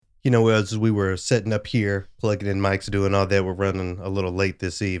As we were setting up here, plugging in mics, doing all that, we're running a little late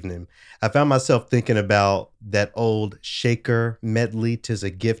this evening. I found myself thinking about that old Shaker medley, "'Tis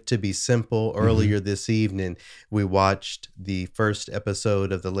a Gift to Be Simple." Mm-hmm. Earlier this evening, we watched the first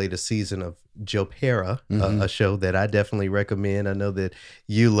episode of the latest season of Joe Pera, Mm-hmm. a show that I definitely recommend. I know that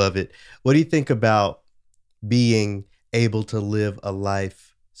you love it. What do you think about being able to live a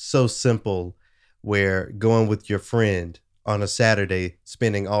life so simple where going with your friend on a Saturday,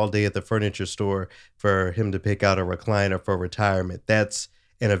 spending all day at the furniture store for him to pick out a recliner for retirement? That's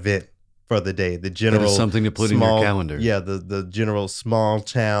an event for the day. The That is general something to put in your small, calendar. yeah, the general small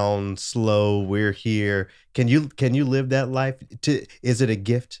town, slow, we're here. Can you live that life? Is it a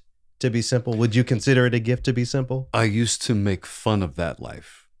gift to be simple? Would you consider it a gift to be simple? I used to make fun of that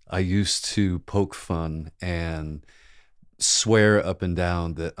life. I used to poke fun and swear up and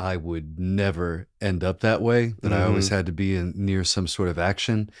down that I would never end up that way, that I always had to be near some sort of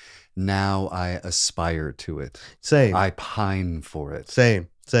action. Now I aspire to it. Same. I pine for it. Same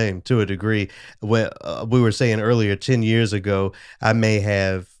to a degree. When we were saying earlier, 10 years ago, I may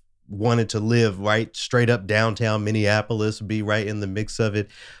have wanted to live right straight up downtown Minneapolis, be right in the mix of it.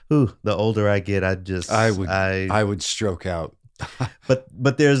 Ooh, the older I get, I would stroke out.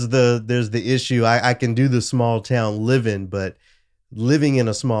 but there's the issue. I can do the small town living, but living in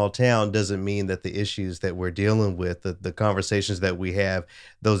a small town doesn't mean that the issues that we're dealing with, the conversations that we have,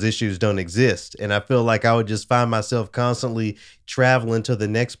 those issues don't exist. And I feel like I would just find myself constantly traveling to the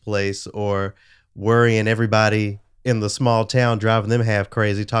next place or worrying everybody in the small town, driving them half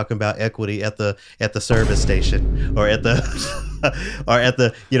crazy, talking about equity at the service station or at the or at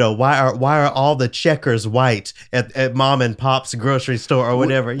the, why are all the checkers white at mom and pop's grocery store or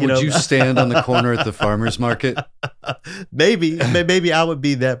whatever. Would you stand on the corner at the farmer's market? maybe I would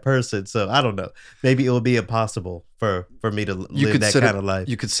be that person. So I don't know. Maybe it would be impossible for me to live that kind of life.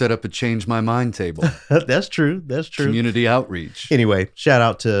 You could set up a Change My Mind table. That's true. Community outreach. Anyway, shout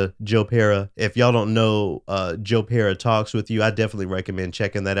out to Joe Pera. If y'all don't know Joe Pera Talks With You, I definitely recommend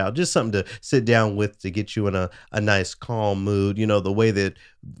checking that out. Just something to sit down with to get you in a nice, calm mood. The way that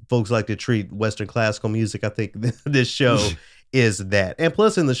folks like to treat Western classical music, I think this show is that. And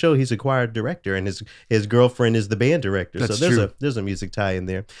plus, in the show, he's a choir director, and his girlfriend is the band director. That's so true. there's a music tie in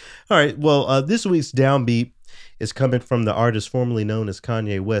there. All right. Well, this week's downbeat is coming from the artist formerly known as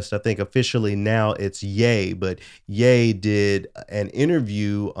Kanye West. I think officially now it's Ye, but Ye did an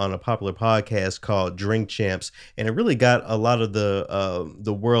interview on a popular podcast called Drink Champs, and it really got a lot of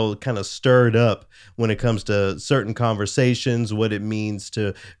the world kind of stirred up when it comes to certain conversations, what it means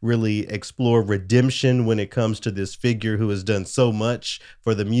to really explore redemption when it comes to this figure who has done so much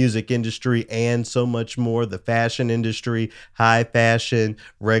for the music industry and so much more, the fashion industry, high fashion,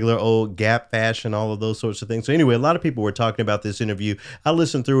 regular old Gap fashion, all of those sorts of things. So anyway, a lot of people were talking about this interview. I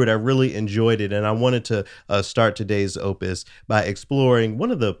listened through it. I really enjoyed it. And I wanted to start today's opus by exploring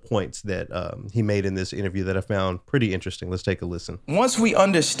one of the points that he made in this interview that I found pretty interesting. Let's take a listen. Once we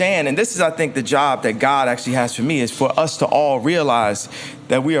understand, and this is, I think, the job that God actually has for me, is for us to all realize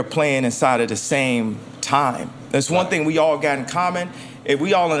that we are playing inside of the same time. There's one thing we all got in common. If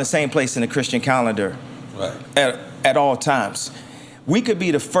we all in the same place in the Christian calendar at all times. We could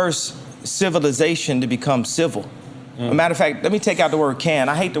be the first civilization to become civil. A matter of fact, let me take out the word can.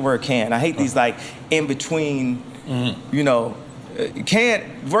 I hate the word can. I hate these like in between,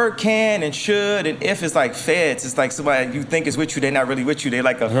 word can and should and if is like feds. It's like somebody you think is with you, they're not really with you. They're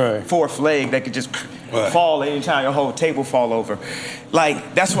like a fourth leg that could just fall anytime your whole table fall over.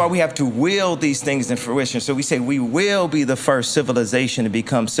 Like, that's why we have to will these things in fruition. So we say we will be the first civilization to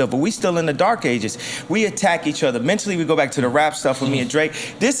become civil. We still in the dark ages. We attack each other. Mentally, we go back to the rap stuff with me and Drake.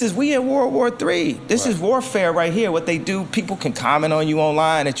 We in World War III. This is warfare right here. What they do, people can comment on you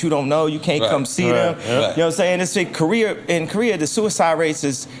online that you don't know. You can't come see them. You know what I'm saying? It's in Korea, the suicide rates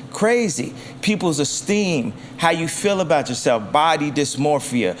is crazy. People's esteem, how you feel about yourself, body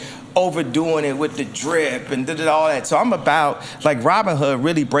dysmorphia, overdoing it with the drip and all that. So I'm about, like, Robin Hood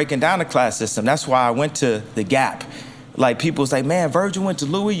really breaking down the class system. That's why I went to the Gap. Like, people's like, man, Virgil went to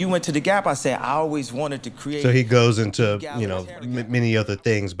Louis, you went to the Gap. I said, I always wanted to create. So he goes into, many other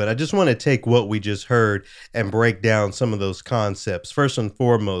things, but I just want to take what we just heard and break down some of those concepts. First and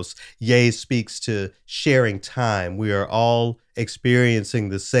foremost, Ye speaks to sharing time. We are all experiencing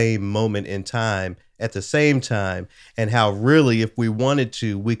the same moment in time at the same time, and how really, if we wanted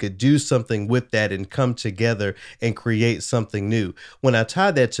to, we could do something with that and come together and create something new. When I tie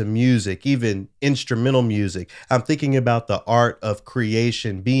that to music, even instrumental music, I'm thinking about the art of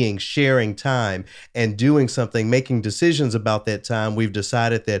creation being sharing time and doing something, making decisions about that time. We've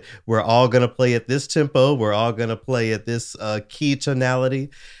decided that we're all going to play at this tempo. We're all going to play at this key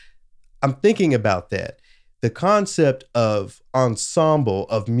tonality. I'm thinking about that. The concept of ensemble,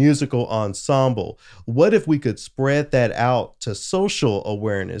 of musical ensemble. What if we could spread that out to social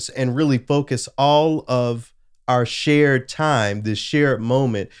awareness and really focus all of our shared time, this shared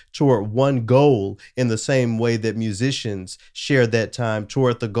moment, toward one goal in the same way that musicians share that time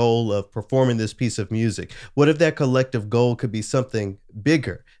toward the goal of performing this piece of music? What if that collective goal could be something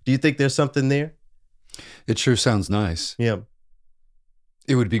bigger? Do you think there's something there? It sure sounds nice. Yeah.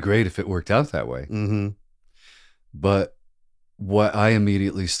 It would be great if it worked out that way. Mm-hmm. But what I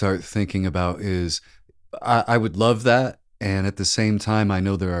immediately start thinking about is I would love that. And at the same time, I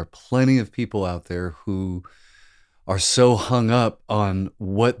know there are plenty of people out there who are so hung up on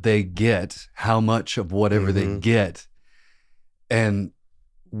what they get, how much of whatever they get, and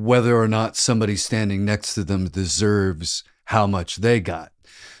whether or not somebody standing next to them deserves how much they got.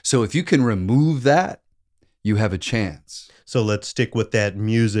 So if you can remove that, you have a chance. So let's stick with that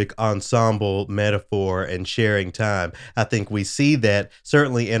music ensemble metaphor and sharing time. I think we see that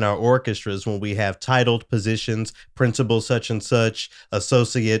certainly in our orchestras when we have titled positions, principal such and such,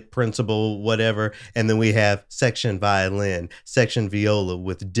 associate, principal, whatever, and then we have section violin, section viola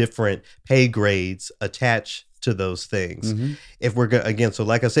with different pay grades attached to those things. If we're going again, so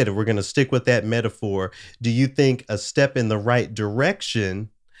like I said, if we're going to stick with that metaphor, do you think a step in the right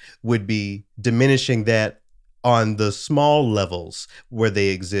direction would be diminishing that on the small levels where they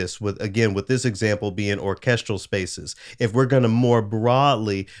exist, with this example being orchestral spaces? If we're going to more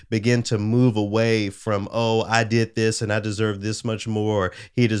broadly begin to move away from, oh, I did this and I deserve this much more, or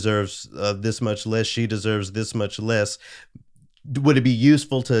he deserves this much less, she deserves this much less, would it be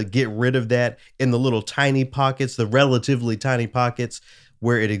useful to get rid of that in the little tiny pockets, the relatively tiny pockets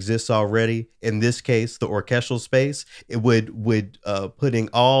where it exists already? In this case, the orchestral space, it would putting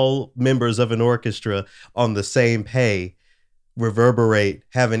all members of an orchestra on the same pay reverberate,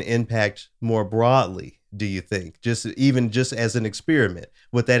 have an impact more broadly, do you think? Just as an experiment,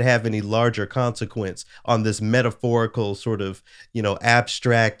 would that have any larger consequence on this metaphorical sort of,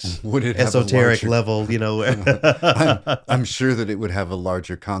 abstract, esoteric level, I'm sure that it would have a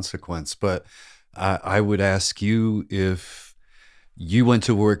larger consequence, but I would ask you, if you went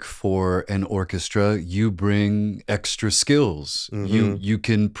to work for an orchestra, you bring extra skills. You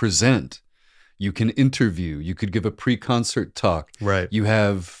can present, you can interview, you could give a pre-concert talk. Right. You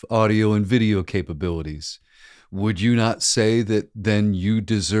have audio and video capabilities. Would you not say that then you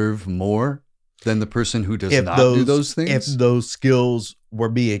deserve more than the person who does not do those things? If those skills were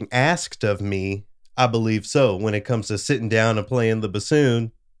being asked of me, I believe so. When it comes to sitting down and playing the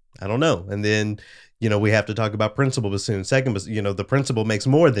bassoon, I don't know. And then, we have to talk about principal bassoon, second bassoon. The principal makes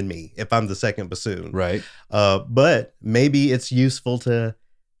more than me if I'm the second bassoon. Right. But maybe it's useful to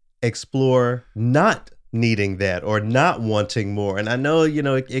explore not needing that or not wanting more. And I know,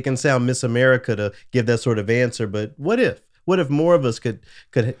 it can sound Miss America to give that sort of answer, but what if more of us could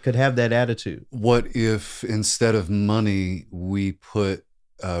have that attitude? What if instead of money, we put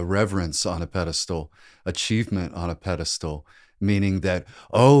reverence on a pedestal, achievement on a pedestal, meaning that,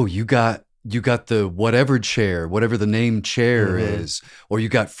 oh, you got the whatever chair, whatever the name chair is, or you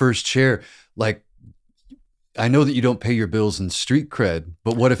got first chair. Like, I know that you don't pay your bills in street cred,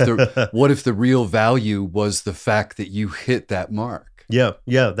 but what if the real value was the fact that you hit that mark? Yeah,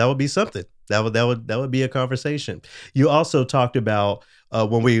 that would be something. That would be a conversation. You also talked about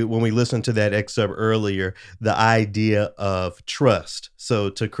when we listened to that excerpt earlier, the idea of trust. So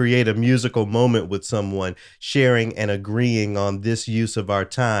to create a musical moment with someone, sharing and agreeing on this use of our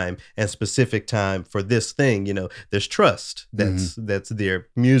time and specific time for this thing, there's trust that's there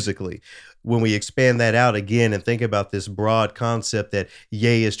musically. When we expand that out again and think about this broad concept that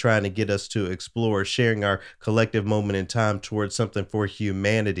Ye is trying to get us to explore, sharing our collective moment in time towards something for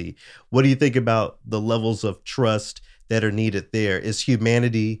humanity, what do you think about the levels of trust that are needed there? Is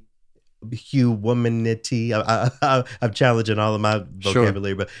humanity, I'm challenging all of my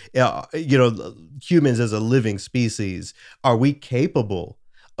vocabulary, sure. But humans as a living species, are we capable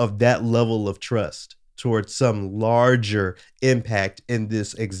of that level of trust towards some larger impact in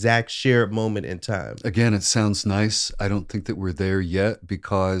this exact shared moment in time? Again, it sounds nice. I don't think that we're there yet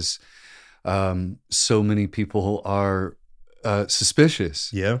because so many people are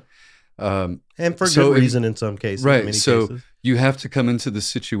suspicious. Yeah. And for good reason in some cases. Right. In many so cases. You have to come into the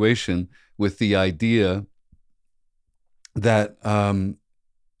situation with the idea that,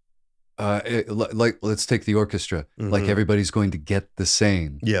 let's take the orchestra. Like everybody's going to get the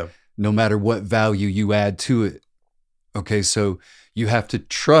same. Yeah. No matter what value you add to it. Okay, so you have to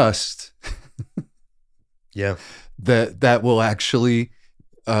trust yeah, that will actually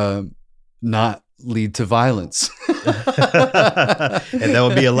not lead to violence. And that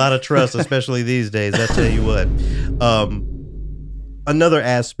would be a lot of trust, especially these days. I tell you what. Another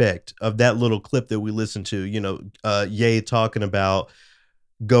aspect of that little clip that we listened to, Ye talking about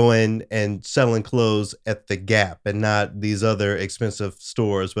going and selling clothes at the Gap and not these other expensive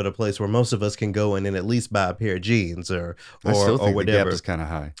stores, but a place where most of us can go in and at least buy a pair of jeans or whatever. The Gap is kind of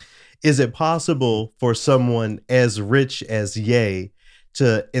high. Is it possible for someone as rich as Ye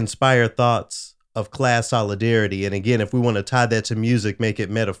to inspire thoughts of class solidarity? And again, if we want to tie that to music, make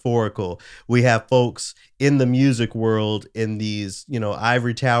it metaphorical, we have folks in the music world in these,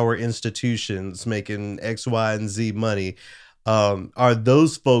 ivory tower institutions making X, Y, and Z money. Are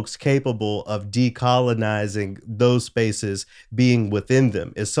those folks capable of decolonizing those spaces being within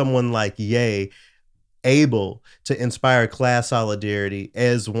them? Is someone like Ye able to inspire class solidarity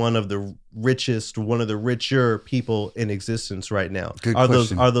as one of the richer people in existence right now? Good are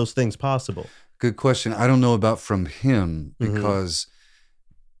question. those things possible? Good question. I don't know about from him, because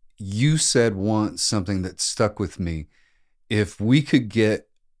you said once something that stuck with me. If we could get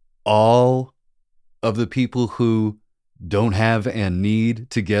all of the people who don't have and need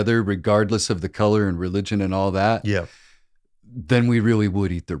together, regardless of the color and religion and all that, then we really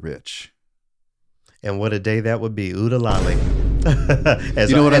would eat the rich. And what a day that would be. Ooda lolly.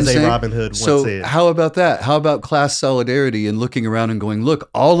 as you know what I'm saying? Robin Hood once so said. How about that? How about class solidarity and looking around and going, look,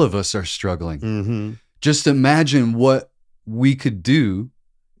 all of us are struggling. Just imagine what we could do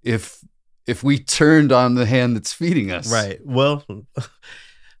if we turned on the hand that's feeding us. Right. Well,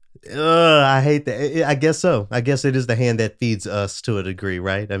 I hate that. I guess so. I guess it is the hand that feeds us to a degree,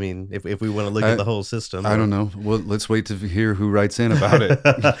 right? I mean, if we want to look at the whole system. I don't know. Well, let's wait to hear who writes in about it.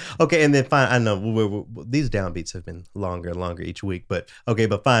 Okay, and then I know these downbeats have been longer and longer each week, but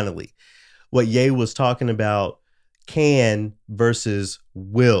finally, what Ye was talking about, can versus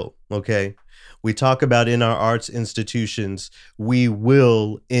will, okay? We talk about in our arts institutions, we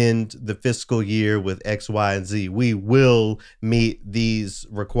will end the fiscal year with X, Y, and Z. We will meet these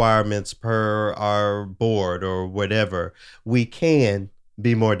requirements per our board or whatever. We can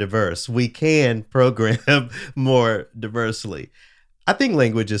be more diverse. We can program more diversely. I think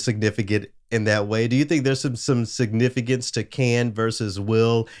language is significant in that way. Do you think there's some significance to can versus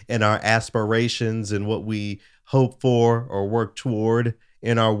will in our aspirations and what we hope for or work toward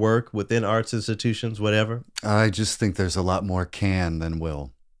in our work within arts institutions, whatever? I just think there's a lot more can than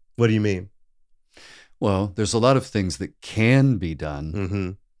will. What do you mean? Well, there's a lot of things that can be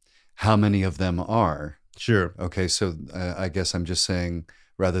done. How many of them are? Sure. Okay, so I guess I'm just saying,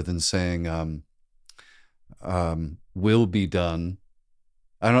 rather than saying will be done,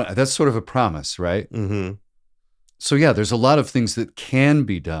 I don't. That's sort of a promise, right? So yeah, there's a lot of things that can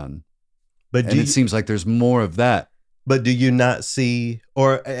be done, but it seems like there's more of that. But do you not see,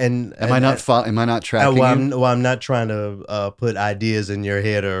 am I not tracking you? I'm not trying to put ideas in your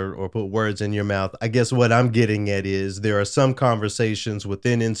head or put words in your mouth. I guess what I'm getting at is there are some conversations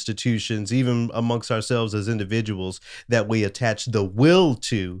within institutions, even amongst ourselves as individuals, that we attach the will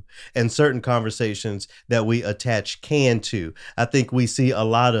to, and certain conversations that we attach can to. I think we see a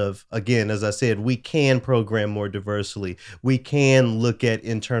lot of, again, as I said, we can program more diversely. We can look at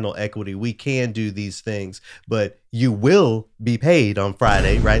internal equity. We can do these things, but you will be paid on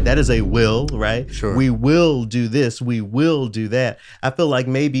Friday, right? That is a will, right? Sure. We will do this. We will do that. I feel like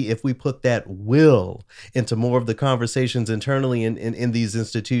maybe if we put that will into more of the conversations internally in these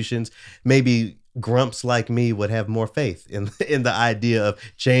institutions, maybe grumps like me would have more faith in the idea of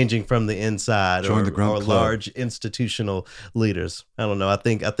changing from the inside. Join the Grump Club. Large institutional leaders. I don't know. I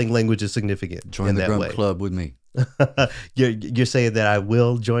think language is significant. Join the Grump Club with me. You're saying that I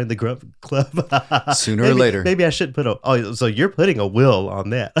will join the Grump Club sooner or later. Maybe I should put so you're putting a will on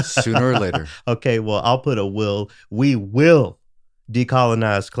that sooner or later. Okay, well, I'll put a will. We will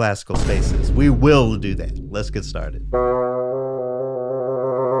decolonize classical spaces. We will do that. Let's get started.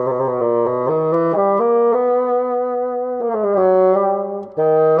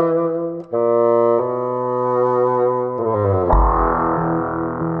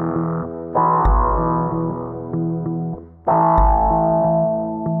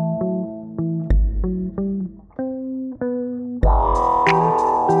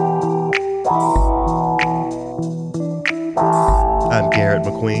 I'm Garrett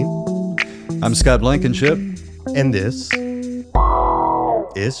McQueen. I'm Scott Blankenship. And this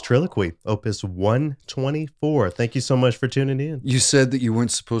is Triloquy, Opus 124. Thank you so much for tuning in. You said that you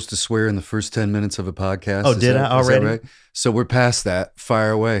weren't supposed to swear in the first 10 minutes of a podcast. Oh, did I already? Is that right? So we're past that.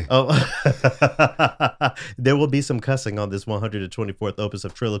 Fire away. Oh, there will be some cussing on this 124th Opus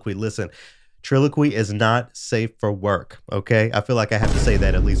of Triloquy. Listen, Triloquy is not safe for work. Okay, I feel like I have to say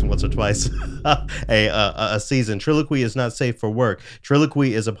that at least once or twice a season. Triloquy is not safe for work.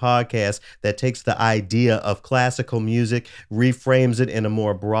 Triloquy is a podcast that takes the idea of classical music, reframes it in a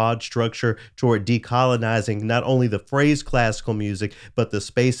more broad structure toward decolonizing not only the phrase classical music, but the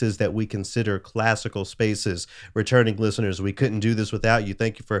spaces that we consider classical spaces. Returning listeners, we couldn't do this without you.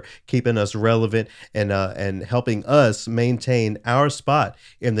 Thank you for keeping us relevant and helping us maintain our spot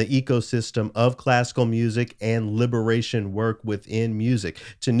in the ecosystem of classical music and liberation work within music.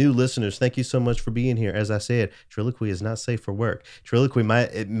 To new listeners, thank you so much for being here. As I said, Triloquy is not safe for work. Triloquy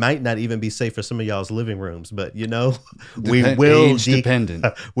might not even be safe for some of y'all's living rooms, but we will dependent.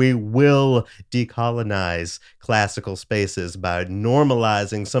 We will decolonize classical spaces by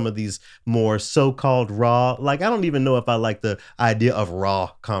normalizing some of these more so-called raw, like I don't even know if I like the idea of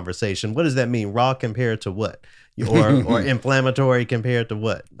raw conversation. What does that mean? Raw compared to what? Or inflammatory compared to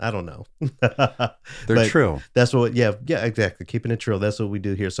what? I don't know. They're trill. That's what, yeah, exactly. Keeping it trill. That's what we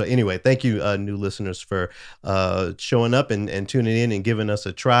do here. So anyway, thank you, new listeners, for showing up and tuning in and giving us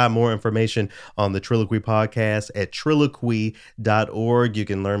a try. More information on the Triloquy podcast at triloquy.org. You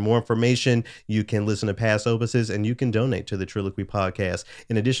can learn more information. You can listen to past opuses, and you can donate to the Triloquy podcast.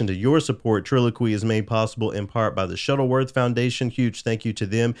 In addition to your support, Triloquy is made possible in part by the Shuttleworth Foundation. Huge thank you to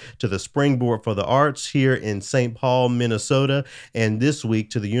them, to the Springboard for the Arts here in St. Paul, Minnesota, and this week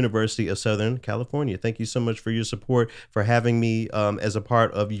to the University of Southern California. Thank you so much for your support, for having me as a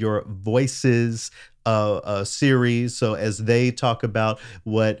part of your Voices series. So as they talk about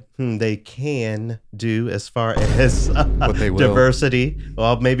what they can do as far as what they will. Diversity,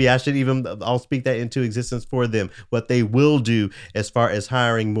 well, maybe I'll speak that into existence for them. What they will do as far as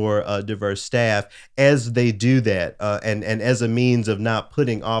hiring more diverse staff, as they do that, and as a means of not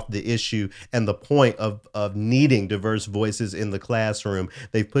putting off the issue and the point of needing diverse voices in the classroom.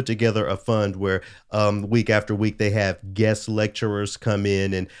 They've put together a fund where week after week they have guest lecturers come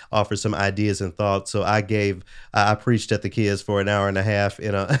in and offer some ideas and thoughts. So I preached at the kids for an hour and a half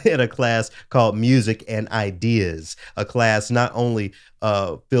in a class called Music and Ideas, a class not only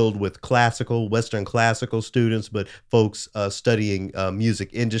filled with Western classical students, but folks studying music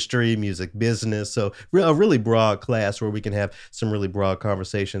industry, music business. So a really broad class where we can have some really broad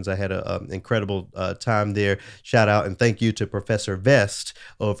conversations. I had an incredible time there. Shout out and thank you to Professor Vest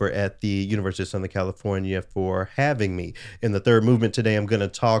over at the University of Southern California for having me. In the third movement today, I'm going to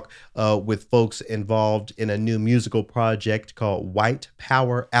talk with folks involved in a new musical project called White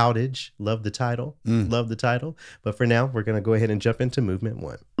Power Outage. Love the title. Love the title. But for now, we're going to go ahead and jump into movement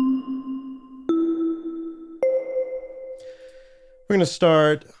one. We're going to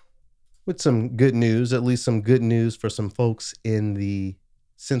start with some good news, at least some good news for some folks in the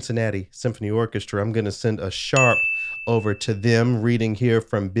Cincinnati Symphony Orchestra. I'm going to send a sharp over to them, reading here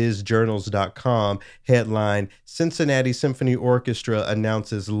from bizjournals.com, headline, Cincinnati Symphony Orchestra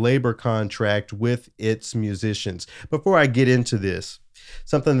announces labor contract with its musicians. Before I get into this,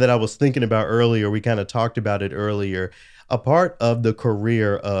 something that I was thinking about earlier, we kind of talked about it earlier. A part of the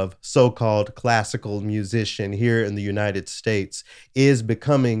career of so-called classical musician here in the United States is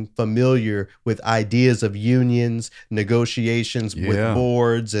becoming familiar with ideas of unions, negotiations with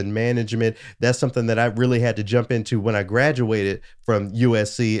boards and management. That's something that I really had to jump into when I graduated from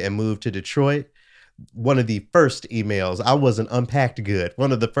USC and moved to Detroit. One of the first emails, I wasn't unpacked good.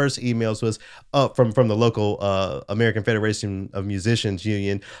 One of the first emails was from the local American Federation of Musicians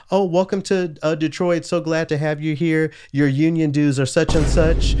Union. Oh, welcome to Detroit. So glad to have you here. Your union dues are such and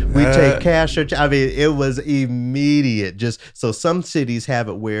such. We take cash. I mean, it was immediate. Just so some cities have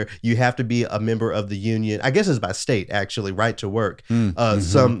it where you have to be a member of the union. I guess it's by state, actually, right to work.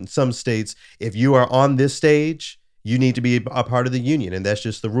 Some states, if you are on this stage, you need to be a part of the union, and that's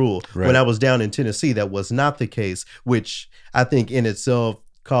just the rule. Right. When I was down in Tennessee, that was not the case, which I think in itself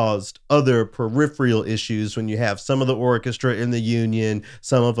caused other peripheral issues when you have some of the orchestra in the union,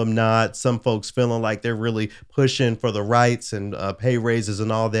 some of them not, some folks feeling like they're really pushing for the rights and pay raises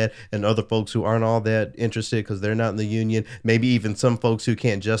and all that, and other folks who aren't all that interested because they're not in the union, maybe even some folks who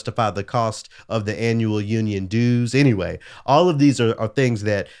can't justify the cost of the annual union dues. Anyway, all of these are things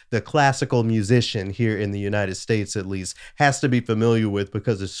that the classical musician here in the United States, at least, has to be familiar with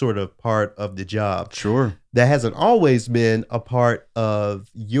because it's sort of part of the job. Sure. That hasn't always been a part of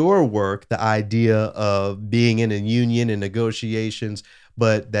your work, the idea of being in a union and negotiations,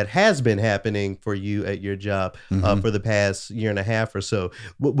 but that has been happening for you at your job for the past year and a half or so.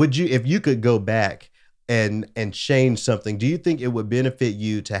 Would you, if you could go back and change something, do you think it would benefit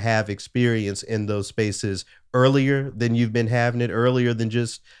you to have experience in those spaces earlier than you've been having it, earlier than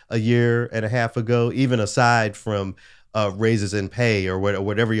just a year and a half ago, even aside from raises in pay or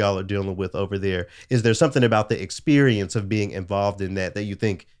whatever y'all are dealing with over there. Is there something about the experience of being involved in that you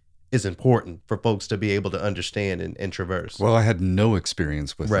think is important for folks to be able to understand and traverse? Well, I had no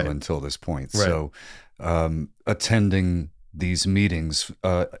experience with them until this point. Right. So attending these meetings,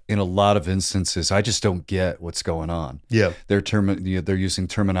 in a lot of instances, I just don't get what's going on. Yeah. They're using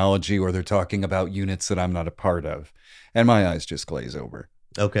terminology, or they're talking about units that I'm not a part of. And my eyes just glaze over.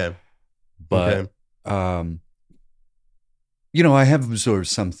 Okay. But, I have absorbed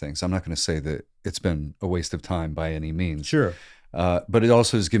some things. I'm not going to say that it's been a waste of time by any means. Sure. But it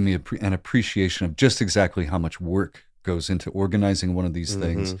also has given me an appreciation of just exactly how much work goes into organizing one of these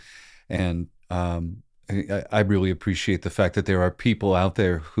things. And I really appreciate the fact that there are people out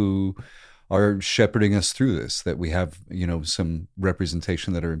there who are shepherding us through this, that we have, some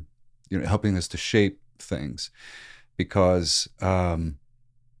representation that are, helping us to shape things. Because, man,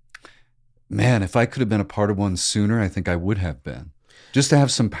 if I could have been a part of one sooner, I think I would have been. Just to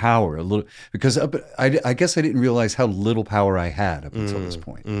have some power, a little, because I guess I didn't realize how little power I had up until this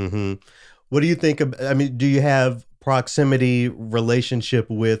point. What do you think of, do you have proximity relationship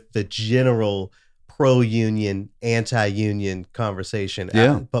with the general pro-union, anti-union conversation?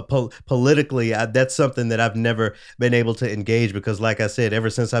 Yeah. But politically, that's something that I've never been able to engage because, like I said, ever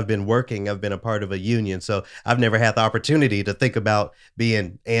since I've been working, I've been a part of a union. So I've never had the opportunity to think about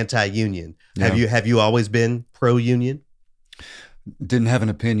being anti-union. Yeah. Have you always been pro-union? Didn't have an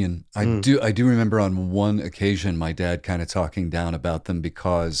opinion. I do remember on one occasion my dad kind of talking down about them,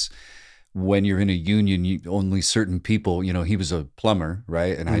 because when you're in a union, only certain people, he was a plumber,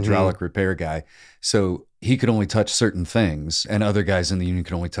 right? An hydraulic repair guy. So he could only touch certain things, and other guys in the union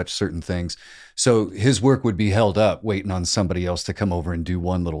could only touch certain things. So his work would be held up waiting on somebody else to come over and do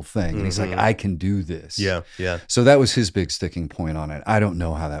one little thing. And he's like, I can do this. Yeah, yeah. So that was his big sticking point on it. I don't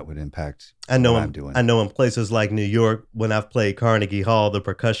know how that would impact what I'm doing. I know in places like New York, when I've played Carnegie Hall, the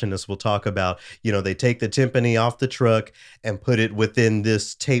percussionists will talk about, they take the timpani off the truck and put it within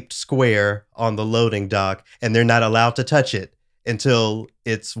this taped square on the loading dock, and they're not allowed to touch it until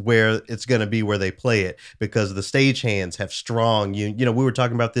it's where it's going to be where they play it, because the stagehands have strong, we were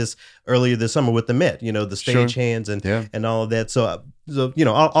talking about this earlier this summer with the Met, the stagehands and all of that. So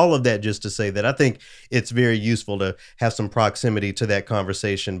all of that just to say that I think it's very useful to have some proximity to that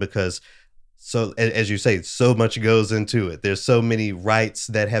conversation, because so, as you say, so much goes into it. There's so many rights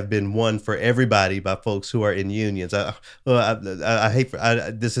that have been won for everybody by folks who are in unions. I hate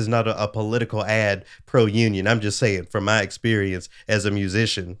this is not a political ad pro-union. I'm just saying, from my experience as a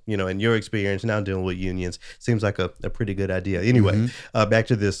musician, and your experience now dealing with unions, seems like a pretty good idea. Anyway, back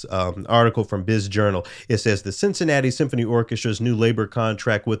to this article from Biz Journal. It says the Cincinnati Symphony Orchestra's new labor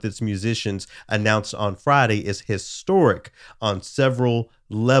contract with its musicians announced on Friday is historic on several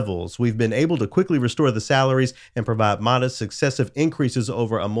levels. We've been able to quickly restore the salaries and provide modest successive increases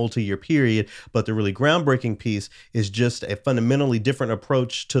over a multi-year period, but the really groundbreaking piece is just a fundamentally different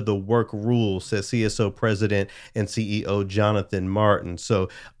approach to the work rules, says CSO President and CEO Jonathan Martin. So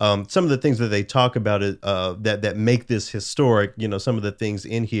some of the things that they talk about that make this historic, some of the things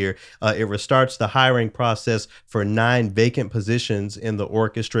in here, it restarts the hiring process for 9 vacant positions in the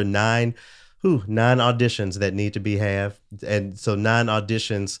orchestra, 9 auditions that need to be have. And so 9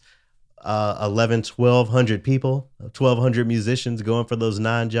 auditions, 1,200 people, 1,200 musicians going for those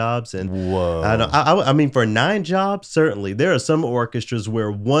 9 jobs. And whoa. I mean, for 9 jobs, certainly there are some orchestras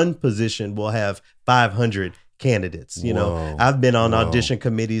where one position will have 500 candidates. Whoa. I've been on audition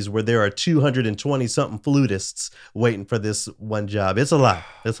committees where there are 220 something flutists waiting for this one job. It's a lot.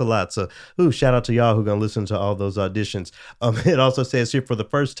 So, shout out to y'all who are going to listen to all those auditions. It also says here, for the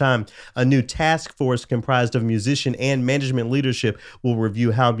first time, a new task force comprised of musician and management leadership will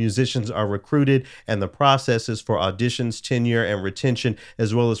review how musicians are recruited and the processes for auditions, tenure, and retention,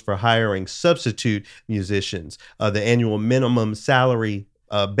 as well as for hiring substitute musicians. The annual minimum salary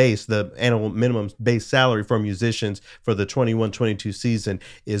the annual minimum base salary for musicians for the 21-22 season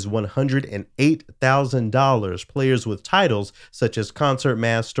is $108,000. Players with titles such as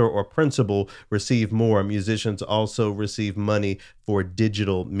concertmaster or principal receive more. Musicians also receive money for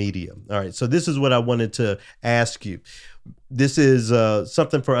digital media. All right, so this is what I wanted to ask you. This is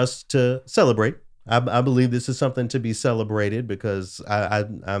something for us to celebrate. I believe this is something to be celebrated, because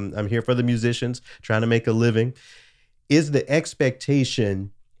I'm here for the musicians trying to make a living. Is the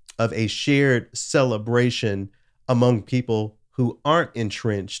expectation of a shared celebration among people who aren't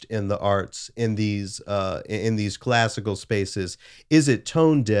entrenched in the arts in these classical spaces, is it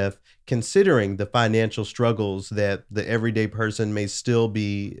tone deaf, considering the financial struggles that the everyday person may still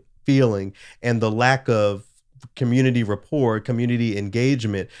be feeling, and the lack of community rapport, community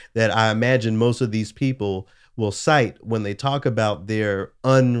engagement that I imagine most of these people will cite when they talk about their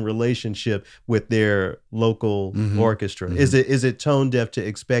unrelationship with their local orchestra. Is it tone deaf to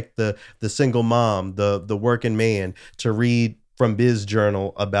expect the single mom, the working man, to read from Biz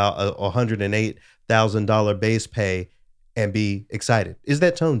Journal about a $108,000 base pay and be excited? Is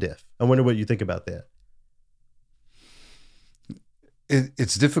that tone deaf? I wonder what you think about that.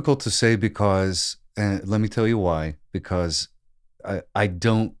 It's difficult to say because, and let me tell you why, because I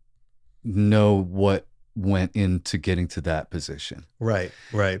don't know what went into getting to that position. Right.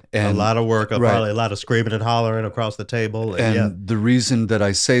 And a lot of work, probably a lot of screaming and hollering across the table. And the reason that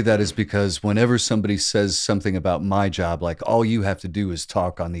I say that is because whenever somebody says something about my job, like all you have to do is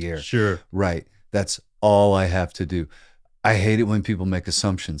talk on the air. Sure. Right. That's all I have to do. I hate it when people make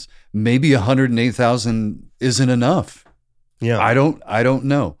assumptions. Maybe 108,000 isn't enough. Yeah. I don't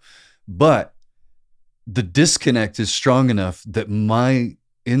know. But the disconnect is strong enough that my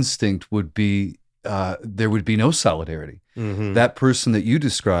instinct would be there would be no solidarity. That person that you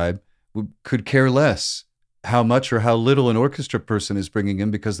describe could care less how much or how little an orchestra person is bringing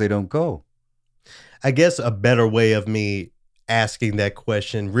in because they don't go. I guess a better way of me asking that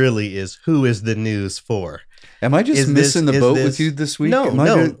question really is, who is the news for? Am I just missing the boat with you this week? No,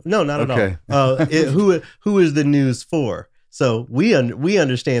 not Okay. at all. Who is the news for? So we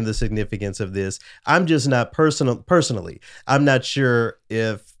understand the significance of this. I'm just not personally. I'm not sure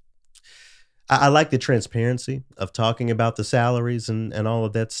if I like the transparency of talking about the salaries and all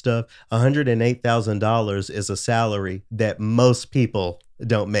of that stuff. $108,000 is a salary that most people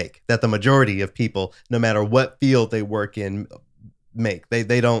don't make, that the majority of people, no matter what field they work in, make.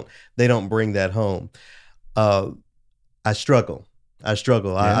 They don't bring that home. I struggle.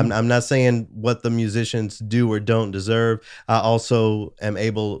 Yeah. I'm not saying what the musicians do or don't deserve. I also am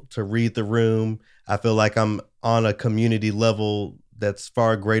able to read the room. I feel like I'm on a community level that's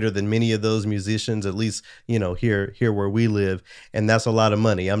far greater than many of those musicians, at least, here where we live. And that's a lot of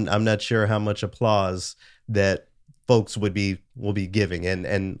money. I'm not sure how much applause that folks will be giving.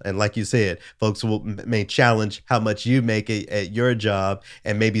 And like you said, folks may challenge how much you make at your job,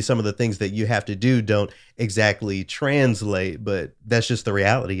 and maybe some of the things that you have to do don't exactly translate, but that's just the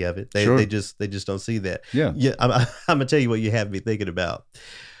reality of it. They just don't see that. Yeah. I'm gonna tell you what you have me thinking about.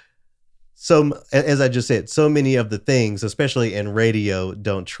 So, as I just said, so many of the things, especially in radio,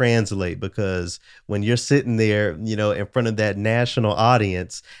 don't translate, because when you're sitting there, in front of that national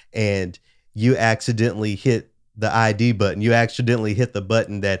audience and you accidentally hit the ID button, you accidentally hit the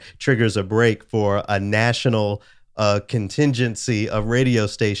button that triggers a break for a national contingency of radio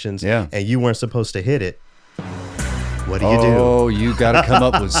stations, and you weren't supposed to hit it. What do you do? Oh, you got to come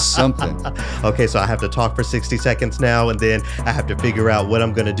up with something. Okay, so I have to talk for 60 seconds now, and then I have to figure out what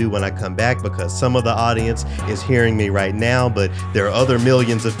I'm going to do when I come back, because some of the audience is hearing me right now, but there are other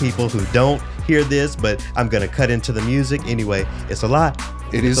millions of people who don't hear this, but I'm going to cut into the music. Anyway, it's a lot.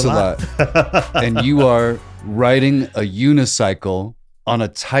 It is a lot. And you are riding a unicycle on a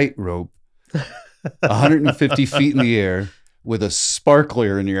tightrope, 150 feet in the air, with a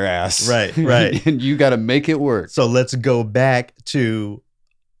sparkler in your ass. Right. And you got to make it work. So let's go back to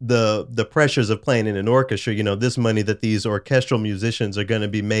the pressures of playing in an orchestra. This money that these orchestral musicians are going to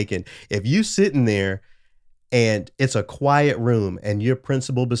be making. If you sitting there and it's a quiet room and you're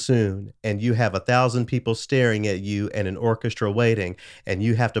principal bassoon and you have 1,000 people staring at you and an orchestra waiting, and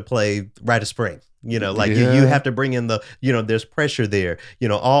you have to play Rite of Spring. You have to bring in the, there's pressure there,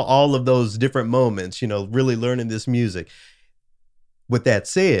 all of those different moments, really learning this music. With that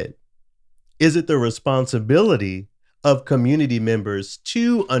said, is it the responsibility of community members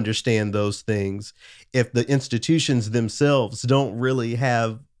to understand those things if the institutions themselves don't really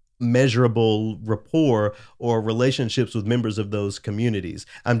have measurable rapport or relationships with members of those communities?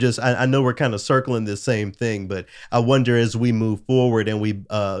 I know we're kind of circling this same thing, but I wonder, as we move forward and we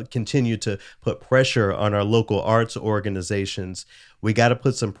continue to put pressure on our local arts organizations, we got to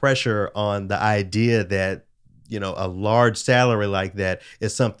put some pressure on the idea that a large salary like that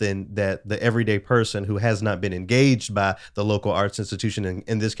is something that the everyday person who has not been engaged by the local arts institution,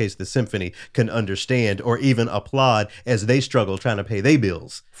 in this case the symphony, can understand or even applaud as they struggle trying to pay their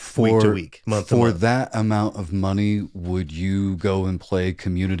bills week to week, month to month. For that amount of money, would you go and play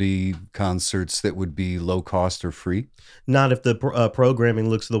community concerts that would be low cost or free? Not if the programming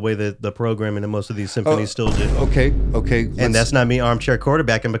looks the way that the programming in most of these symphonies still do. Okay. And that's not me armchair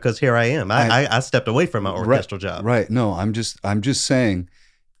quarterbacking, because here I am. I stepped away from my orchestral job. Right. No, I'm just saying,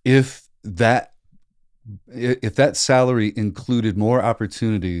 if that salary included more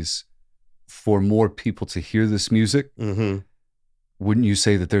opportunities for more people to hear this music, Wouldn't you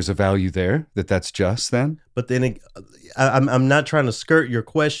say that there's a value there, that's just then? But then I'm not trying to skirt your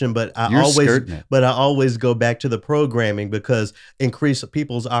question, but You're skirting it. I always go back to the programming, because increase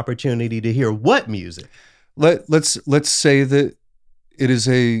people's opportunity to hear what music. Let's say that it is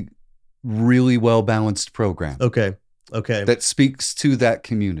a really well balanced program. Okay. That speaks to that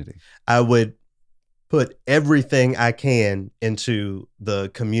community. I would put everything I can into the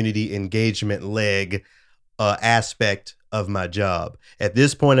community engagement leg aspect of my job. At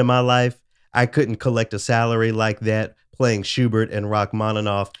this point in my life, I couldn't collect a salary like that playing Schubert and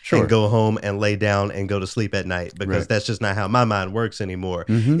Rachmaninoff and go home and lay down and go to sleep at night, because that's just not how my mind works anymore.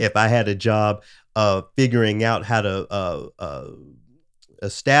 If I had a job figuring out how to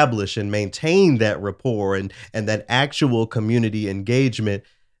establish and maintain that rapport and that actual community engagement,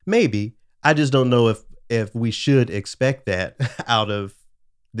 maybe. I just don't know if we should expect that out of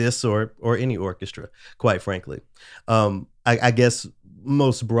this or any orchestra, quite frankly. I guess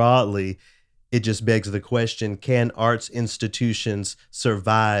most broadly, it just begs the question, can arts institutions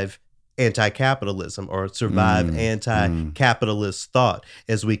survive anti-capitalism or survive anti-capitalist thought,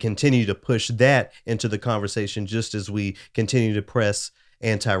 as we continue to push that into the conversation, just as we continue to press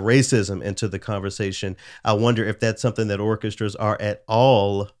anti-racism into the conversation? I wonder if that's something that orchestras are at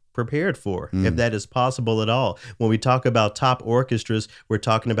all prepared for, if that is possible at all. When we talk about top orchestras, we're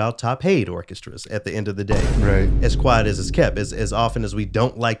talking about top paid orchestras at the end of the day. Right. As quiet as it's kept, as often as we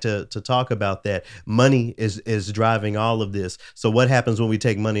don't like to talk about that, money is driving all of this. So what happens when we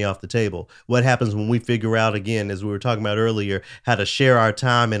take money off the table? What happens when we figure out, again, as we were talking about earlier, how to share our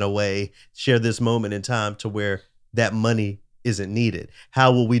time in a way, share this moment in time to where that money isn't needed?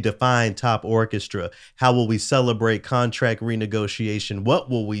 How will we define top orchestra? How will we celebrate contract renegotiation? What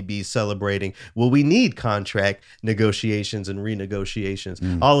will we be celebrating? Will we need contract negotiations and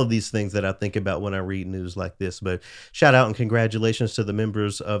renegotiations? All of these things that I think about when I read news like this. But shout out and congratulations to the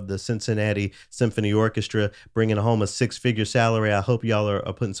members of the Cincinnati Symphony Orchestra bringing home a 6-figure salary. I hope y'all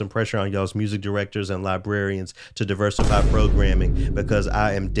are putting some pressure on y'all's music directors and librarians to diversify programming, because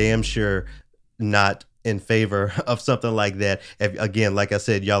I am damn sure not in favor of something like that. If, again, like I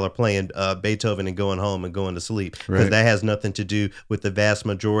said, y'all are playing Beethoven and going home and going to sleep, because that has nothing to do with the vast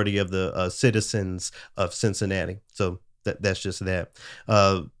majority of the citizens of Cincinnati. So that's just that.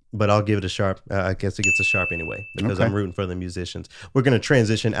 But I'll give it a sharp. I guess it gets a sharp anyway, because I'm rooting for the musicians. We're going to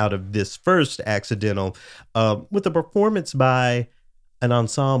transition out of this first accidental with a performance by an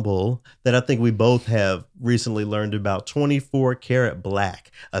ensemble that I think we both have recently learned about, 24 Karat Black,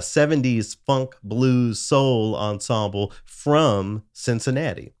 a 70s funk, blues, soul ensemble from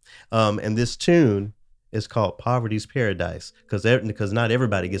Cincinnati. And this tune is called Poverty's Paradise, because not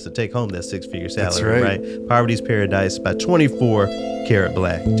everybody gets to take home that 6-figure salary, right? Poverty's Paradise by 24 Karat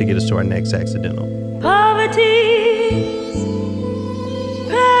Black to get us to our next accidental. Poverty's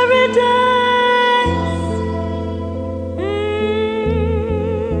Paradise.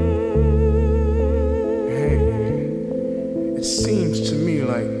 It seems to me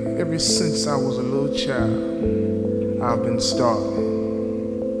like ever since I was a little child, I've been starving.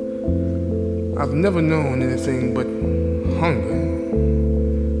 I've never known anything but hunger.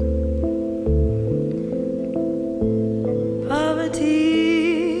 Poverty.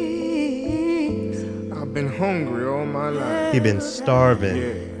 I've been hungry all my life. He's been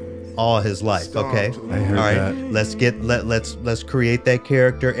starving all his life. Okay. I heard all right. that. Let's create that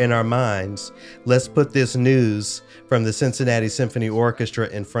character in our minds. Let's put this news from the Cincinnati Symphony Orchestra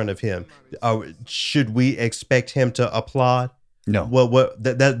in front of him. Should we expect him to applaud? No.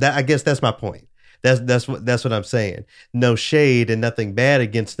 That I guess that's my point. That's what I'm saying. No shade and nothing bad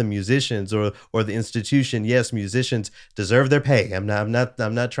against the musicians or the institution. Yes, musicians deserve their pay. I'm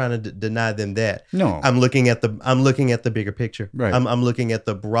not trying to deny them that. No. I'm looking at the bigger picture. Right. I'm looking at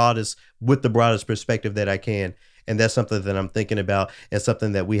the broadest perspective that I can. And that's something that I'm thinking about, and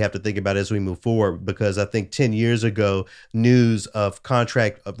something that we have to think about as we move forward, because I think 10 years ago, news of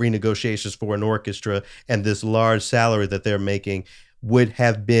contract renegotiations for an orchestra and this large salary that they're making would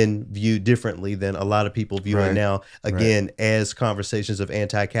have been viewed differently than a lot of people view it now. Again, as conversations of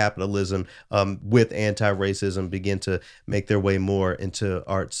anti-capitalism with anti-racism begin to make their way more into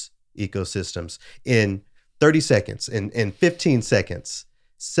arts ecosystems. In 30 seconds, in 15 seconds,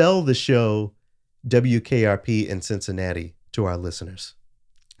 sell the show WKRP in Cincinnati to our listeners.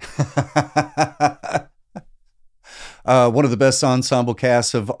 One of the best ensemble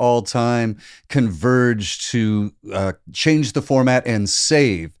casts of all time converged to change the format and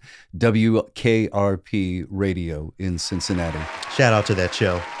save WKRP radio in Cincinnati. Shout out to that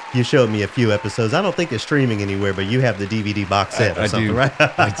show. You showed me a few episodes. I don't think it's streaming anywhere, but you have the DVD box set or I something, do. right?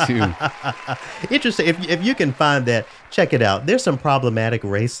 I do. Interesting. If you can find that, check it out. There's some problematic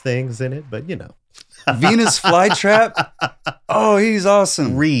race things in it, but you know. Venus Flytrap. Oh, he's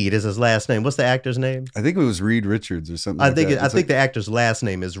awesome. Reed is his last name. What's the actor's name? I think it was Reed Richards or something. I think the actor's last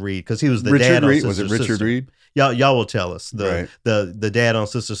name is Reed because he was the Richard dad on Reed. Sister Was it Richard Sister. Reed? Y'all will tell us Right. the dad on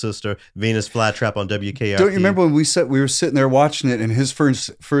Sister Sister, Venus Flytrap on WKRP. Don't you remember when we were sitting there watching it, and his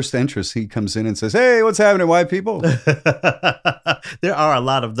first entrance, he comes in and says, "Hey, what's happening, white people?" There are a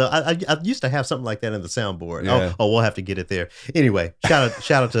lot of the. I used to have something like that in the soundboard. Yeah. Oh, we'll have to get it there. Anyway, shout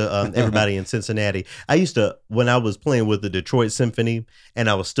out to everybody in Cincinnati. I used to, when I was playing with the Detroit Symphony, and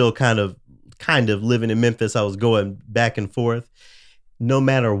I was still kind of living in Memphis. I was going back and forth. No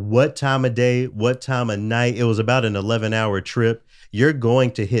matter what time of day, what time of night, it was about an 11-hour trip. You're going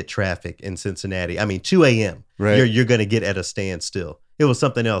to hit traffic in Cincinnati. I mean, 2 a.m. Right. You're going to get at a standstill. It was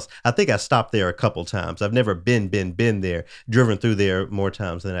something else. I think I stopped there a couple times. I've never been there, driven through there more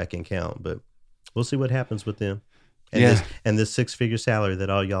times than I can count. But we'll see what happens with them. And this 6-figure salary that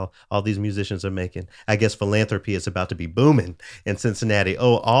all these musicians are making. I guess philanthropy is about to be booming in Cincinnati.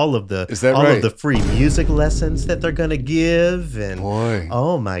 Oh, all of the of the free music lessons that they're gonna give, and Boy.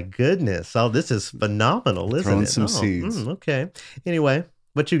 Oh my goodness! Oh, this is phenomenal, isn't Throwing it? some seeds. Okay. Anyway,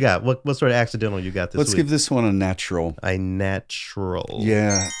 what you got? What sort of accidental you got this Let's week? give this one a natural. A natural.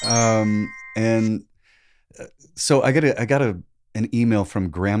 Yeah. And so I got an email from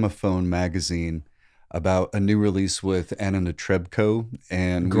Gramophone magazine about a new release with Anna Netrebko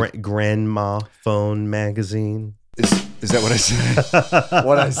and Grandma Phone magazine. Is that what I said?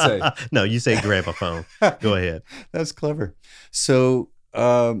 What I say? No, you say gramophone. Go ahead. That's clever. So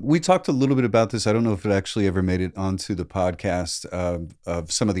we talked a little bit about this. I don't know if it actually ever made it onto the podcast.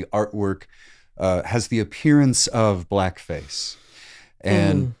 Of some of the artwork has the appearance of blackface,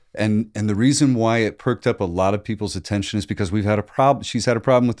 and the reason why it perked up a lot of people's attention is because we've had a problem. She's had a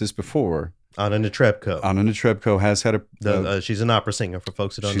problem with this before. Anna Netrebko. Anna Netrebko has had she's an opera singer for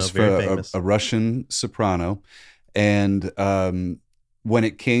folks who don't know. She's Very famous. A Russian soprano. And when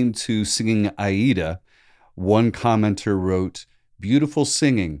it came to singing Aida, one commenter wrote, "Beautiful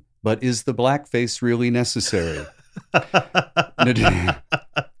singing, but is the blackface really necessary?"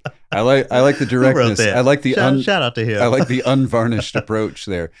 I like the directness. I like the shout out to him. I like the unvarnished approach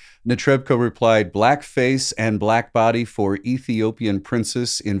there. Netrebko replied, "Blackface and black body for Ethiopian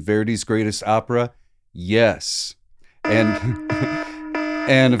princess in Verdi's greatest opera? Yes." And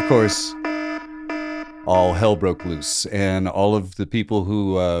of course, all hell broke loose, and all of the people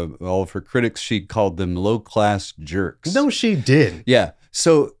who, all of her critics, she called them low-class jerks. No, she did. Yeah.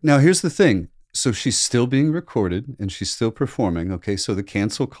 So now here's the thing. So she's still being recorded and she's still performing. Okay. So the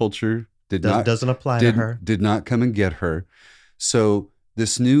cancel culture doesn't apply to her. Did not come and get her. So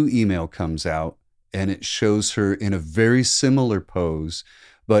this new email comes out and it shows her in a very similar pose,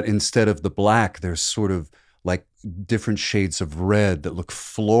 but instead of the black, there's sort of like different shades of red that look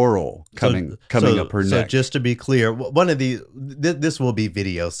floral coming up her neck. So just to be clear, one of this will be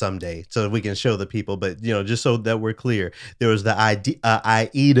video someday, so we can show the people. But just so that we're clear, there was the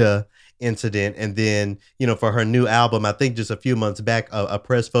Aida incident, and then for her new album, I think just a few months back, a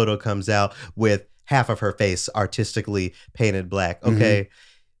press photo comes out with half of her face artistically painted black. Okay,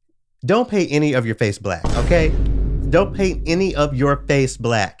 don't paint any of your face black. Okay, don't paint any of your face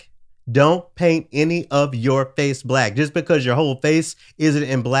black. Don't paint any of your face black. Just because your whole face isn't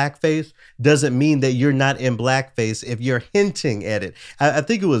in blackface doesn't mean that you're not in blackface if you're hinting at it. I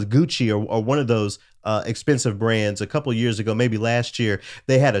think it was Gucci or one of those expensive brands a couple years ago, maybe last year.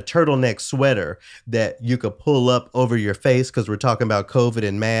 They had a turtleneck sweater that you could pull up over your face because we're talking about COVID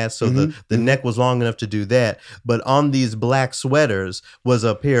and masks. So the neck was long enough to do that. But on these black sweaters was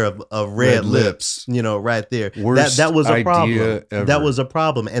a pair of red lips, right there. That was a problem. Ever. That was a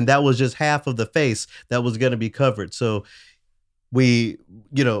problem. And that was just half of the face that was going to be covered. So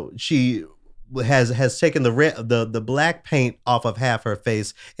she has taken the black paint off of half her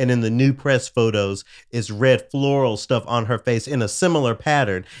face, and in the new press photos is red floral stuff on her face in a similar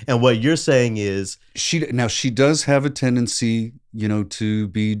pattern. And what you're saying is she does have a tendency, to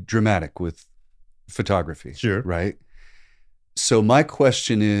be dramatic with photography. Sure. Right. So my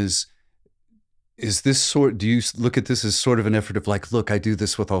question is this do you look at this as sort of an effort of like, look, I do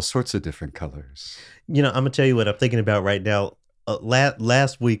this with all sorts of different colors? I'm gonna tell you what I'm thinking about right now.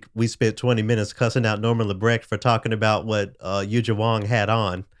 Last week we spent 20 minutes cussing out Norman Lebrecht for talking about what Yuja Wong had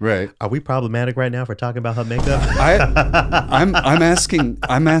on. Right. Are we problematic right now for talking about her makeup? I'm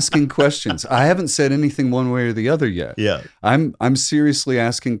asking questions. I haven't said anything one way or the other yet. Yeah. I'm seriously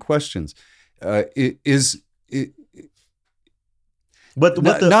asking questions.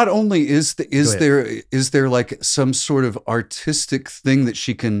 not only is Go there like some sort of artistic thing that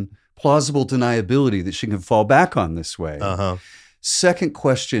she can, plausible deniability that she can fall back on this way. Second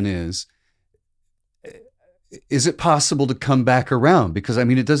question is it possible to come back around? Because I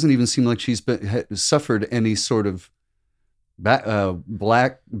mean, it doesn't even seem like she's suffered any sort of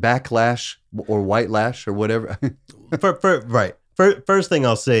black backlash or white lash or whatever. Right. First thing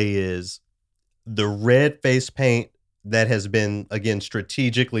I'll say is the red face paint that has been, again,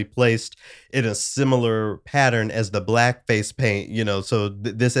 strategically placed in a similar pattern as the black face paint, you know, so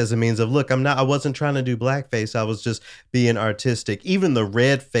this as a means of, look, I wasn't trying to do blackface. I was just being artistic. Even the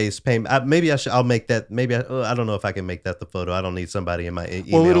red face paint, I'll make that, I don't know if I can make that the photo. I don't need somebody in my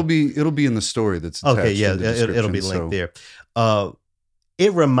email. Well, it'll be in the story that's attached. Okay, yeah, it'll be linked there.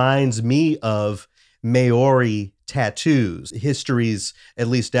 It reminds me of Maori tattoos. Histories, at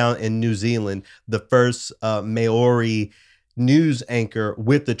least down in New Zealand, the first Maori news anchor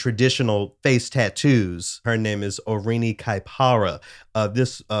with the traditional face tattoos. Her name is Orini Kaipara.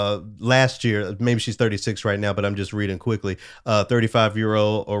 This last year, maybe she's 36 right now, but I'm just reading quickly.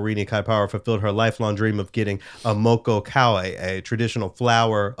 35-year-old Orini Kaipara fulfilled her lifelong dream of getting a moko kawe, a traditional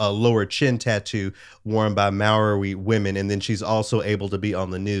flower lower chin tattoo worn by Maori women, and then she's also able to be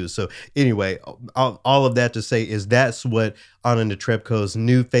on the news. So anyway, all of that to say is that's what Anna Netrebko's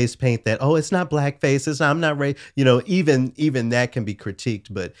new face paint, that, oh, it's not blackface, I'm not you know, even that can be critiqued.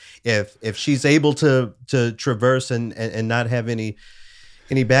 But if she's able to traverse and not have any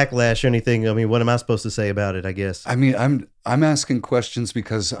backlash or anything, I mean, what am I supposed to say about it, I guess? I mean, I'm asking questions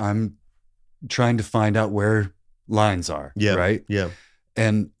because I'm trying to find out where lines are, right? Yeah.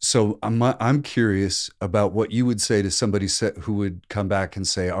 And so I'm curious about what you would say to somebody who would come back and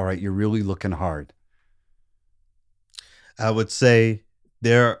say, all right, you're really looking hard. I would say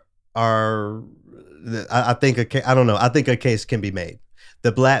there are, I think a case can be made.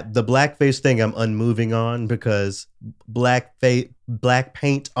 The blackface thing I'm unmoving on, because black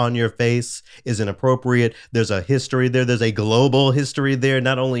paint on your face is inappropriate. There's a history there. There's a global history there,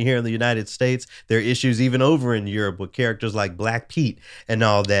 not only here in the United States. There are issues even over in Europe with characters like Black Pete and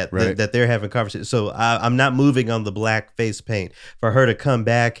all that, right, that they're having conversations. So I'm not moving on the black face paint. For her to come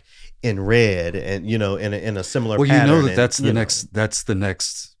back in red and, you know, in a similar pattern. Well, you know that's the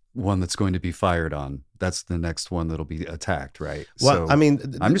next one that's going to be fired on. That's the next one that'll be attacked, right? Well, so, I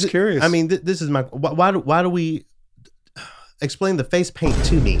mean, I'm just curious. I mean, this is my, why do we explain the face paint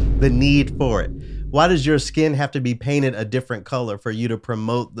to me, the need for it? Why does your skin have to be painted a different color for you to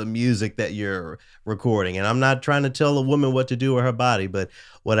promote the music that you're recording? And I'm not trying to tell a woman what to do with her body, but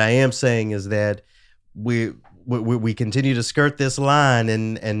what I am saying is that we continue to skirt this line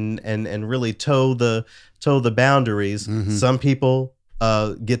and really toe the boundaries. Mm-hmm. Some people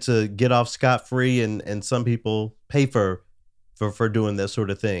get to get off scot-free, and some people pay for doing that sort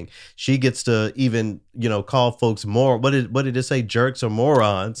of thing. She gets to even, you know, call folks more, what did it say, jerks or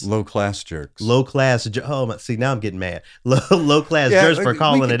morons? Low class jerks. See, now I'm getting mad. Low class jerks for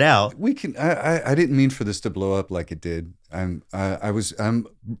calling it out. We can. I didn't mean for this to blow up like it did. I'm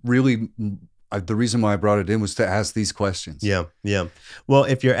really. The reason why I brought it in was to ask these questions. Yeah. Well,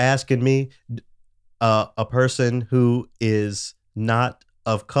 if you're asking me, a person who is not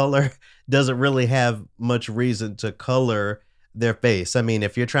of color doesn't really have much reason to color their face. I mean,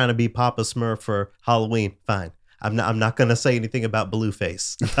 if you're trying to be Papa Smurf for Halloween, fine. I'm not going to say anything about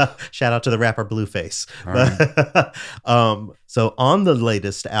Blueface. Shout out to the rapper Blueface. Right. So on the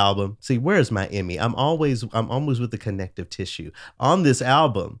latest album, see, where's my Emmy? I'm always with the connective tissue. On this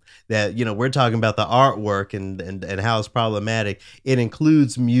album that, you know, we're talking about the artwork and how it's problematic. It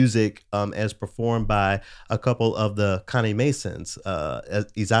includes music as performed by a couple of the Kane Masons,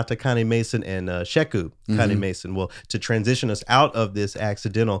 Izata Kane Mason and Sheku Kane Mason. Well, to transition us out of this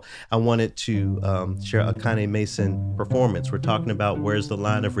accidental, I wanted to share a Kane Mason performance. We're talking about where's the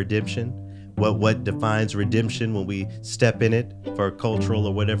line of redemption. What defines redemption when we step in it for cultural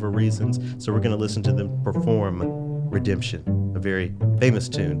or whatever reasons. So we're going to listen to them perform Redemption, a very famous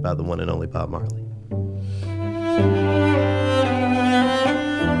tune by the one and only Bob Marley.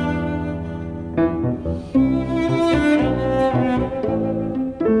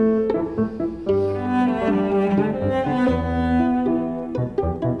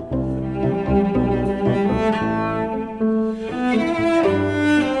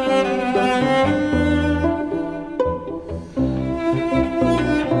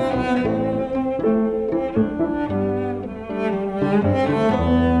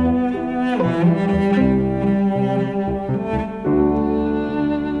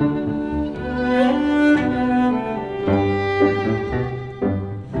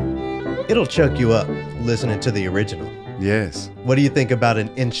 It'll choke you up listening to the original. Yes. What do you think about an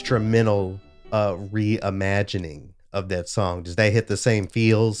instrumental reimagining of that song? Does that hit the same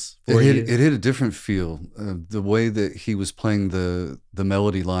feels for you? It hit a different feel. The way that he was playing the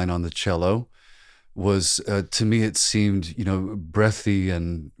melody line on the cello was, to me, it seemed, breathy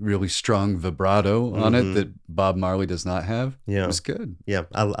and really strong vibrato on it that Bob Marley does not have. Yeah. It was good. Yeah,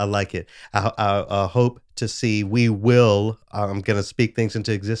 I like it. I hope to see, I'm going to speak things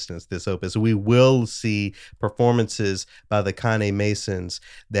into existence, this opus. We will see performances by the Kane Masons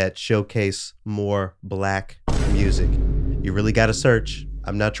that showcase more Black music. You really got to search.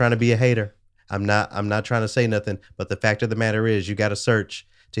 I'm not trying to be a hater. I'm not trying to say nothing, but the fact of the matter is you got to search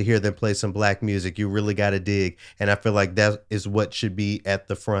to hear them play some Black music. You really got to dig. And I feel like that is what should be at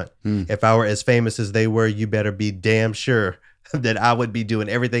the front. If I were as famous as they were, you better be damn sure that I would be doing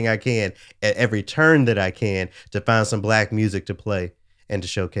everything I can at every turn that I can to find some Black music to play and to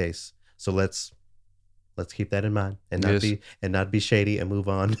showcase. So let's keep that in mind and not be shady and move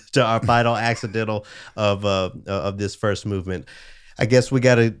on to our final accidental of this first movement. I guess we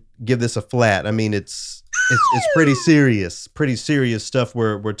got to give this a flat. I mean, it's pretty serious stuff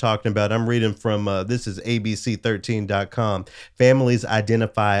we're talking about. I'm reading from this is ABC13.com. Families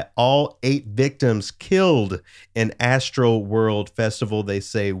identify all 8 victims killed in Astro World Festival. They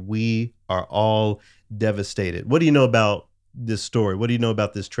say we are all devastated. What do you know about this story? What do you know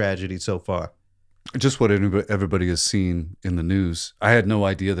about this tragedy so far? Just what everybody has seen in the news. I had no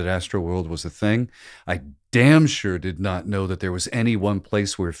idea that Astroworld was a thing. I damn sure did not know that there was any one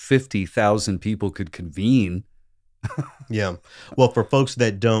place where 50,000 people could convene. Yeah. Well, for folks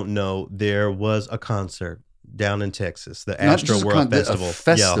that don't know, there was a concert down in Texas, the Not Astro just World a Festival. Yeah,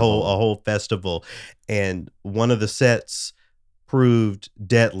 festival. a whole festival. And one of the sets proved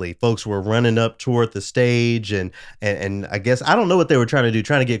deadly. Folks were running up toward the stage and I guess, I don't know what they were trying to do,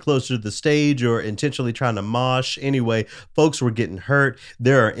 trying to get closer to the stage or intentionally trying to mosh. Anyway, folks were getting hurt.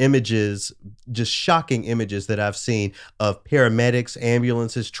 There are images, just shocking images that I've seen of paramedics,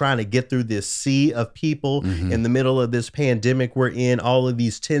 ambulances trying to get through this sea of people in the middle of this pandemic we're in, all of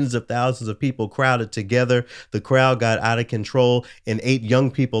these tens of thousands of people crowded together. The crowd got out of control and 8 young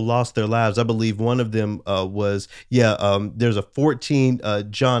people lost their lives. I believe one of them there's a 14,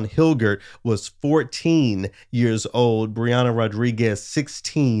 John Hilgert was 14 years old. Brianna Rodriguez,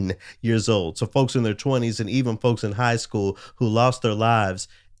 16 years old. So folks in their 20s and even folks in high school who lost their lives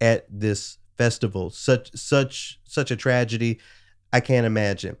at this festival. Such a tragedy. I can't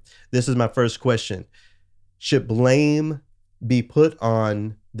imagine. This is my first question. Should blame be put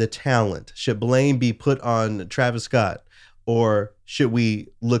on the talent? Should blame be put on Travis Scott? Or should we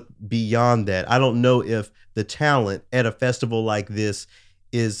look beyond that? I don't know if the talent at a festival like this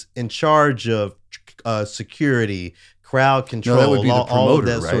is in charge of security, crowd control, that would be the all of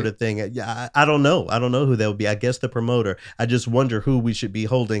promoter, that sort of thing. Yeah, I don't know. I don't know who that would be. I guess the promoter. I just wonder who we should be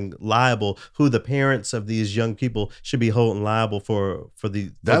holding liable, who the parents of these young people should be holding liable for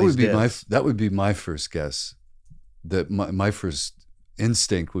That would be deaths. my first guess. That my first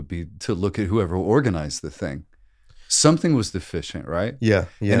instinct would be to look at whoever organized the thing. Something was deficient, right? Yeah.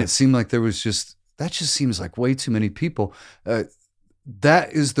 And it seemed like that just seems like way too many people.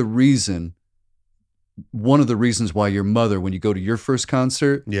 That is one of the reasons why your mother, when you go to your first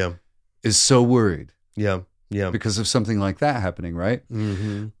concert, is so worried. Yeah. Because of something like that happening, right?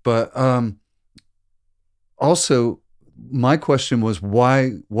 Mm-hmm. But also, my question was,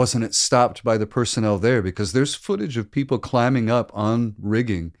 why wasn't it stopped by the personnel there? Because there's footage of people climbing up on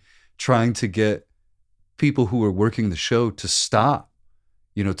rigging, trying to get people who were working the show to stop,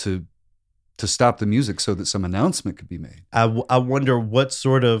 to stop the music so that some announcement could be made. I wonder what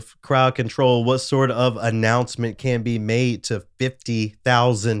sort of crowd control, what sort of announcement can be made to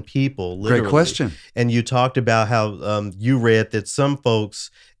 50,000 people, literally. Great question. And you talked about how you read that some folks,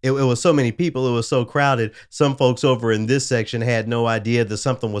 it was so many people, it was so crowded, some folks over in this section had no idea that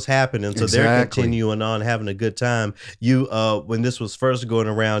something was happening, so they're continuing on having a good time. You, when this was first going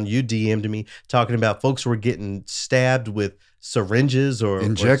around, you DM'd me talking about folks were getting stabbed with syringes or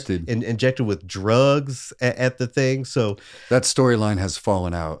injected with drugs at the thing. So that storyline has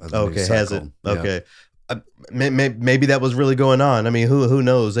fallen out of the news cycle. Has it? Okay. Maybe that was really going on. I mean, who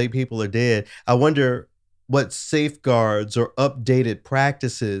knows? 8 people are dead. I wonder what safeguards or updated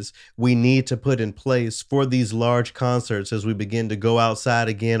practices we need to put in place for these large concerts as we begin to go outside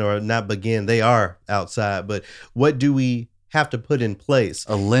again, or not begin, they are outside, but what do we have to put in place?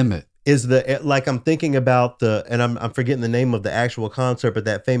 A limit. Is like I'm thinking about and I'm forgetting the name of the actual concert, but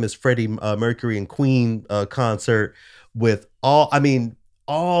that famous Freddie Mercury and Queen concert with all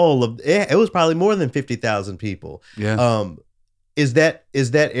of it was probably more than 50,000 people. Yeah. Is that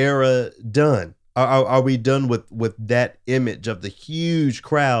era done? Are we done with that image of the huge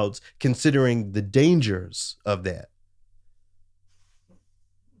crowds, considering the dangers of that?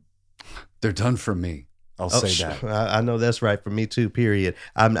 They're done for me. I'll say that. I know that's right for me too. Period.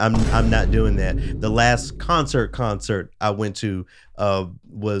 I'm not doing that. The last concert I went to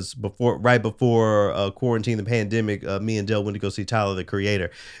was right before quarantine, the pandemic. Me and Del went to go see Tyler the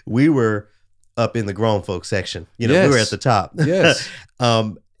Creator. We were up in the grown folks section. We were at the top. Yes.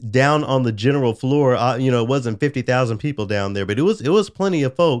 Down on the general floor, it wasn't 50,000 people down there, but it was plenty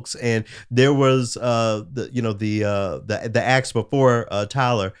of folks, and there was the acts before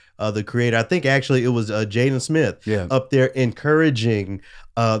Tyler, the Creator. I think actually it was Jaden Smith up there encouraging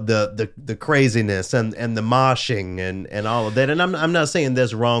the craziness and the moshing and all of that. And I'm not saying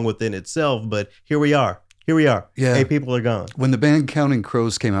that's wrong within itself, but here we are. Yeah. Hey, people are gone. When the band Counting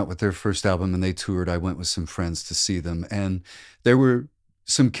Crows came out with their first album and they toured, I went with some friends to see them, and there were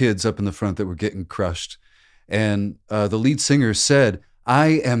some kids up in the front that were getting crushed. And the lead singer said,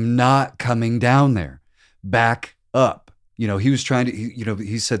 "I am not coming down there. Back up." He was trying to,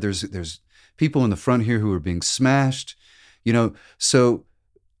 he said there's people in the front here who are being smashed, so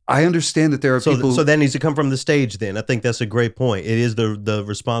I understand that there are people. So that needs to come from the stage then. I think that's a great point. It is the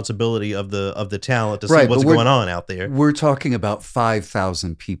responsibility of the talent to see what's going on out there. We're talking about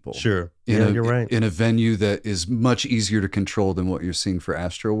 5,000 people. Sure. You're right. In a venue that is much easier to control than what you're seeing for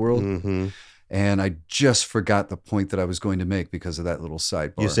Astroworld. Mm-hmm. And I just forgot the point that I was going to make because of that little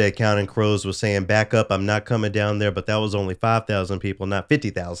sidebar. You said Counting Crows was saying, "Back up, I'm not coming down there," but that was only 5,000 people, not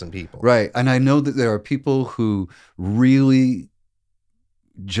 50,000 people. Right. And I know that there are people who really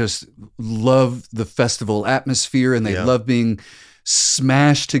just love the festival atmosphere, and they love being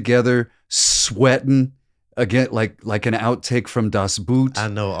smashed together, sweating again, like an outtake from Das Boot. I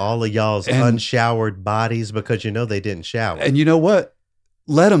know all of y'all's unshowered bodies because they didn't shower. And you know what?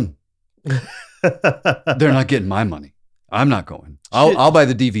 Let them. They're not getting my money. I'm not going. I'll buy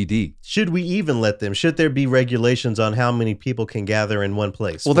the DVD. Should we even let them? Should there be regulations on how many people can gather in one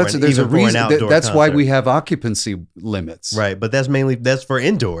place? Well, there's a reason. That's why we have occupancy limits, right? But that's for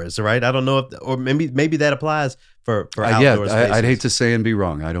indoors, right? I don't know or maybe that applies for outdoor spaces. I'd hate to say and be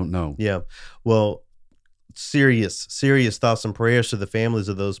wrong. I don't know. Yeah. Well, serious thoughts and prayers to the families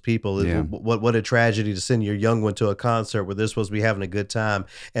of those people. Yeah. What a tragedy to send your young one to a concert where they're supposed to be having a good time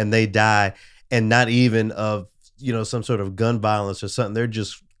and they die, and not even of some sort of gun violence or something. They're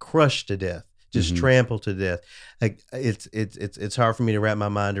just crushed to death, just trampled to death. Like it's hard for me to wrap my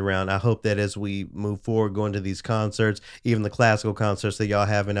mind around. I hope that as we move forward, going to these concerts, even the classical concerts that y'all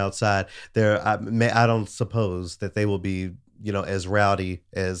having outside there, I don't suppose that they will be as rowdy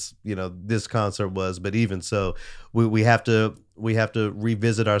as this concert was, but even so, we have to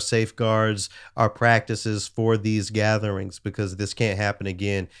revisit our safeguards, our practices for these gatherings, because this can't happen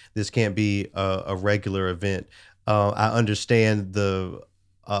again. This can't be a regular event. I understand the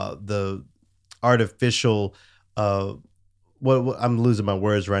artificial what I'm losing my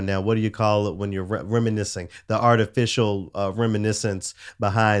words right now. What do you call it when you're reminiscing? The artificial reminiscence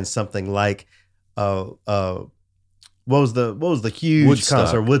behind something like what was the huge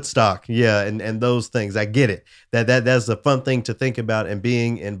concert, Woodstock? Yeah, and those things. I get it. That's a fun thing to think about and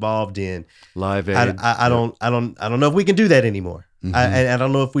being involved in. Live Aid. I don't know if we can do that anymore. Mm-hmm. I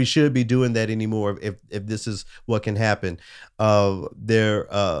don't know if we should be doing that anymore. If this is what can happen, Del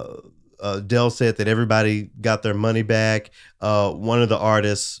said that everybody got their money back. One of the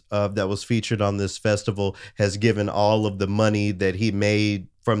artists that was featured on this festival has given all of the money that he made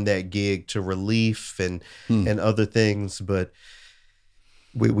from that gig to relief and other things, but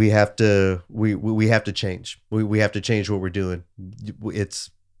we have to change. We have to change what we're doing. It's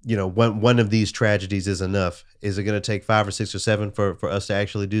one of these tragedies is enough. Is it going to take 5 or 6 or 7 for us to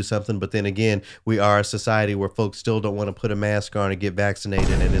actually do something? But then again, we are a society where folks still don't want to put a mask on and get vaccinated,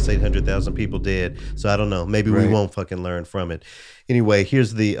 and it's 800,000 people dead. So I don't know. Maybe we won't fucking learn from it. Anyway,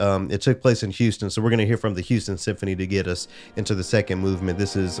 here's the it took place in Houston, so we're going to hear from the Houston Symphony to get us into the second movement.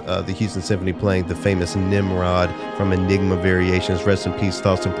 This is the Houston Symphony playing the famous Nimrod from Enigma Variations. Rest in peace,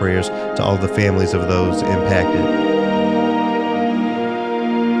 thoughts and prayers to all the families of those impacted.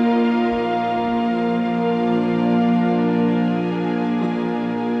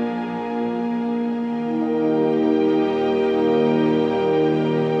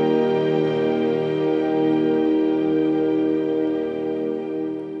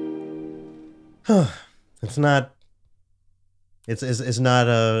 It's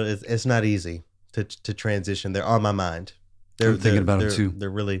not easy to transition. They're on my mind. I'm thinking about it too.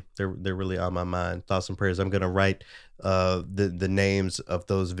 They're really on my mind. Thoughts and prayers. I'm gonna write the names of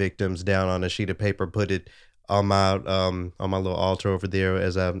those victims down on a sheet of paper, put it on my little altar over there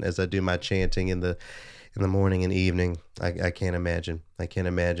as I do my chanting in the morning and evening. I can't imagine. I can't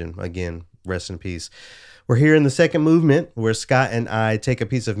imagine. Again, rest in peace. We're here in the second movement where Scott and I take a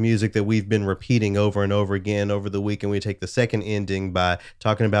piece of music that we've been repeating over and over again over the week, and we take the second ending by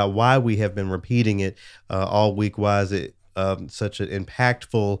talking about why we have been repeating it all week. Why is it such an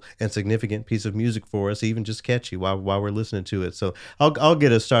impactful and significant piece of music for us, even just catchy while we're listening to it. So I'll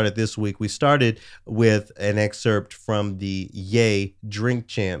get us started this week. We started with an excerpt from the Ye Drink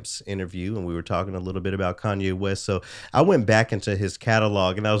Champs interview, and we were talking a little bit about Kanye West. So I went back into his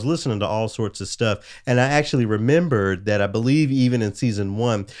catalog and I was listening to all sorts of stuff, and I actually remembered that I believe even in season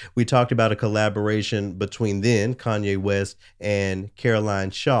 1 we talked about a collaboration between then Kanye West and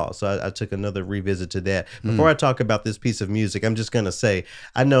Caroline Shaw. So I took another revisit to that. Before I talk about this piece of music, I'm just gonna say,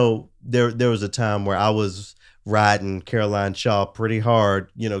 I know there was a time where I was riding Caroline Shaw pretty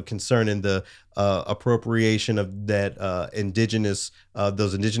hard, concerning the appropriation of that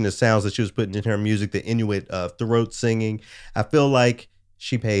those indigenous sounds that she was putting in her music, the Inuit throat singing. I feel like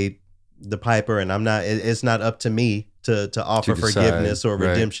she paid the piper, and it's not up to me to offer forgiveness or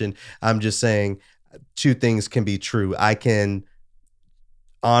redemption. Right. I'm just saying two things can be true. I can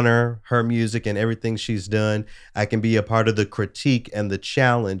honor her music and everything she's done. I can be a part of the critique and the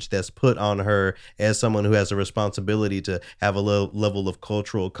challenge that's put on her as someone who has a responsibility to have a level of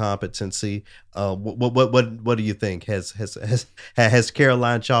cultural competency. What do you think? Has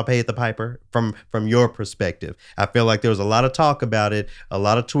Caroline Shaw paid the piper from your perspective? I feel like there was a lot of talk about it, a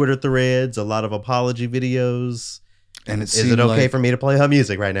lot of Twitter threads, a lot of apology videos. And is it okay for me to play her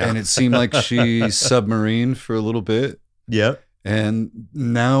music right now? And it seemed like she submarined for a little bit. Yep. And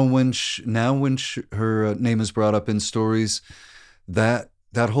now when her name is brought up in stories, that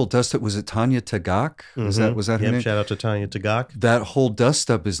whole dust up, was it Tanya Tagaq? Was that her name? Shout out to Tanya Tagaq. That whole dust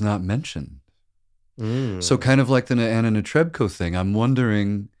up is not mentioned. So kind of like the Anna Netrebko thing, I'm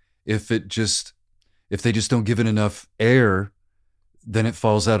wondering if they just don't give it enough air, then it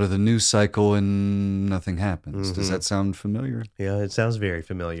falls out of the news cycle and nothing happens. Does that sound familiar? Yeah, it sounds very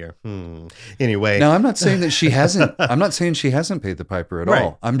familiar. Anyway. Now, I'm not saying that she hasn't paid the piper at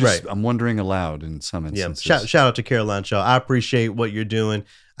all. I'm wondering aloud in some instances. Yeah. Shout out to Caroline Shaw. I appreciate what you're doing.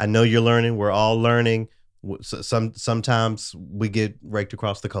 I know you're learning. We're all learning. Sometimes we get raked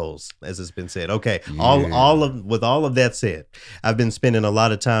across the coals, as it's been said. Okay, yeah. With all of that said, I've been spending a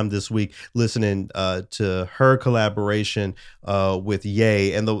lot of time this week listening to her collaboration with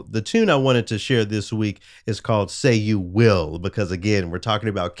Ye, and the tune I wanted to share this week is called "Say You Will," because again, we're talking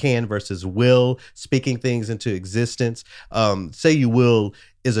about can versus will, speaking things into existence. "Say You Will"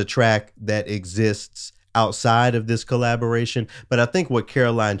 is a track that exists outside of this collaboration, but I think what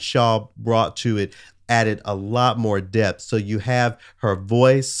Caroline Shaw brought to it added a lot more depth. So you have her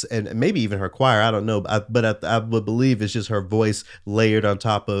voice and maybe even her choir, I don't know, but I would believe it's just her voice layered on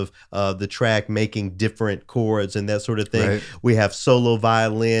top of the track, making different chords and that sort of thing. Right. We have solo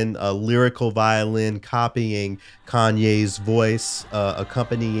violin, lyrical violin copying Kanye's voice,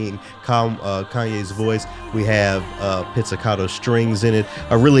 accompanying Kanye's voice. We have pizzicato strings in it,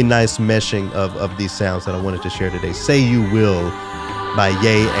 a really nice meshing of these sounds that I wanted to share today. "Say You Will" by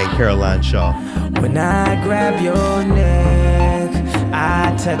Ye and Caroline Shaw. When I grab your neck,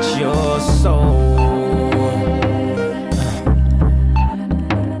 I touch your soul.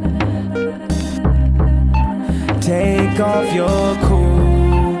 Take off your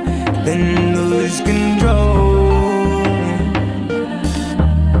coat, then lose control.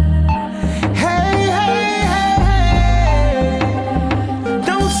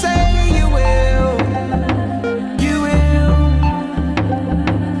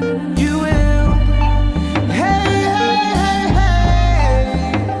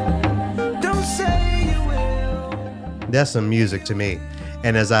 That's some music to me.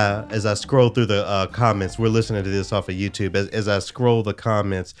 And as I scroll through the comments, we're listening to this off of YouTube. As I scroll the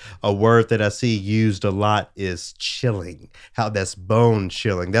comments, a word that I see used a lot is chilling. How that's bone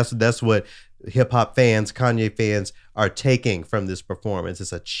chilling. That's what hip hop fans, Kanye fans are taking from this performance.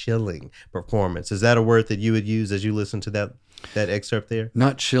 It's a chilling performance. Is that a word that you would use as you listen to that excerpt there?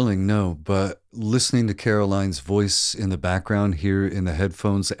 Not chilling, no, but listening to Caroline's voice in the background here in the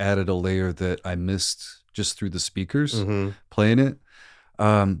headphones added a layer that I missed just through the speakers playing it.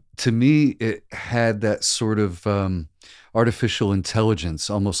 To me, it had that sort of artificial intelligence,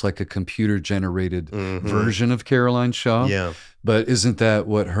 almost like a computer-generated version of Caroline Shaw. Yeah. But isn't that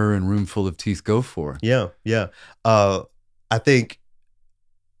what her and Roomful of Teeth go for? Yeah, yeah. I think,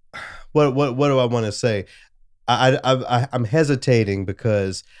 what do I want to say? I'm hesitating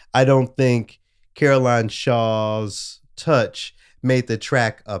because I don't think Caroline Shaw's touch made the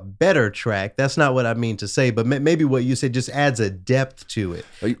track a better track. That's not what I mean to say, but maybe what you said just adds a depth to it.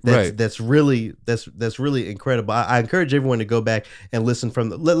 Right. That's really incredible. I encourage everyone to go back and listen from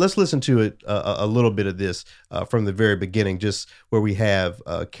let's listen to it a little bit of this from the very beginning, just where we have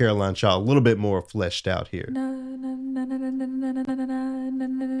Caroline Shaw a little bit more fleshed out here.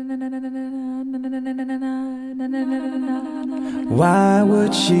 Why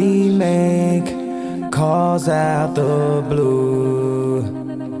would she make calls out the blue?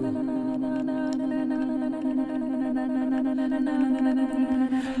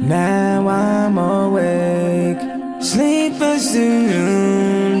 Now I'm awake, sleeping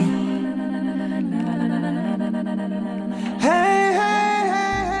soon. Hey, hey,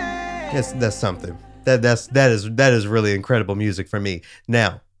 hey, hey. That's something. That is really incredible music for me.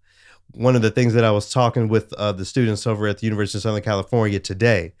 Now, one of the things that I was talking with the students over at the University of Southern California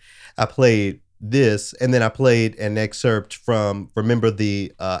today, I played this, and then I played an excerpt from, remember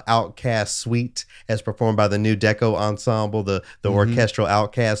the Outcast Suite as performed by the New Deco Ensemble, the orchestral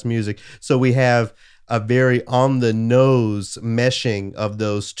Outcast music. So we have a very on the nose meshing of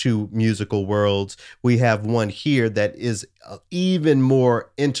those two musical worlds. We have one here that is even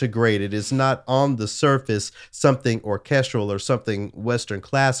more integrated. It's not on the surface something orchestral or something Western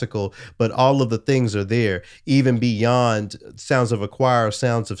classical, but all of the things are there. Even beyond sounds of a choir,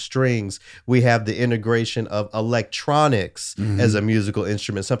 sounds of strings, we have the integration of electronics as a musical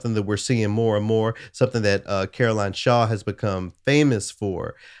instrument, something that we're seeing more and more, something that Caroline Shaw has become famous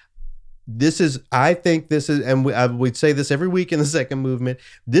for. I think this is, and I would say this every week in the second movement,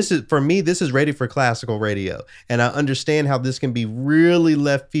 this is, for me, this is ready for classical radio. And I understand how this can be really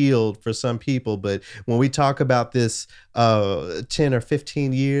left field for some people. But when we talk about this 10 or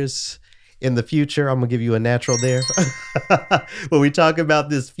 15 years in the future, I'm going to give you a natural there. When we talk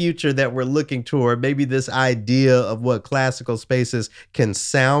about this future that we're looking toward, maybe this idea of what classical spaces can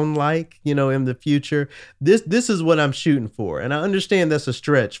sound like, in the future, this is what I'm shooting for. And I understand that's a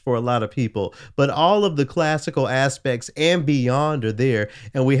stretch for a lot of people, but all of the classical aspects and beyond are there,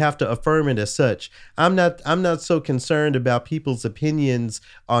 and we have to affirm it as such. I'm not so concerned about people's opinions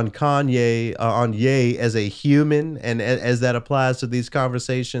on Kanye, on Ye as a human, and as that applies to these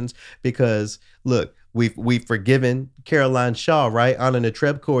conversations, because look, we've forgiven Caroline Shaw, right? Anna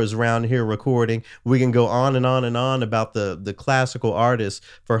Netrebko is around here recording. We can go on and on and on about the classical artists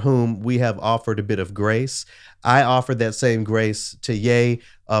for whom we have offered a bit of grace. I offered that same grace to Ye,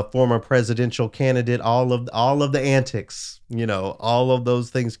 a former presidential candidate, all of the antics, all of those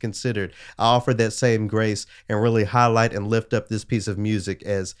things considered. I offered that same grace and really highlight and lift up this piece of music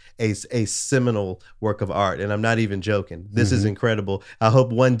as a seminal work of art. And I'm not even joking. This is incredible. I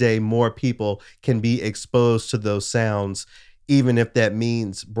hope one day more people can be exposed to those sounds, even if that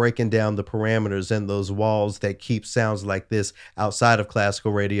means breaking down the parameters and those walls that keep sounds like this outside of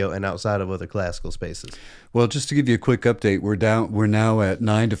classical radio and outside of other classical spaces. Well, just to give you a quick update, we're now at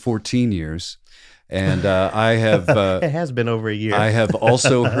 9 to 14 years. And I have... it has been over a year. I have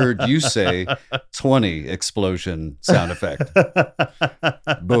also heard you say 20 explosion sound effect.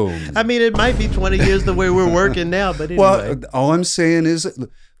 Boom. I mean, it might be 20 years the way we're working now, but anyway. Well, all I'm saying is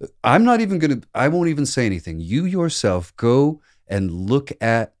I won't even say anything. You yourself go and look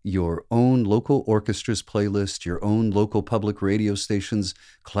at your own local orchestra's playlist, your own local public radio station's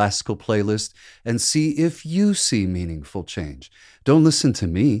classical playlist, and see if you see meaningful change. Don't listen to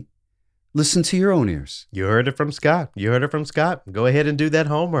me. Listen to your own ears. You heard it from Scott. Go ahead and do that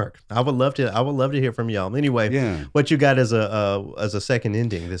homework. I would love to hear from y'all. Anyway, What you got as a second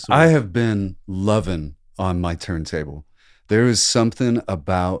ending this week? I have been loving on my turntable. There is something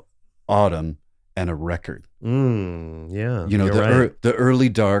about autumn and a record. Yeah. The early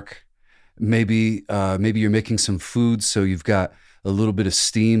dark. Maybe you're making some food, so you've got a little bit of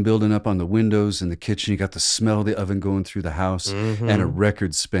steam building up on the windows in the kitchen. You got the smell of the oven going through the house and a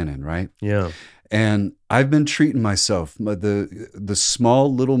record spinning, right? Yeah. And I've been treating myself. The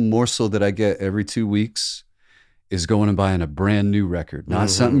small little morsel that I get every 2 weeks is going and buying a brand new record, not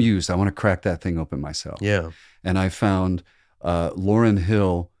something used. I want to crack that thing open myself. Yeah. And I found Lauryn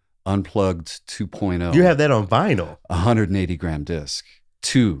Hill Unplugged 2.0. You have that on vinyl? 180 gram disc.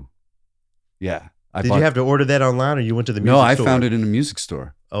 2. Yeah. Did you have to order that online, or you went to the music store? No, I found it in a music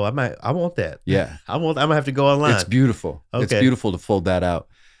store. Oh, I want that. Yeah. I'm gonna have to go online. It's beautiful. Okay. It's beautiful to fold that out.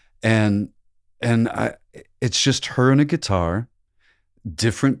 And it's just her and a guitar,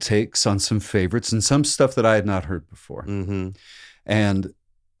 different takes on some favorites and some stuff that I had not heard before. And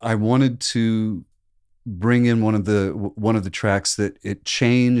I wanted to bring in one of the tracks that it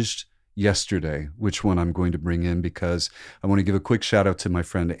changed yesterday, which one I'm going to bring in, because I want to give a quick shout out to my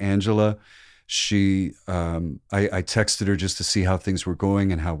friend Angela. I texted her just to see how things were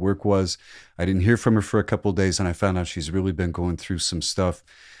going and how work was. I didn't hear from her for a couple of days, and I found out she's really been going through some stuff.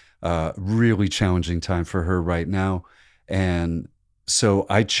 Really challenging time for her right now. And so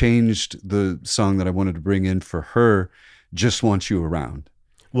I changed the song that I wanted to bring in for her, Just Want You Around.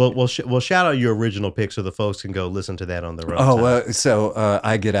 Well, shout out your original pick so the folks can go listen to that on their own. So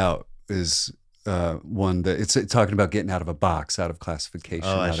I Get Out is one that it's talking about getting out of a box, out of classification.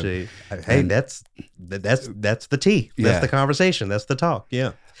 Oh, I see. Hey, that's the tea. That's the conversation. That's the talk.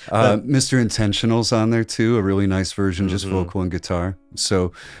 Yeah. Mr. Intentional's on there too, a really nice version, just vocal and guitar.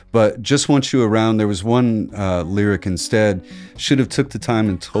 So, but Just Want You Around, there was one lyric instead, should have took the time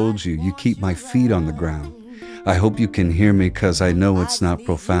and told you, you keep my feet on the ground. I hope you can hear me because I know it's not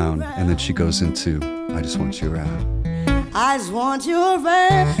profound. And then she goes into, I just want you around. I just want you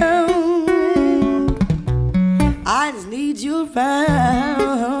around. I just need you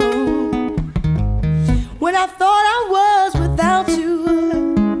around. When I thought I was without you,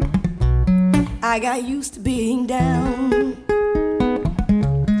 I got used to being down.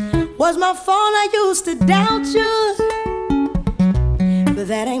 Was my fault I used to doubt you, but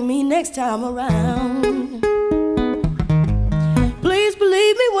that ain't me next time around. Please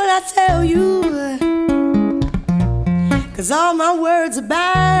believe me when I tell you, 'cause all my words are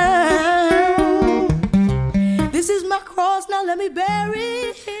bound. This is my cross, now let me bury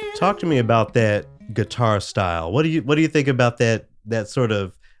it. Talk to me about that guitar style. What do you think about that sort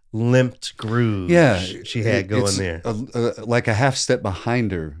of limped groove she had going there? Like a half step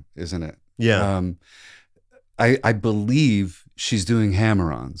behind her, isn't it? Yeah. I believe she's doing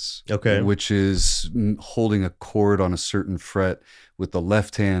hammer-ons. Okay. Which is holding a chord on a certain fret with the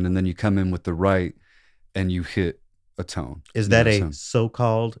left hand, and then you come in with the right and you hit a tone. Is that a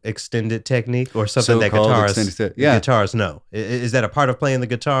so-called extended technique or something that guitarists know? Is that a part of playing the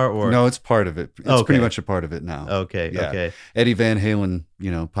guitar or? No, it's part of it. It's pretty much a part of it now. Okay. Yeah. Okay. Eddie Van Halen,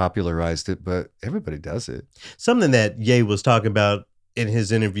 popularized it, but everybody does it. Something that Ye was talking about in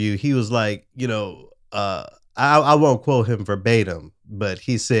his interview, he was like, I won't quote him verbatim, but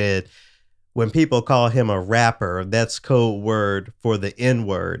he said, when people call him a rapper, that's code word for the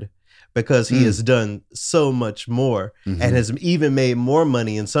N-word, because he has done so much more and has even made more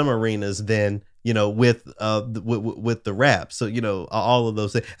money in some arenas than, with the rap. So, all of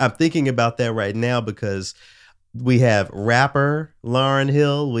those things. I'm thinking about that right now because we have rapper Lauryn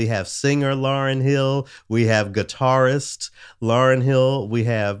Hill, we have singer Lauryn Hill, we have guitarist Lauryn Hill, we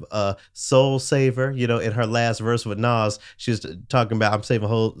have soul saver. In her last verse with Nas, she was talking about, I'm saving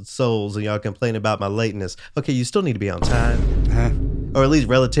whole souls and y'all complain about my lateness. Okay, you still need to be on time, or at least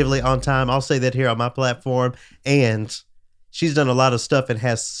relatively on time. I'll say that here on my platform. And she's done a lot of stuff and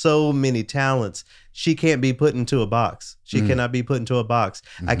has so many talents. She can't be put into a box. She cannot be put into a box.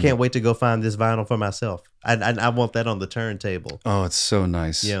 I can't wait to go find this vinyl for myself. I want that on the turntable. Oh, it's so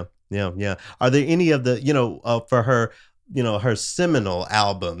nice. Yeah. Are there any of the, for her, her seminal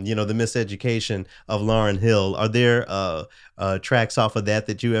album, the Miseducation of Lauryn Hill, are there tracks off of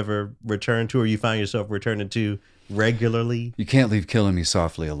that you ever return to or you find yourself returning to regularly? You Can't Leave Killing Me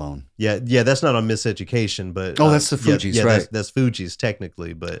Softly alone. Yeah, that's not on Miseducation, but that's the Fugees, right? That's Fugees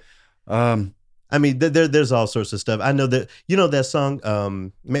technically, but I mean, there's all sorts of stuff. I know that that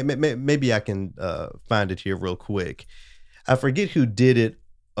song. Maybe I can find it here real quick. I forget who did it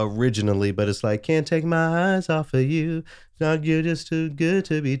originally, but it's like, can't take my eyes off of you. God, you're just too good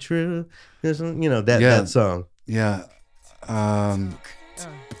to be true. That song. Yeah.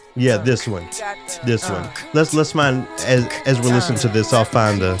 Yeah, this one. Let's find as we're listening to this, I'll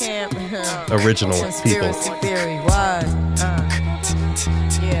find the original people.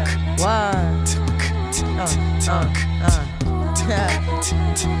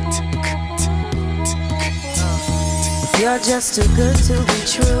 You're just too good to be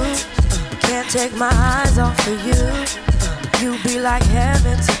true. Can't take my eyes off of you. You be like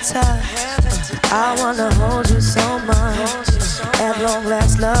heaven to touch. I wanna hold you so much. At long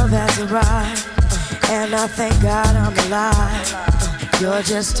last, love has arrived, and I thank God I'm alive. You're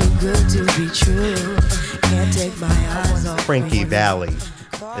just too good to be true. Can't take my eyes off Frankie you. Valli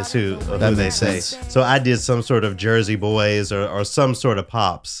is who they say. So I did some sort of Jersey Boys or some sort of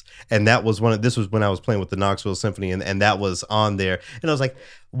pops, and that was this was when I was playing with the Knoxville Symphony, and that was on there, and I was like,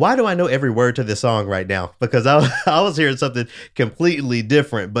 why do I know every word to this song right now? Because I was hearing something completely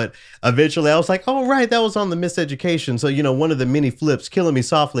different, but eventually I was like, oh right, that was on the Miseducation. So one of the many flips, Killing Me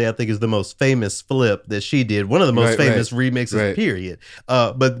Softly, I think is the most famous flip that she did, one of the most famous remixes, period.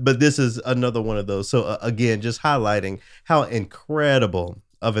 But this is another one of those. So again, just highlighting how incredible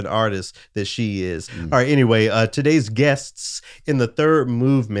of an artist that she is. All right, anyway, today's guests in the third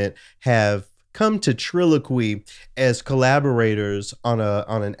movement have come to Triloquy as collaborators on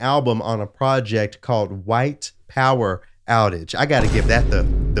an album on a project called White Power Outage. I got to give that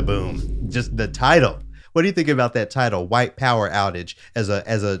the boom. Just the title. What do you think about that title, White Power Outage, as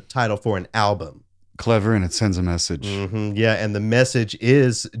a title for an album? Clever, and it sends a message. Yeah, and the message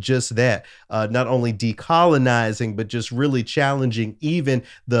is just that, not only decolonizing, but just really challenging even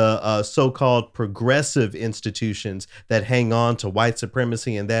the so-called progressive institutions that hang on to white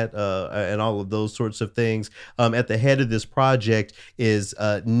supremacy and that and all of those sorts of things. At the head of this project is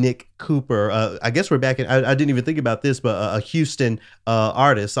Nick Cooper. I guess we're back in, I didn't even think about this, but a Houston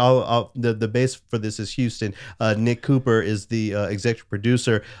artist. The base for this is Houston. Nick Cooper is the executive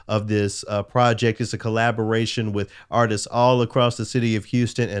producer of this project. It's a collaboration with artists all across the city of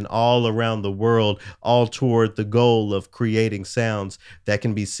Houston and all around the world, all toward the goal of creating sounds that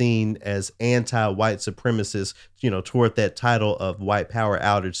can be seen as anti-white supremacists, toward that title of White Power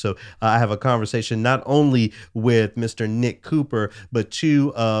Outage. So I have a conversation not only with Mr. Nick Cooper, but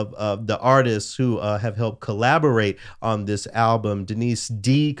two of the artists who have helped collaborate on this album, Denise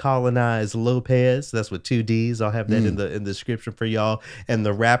Decolonize Lopez, that's with 2 Ds, I'll have that in the description for y'all, and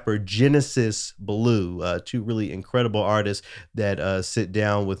the rapper Genesis Blue, two really incredible artists that sit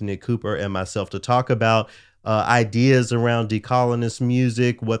down with Nick Cooper and myself to talk about ideas around decolonist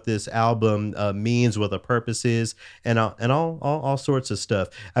music, what this album means, what the purpose is, and all sorts of stuff.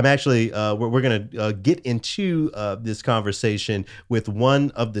 I'm actually we're gonna get into this conversation with one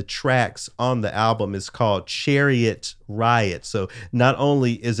of the tracks on the album. It's called Chariot Riot. So not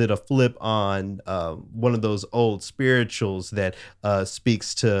only is it a flip on one of those old spirituals that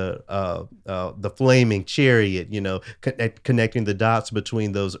speaks to the flaming chariot, connecting the dots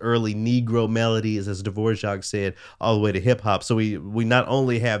between those early Negro melodies, as Dvorak said, all the way to hip hop. So we not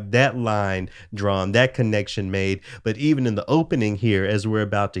only have that line drawn, that connection made, but even in the opening here, as we're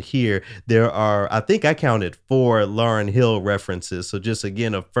about to hear, there are, I think I counted 4 Lauryn Hill references. So just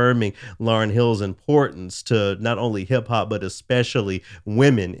again affirming Lauryn Hill's importance to not only hip hop, but especially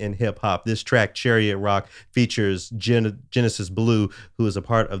women in hip hop. This track, Chariot Rock, features Genesis Blue, who is a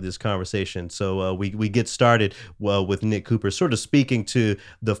part of this conversation. So we get started with Nick Cooper sort of speaking to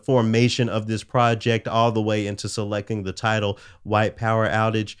the formation of this project all the way into selecting the title White Power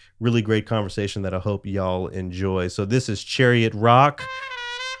Outage. Really great conversation that I hope y'all enjoy. So this is Chariot Rock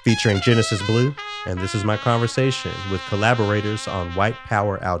featuring Genesis Blue, and this is my conversation with collaborators on White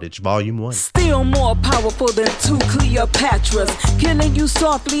Power Outage, Volume 1. Still more powerful than 2 Cleopatras. Killing you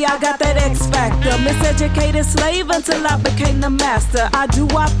softly, I got that X factor. Miseducated slave until I became the master. I do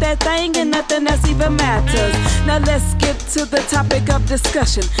off that thing and nothing else even matters. Now let's skip to the topic of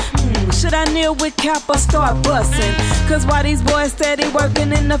discussion. Should I kneel with cap or start busting? Cause while these boys steady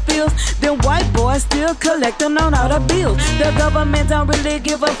working in the fields, them white boys still collecting on all the bills. The government don't really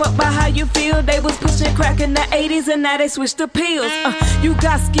give a fuck about how you feel. They was pushing crack in the 80s and now they switched to pills. You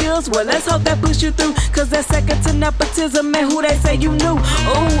got skills, well let's hope that push you through. Cause that's second to nepotism and who they say you knew.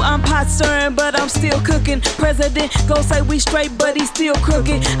 Oh, I'm pot stirring but I'm still cooking. President go say we straight but he still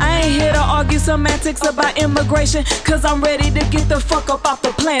crooked. I ain't here to argue semantics about immigration, cause I'm ready to get the fuck up off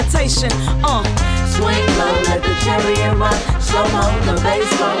the plantation. Swing low, let the chariot rock. Slow mo, the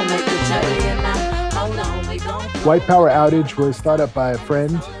bass roll, make the chariot knock. Hold on, we gon' White Power Outage was thought up by a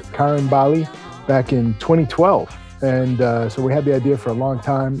friend, Karen Bali, back in 2012. And so we had the idea for a long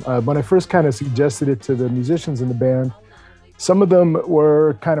time. When I first kind of suggested it to the musicians in the band, some of them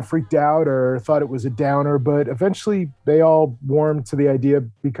were kind of freaked out or thought it was a downer, but eventually they all warmed to the idea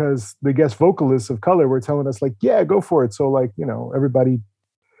because the guest vocalists of color were telling us like, yeah, go for it. So like, everybody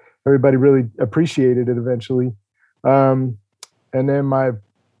really appreciated it eventually. And then my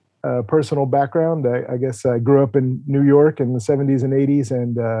personal background, I guess I grew up in New York in the 70s and 80s,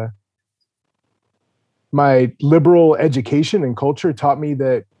 and my liberal education and culture taught me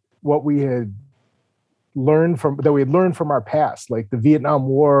that what we had learned from our past, like the Vietnam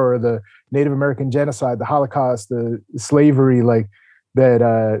War or the Native American genocide, the Holocaust, the slavery, like that,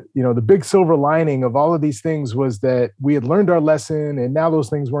 the big silver lining of all of these things was that we had learned our lesson and now those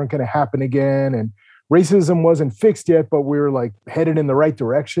things weren't going to happen again. And racism wasn't fixed yet, but we were like headed in the right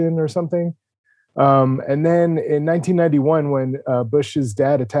direction or something. And then in 1991, when Bush's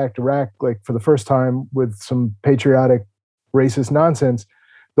dad attacked Iraq, like for the first time with some patriotic racist nonsense,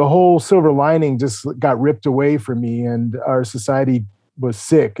 the whole silver lining just got ripped away from me, and our society was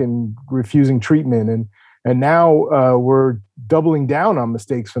sick and refusing treatment. And now we're doubling down on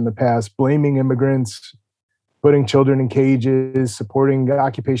mistakes from the past, blaming immigrants, putting children in cages, supporting the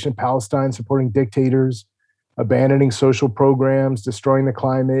occupation of Palestine, supporting dictators, abandoning social programs, destroying the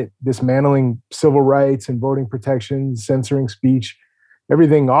climate, dismantling civil rights and voting protections, censoring speech.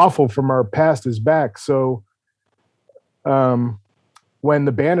 everything awful from our past is back. So when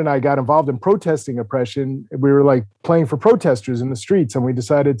the band and I got involved in protesting oppression, we were like playing for protesters in the streets, and we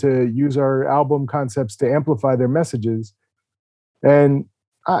decided to use our album concepts to amplify their messages. And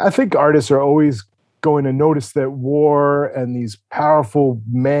I think artists are always going to notice that war and these powerful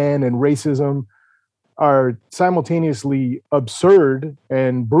men and racism are simultaneously absurd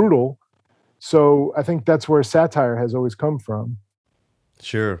and brutal. So I think that's where satire has always come from.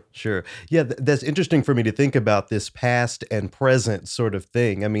 Sure, sure. Yeah, that's interesting for me to think about this past and present sort of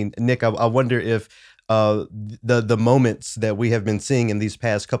thing. I mean, Nick, I wonder if the moments that we have been seeing in these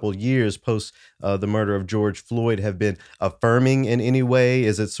past couple of years post the murder of George Floyd have been affirming in any way.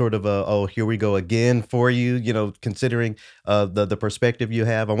 Is it sort of a, oh, here we go again for you, you know, considering the perspective you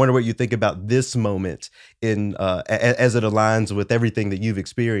have? I wonder what you think about this moment in as it aligns with everything that you've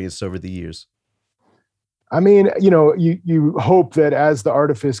experienced over the years. I mean, you know, you hope that as the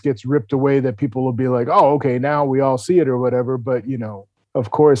artifice gets ripped away, that people will be like, oh, okay, now we all see it or whatever. But, you know,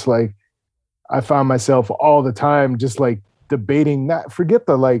 of course, like I found myself all the time just like debating, not forget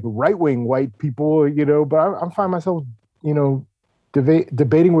the like right-wing white people, you know, but I find myself, you know,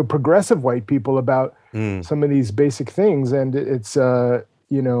 debating with progressive white people about some of these basic things. And it's,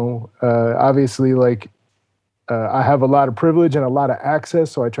 you know, obviously like I have a lot of privilege and a lot of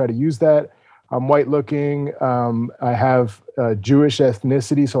access, so I try to use that. I'm white looking. I have Jewish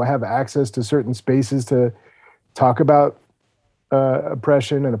ethnicity, so I have access to certain spaces to talk about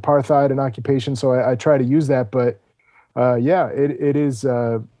oppression and apartheid and occupation. So I try to use that. But yeah, it is.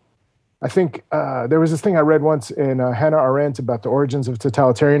 I think there was this thing I read once in Hannah Arendt about the origins of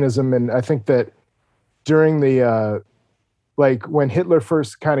totalitarianism. And I think that during the, like when Hitler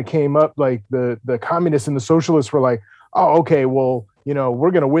first kind of came up, like the communists and the socialists were like, oh, okay, well, you know, we're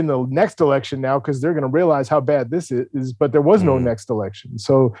going to win the next election now because they're going to realize how bad this is. But there was no next election.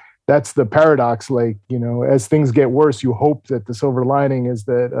 So that's the paradox. Like, you know, as things get worse, you hope that the silver lining is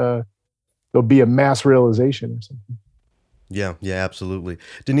that there'll be a mass realization or something. Yeah, yeah, absolutely.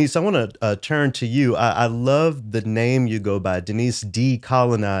 Denise, I want to turn to you. I love the name you go by, Denise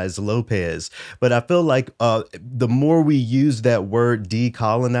Decolonize Lopez. But I feel like the more we use that word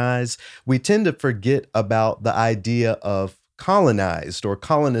decolonize, we tend to forget about the idea of colonized or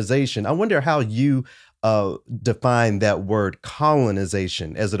colonization. I wonder how you define that word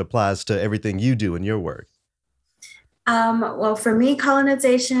colonization as it applies to everything you do in your work. Well, for me,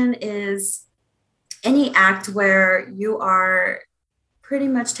 colonization is any act where you are pretty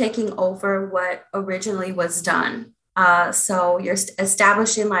much taking over what originally was done. So you're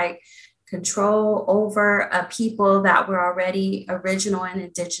establishing like control over a people that were already original and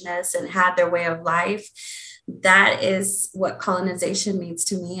indigenous and had their way of life. That is what colonization means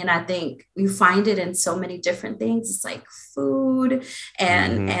to me. And I think you find it in so many different things. It's like food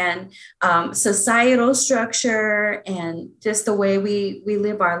and societal structure and just the way we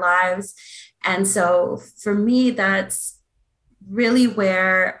live our lives. And so for me, that's really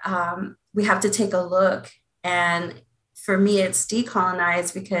where we have to take a look. And for me, it's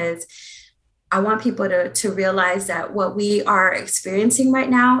decolonized because I want people to realize that what we are experiencing right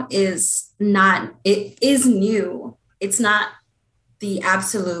now is it is new. It's not the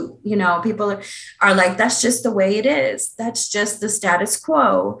absolute, you know, people are like, that's just the way it is. That's just the status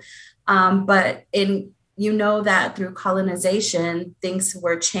quo. But you know that through colonization, things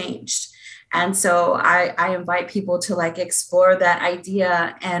were changed. And so I invite people to like explore that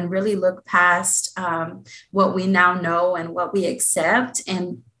idea and really look past what we now know and what we accept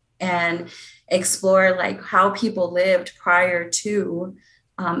and explore like how people lived prior to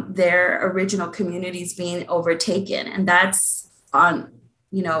their original communities being overtaken. And that's on,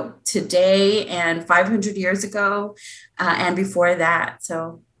 you know, today and 500 years ago and before that.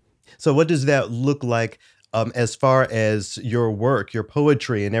 So what does that look like as far as your work, your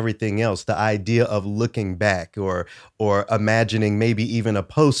poetry and everything else, the idea of looking back or imagining maybe even a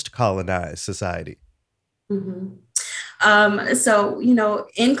post-colonized society? Mm-hmm. So, you know,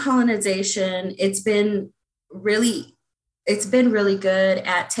 in colonization, it's been really good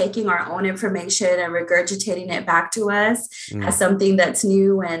at taking our own information and regurgitating it back to us as something that's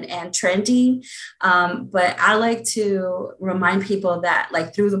new and trendy. But I like to remind people that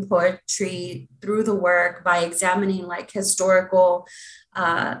like through the poetry, through the work, by examining like historical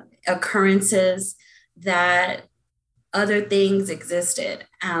occurrences, that other things existed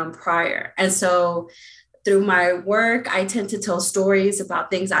prior. And so through my work, I tend to tell stories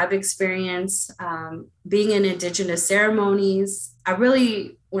about things I've experienced, being in Indigenous ceremonies.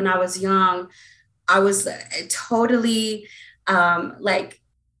 When I was young, I was totally like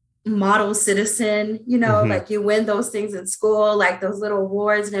model citizen, like you win those things in school, like those little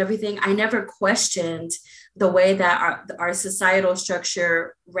awards and everything. I never questioned the way that our societal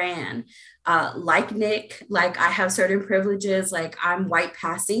structure ran. Like Nick, like I have certain privileges, like I'm white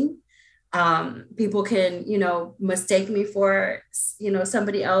passing. People can, mistake me for,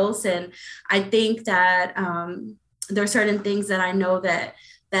 somebody else. And I think that there are certain things that I know that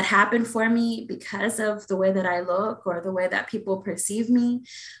happened for me because of the way that I look or the way that people perceive me.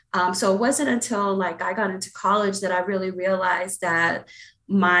 So it wasn't until like I got into college that I really realized that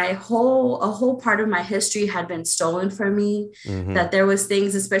a whole part of my history had been stolen from me, that there was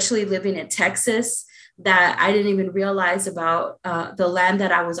things, especially living in Texas, that I didn't even realize about the land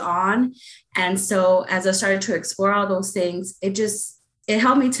that I was on. And so as I started to explore all those things, it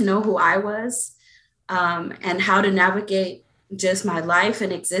helped me to know who I was and how to navigate just my life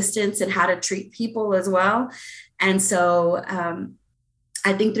and existence and how to treat people as well. And so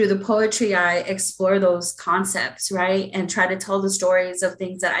I think through the poetry, I explore those concepts, right? And try to tell the stories of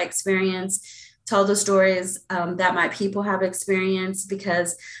things that I experienced, tell the stories that my people have experienced,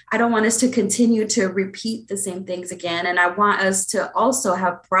 because I don't want us to continue to repeat the same things again. And I want us to also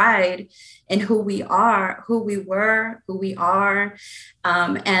have pride in who we are, who we were, who we are.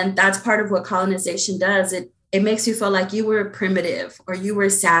 And that's part of what colonization does. It makes you feel like you were primitive or you were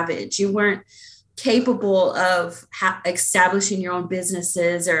savage. You weren't capable of establishing your own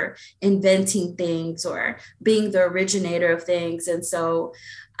businesses or inventing things or being the originator of things. And so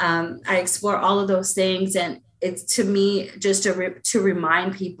I explore all of those things. And it's, to me, just to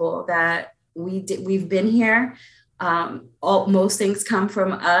remind people that we've been here. Most things come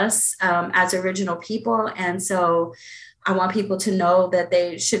from us as original people. And so I want people to know that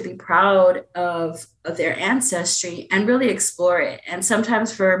they should be proud of their ancestry and really explore it. And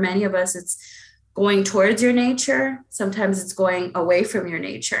sometimes for many of us, it's going towards your nature. Sometimes it's going away from your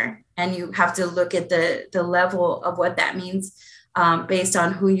nature. And you have to look at the level of what that means based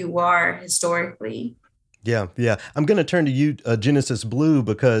on who you are historically. Yeah. I'm going to turn to you, Genesis Blue,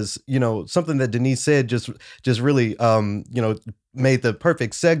 because, something that Denise said just really, made the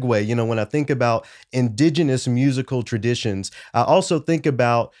perfect segue. When I think about indigenous musical traditions, I also think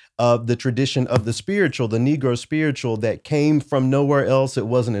about the tradition of the spiritual, the Negro spiritual that came from nowhere else. It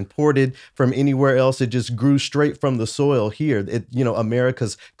wasn't imported from anywhere else. It just grew straight from the soil here.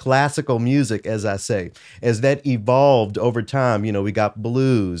 America's classical music, as I say, as that evolved over time, we got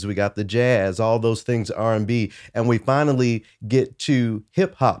blues, we got the jazz, all those things, R&B, and we finally get to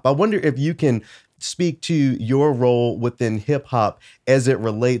hip hop. I wonder if you can speak to your role within hip hop as it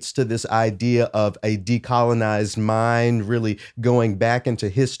relates to this idea of a decolonized mind, really going back into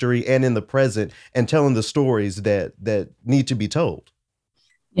history and in the present and telling the stories that need to be told.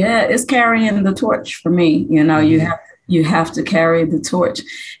 Yeah, it's carrying the torch for me. You have to carry the torch.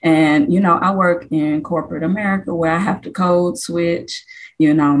 And, I work in corporate America where I have to code switch.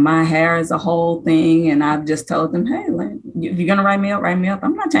 My hair is a whole thing. And I've just told them, hey, if you're going to write me up.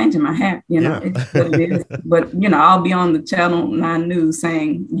 I'm not changing my hair. It's what it is. But, I'll be on the Channel 9 News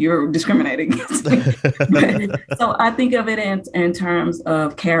saying you're discriminating against me. So I think of it in terms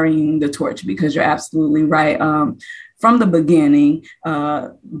of carrying the torch, because you're absolutely right. From the beginning,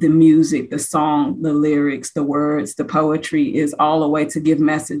 the music, the song, the lyrics, the words, the poetry is all a way to give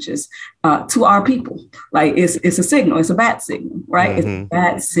messages to our people. Like it's a signal, it's a bat signal, right? It's a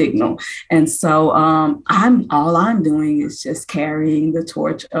bat signal. And so I'm doing is just carrying the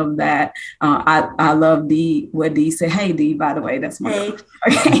torch of that. I love what Dee said. Hey, Dee, by the way, that's my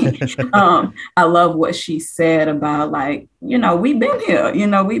I love what she said about we've been here,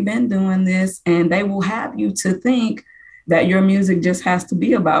 we've been doing this, and they will have you to think that your music just has to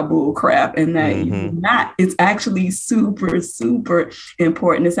be about bull crap, and that it's actually super, super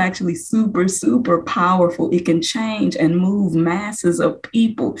important. It's actually super, super powerful. It can change and move masses of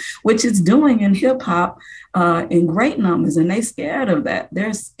people, which it's doing in hip hop in great numbers. And they're scared of that.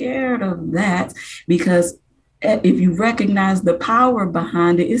 They're scared of that because if you recognize the power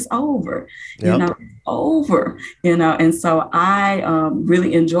behind it, it's over, over. And so I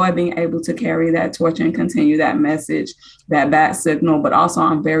really enjoy being able to carry that torch and continue that message, that bat signal, but also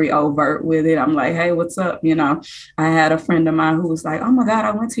I'm very overt with it. I'm like, hey, what's up? I had a friend of mine who was like, oh my God,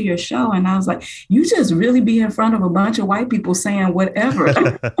 I went to your show. And I was like, you just really be in front of a bunch of white people saying whatever.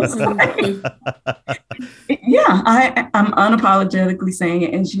 I'm unapologetically saying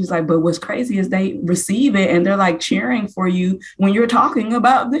it. And she's like, but what's crazy is they receive it and they're like cheering for you when you're talking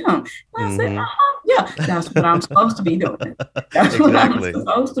about them. And I said, yeah, that's what I'm supposed to be doing. That's what I'm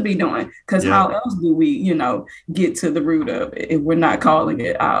supposed to be doing. Because how else do we, get to the root of it if we're not calling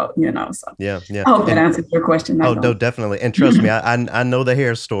it out, So yeah. I hope that answers your question. No, definitely. And trust me, I know the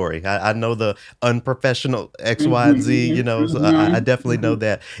hair story. I know the unprofessional X, Y, and Z, so I definitely know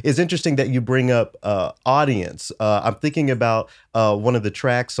that. It's interesting that you bring up audience. I'm thinking about one of the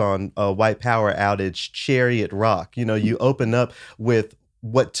tracks on White Power Outage, Chariot Rock. You open up with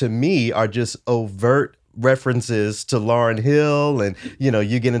what to me are just overt references to Lauryn Hill, and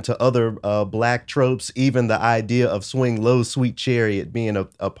you get into other Black tropes, even the idea of Swing Low Sweet Chariot being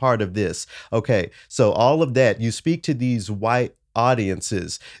a part of this. Okay, so all of that, you speak to these white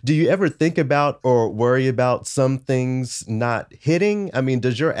audiences. Do you ever think about or worry about some things not hitting? I mean,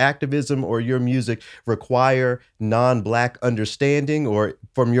 does your activism or your music require non-Black understanding, or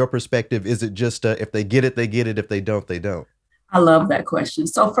from your perspective, is it just if they get it, they get it, if they don't, they don't? I love that question.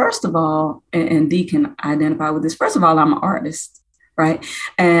 So first of all, and Dee can identify with this, first of all, I'm an artist, right?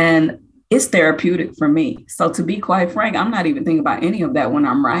 And it's therapeutic for me. So to be quite frank, I'm not even thinking about any of that when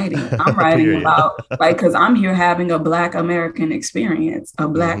I'm writing. I'm writing about, because I'm here having a Black American experience, a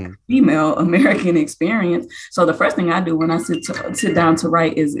Black female American experience. So the first thing I do when I sit down to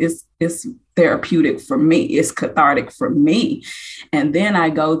write is it's therapeutic for me. It's cathartic for me. And then I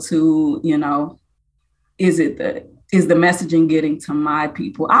go to, is the messaging getting to my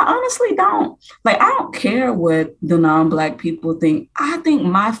people? I honestly don't. I don't care what the non-Black people think. I think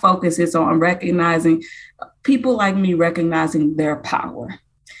my focus is on recognizing people like me, recognizing their power.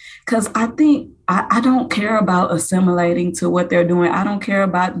 Because I think I don't care about assimilating to what they're doing. I don't care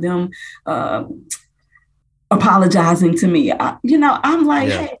about them apologizing to me. I'm like,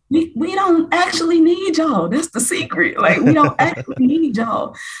 hey, we don't actually need y'all. That's the secret. We don't actually need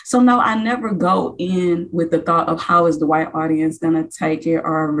y'all. So no, I never go in with the thought of how is the white audience gonna take it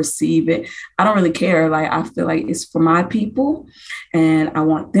or receive it. I don't really care. I feel like it's for my people and I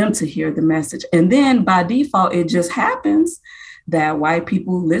want them to hear the message. And then by default, it just happens that white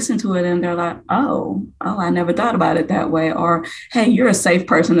people listen to it and they're like, oh, I never thought about it that way. Or, hey, you're a safe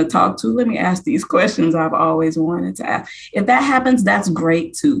person to talk to. Let me ask these questions I've always wanted to ask. If that happens, that's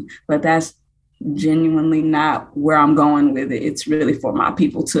great too. But that's genuinely not where I'm going with it. It's really for my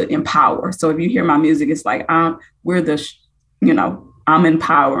people to empower. So if you hear my music, it's like, I'm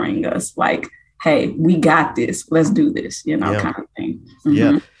empowering us. Hey, we got this. Let's do this, kind of thing.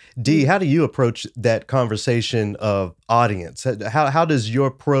 Yeah. Dee, how do you approach that conversation of audience? How does your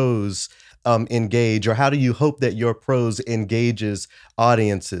prose engage, or how do you hope that your prose engages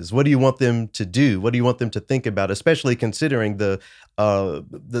audiences? What do you want them to do? What do you want them to think about, especially considering the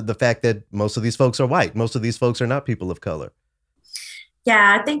fact that most of these folks are white? Most of these folks are not people of color.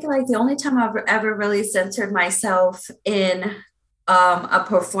 Yeah, I think the only time I've ever really centered myself in a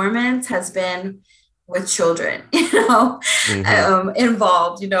performance has been with children, involved.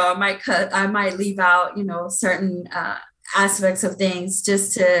 I might leave out, certain aspects of things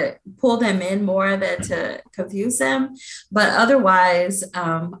just to pull them in more than to confuse them. But otherwise,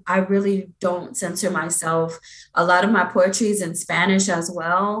 I really don't censor myself. A lot of my poetry is in Spanish as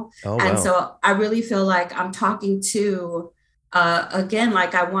well. Oh, wow. And so I really feel like I'm talking to, again,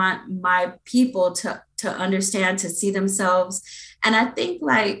 I want my people to understand, to see themselves. And I think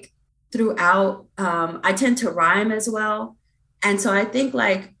throughout, I tend to rhyme as well. And so I think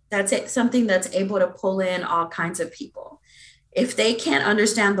that's something that's able to pull in all kinds of people. If they can't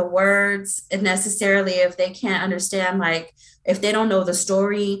understand the words necessarily, if they can't understand, if they don't know the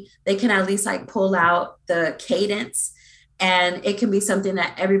story, they can at least pull out the cadence, and it can be something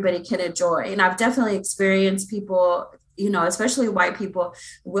that everybody can enjoy. And I've definitely experienced people, especially white people,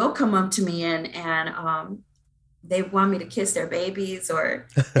 will come up to me and they want me to kiss their babies, or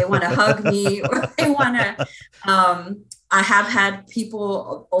they want to hug me, or they want to, I have had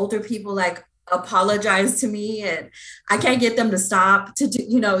older people apologize to me, and I can't get them to stop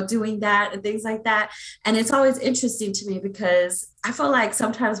doing that and things like that. And it's always interesting to me because I feel like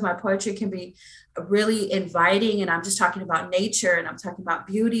sometimes my poetry can be really inviting, and I'm just talking about nature and I'm talking about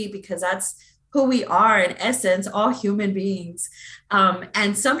beauty because that's who we are in essence, all human beings.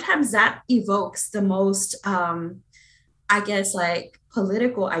 And sometimes that evokes the most,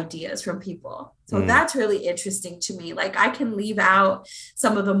 political ideas from people. So that's really interesting to me. I can leave out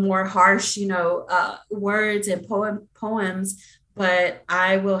some of the more harsh, words and poems, but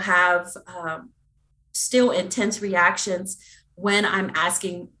I will have still intense reactions when I'm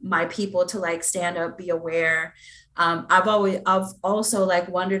asking my people to stand up, be aware. I've also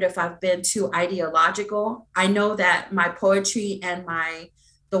wondered if I've been too ideological. I know that my poetry and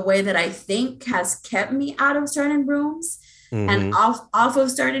the way that I think has kept me out of certain rooms. and off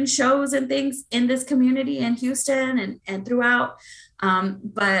of certain shows and things in this community in Houston and throughout.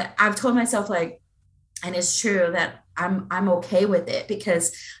 But I've told myself, like, and it's true, that I'm okay with it,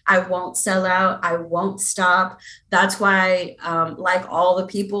 because I won't sell out. I won't stop. That's why, like all the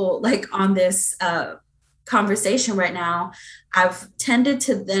people like on this conversation right now, I've tended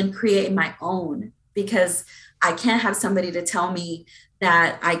to then create my own, because I can't have somebody to tell me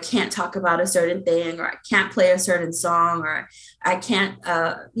that I can't talk about a certain thing, or I can't play a certain song, or I can't,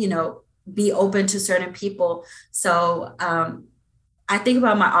 be open to certain people. So I think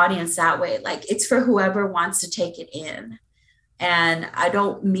about my audience that way. Like, it's for whoever wants to take it in. And I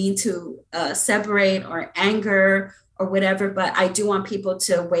don't mean to separate or anger or whatever, but I do want people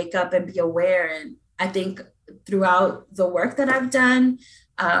to wake up and be aware. And I think throughout the work that I've done,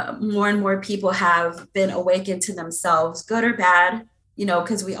 more and more people have been awakened to themselves, good or bad,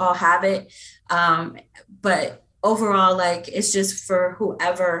 because we all have it. But overall, like, it's just for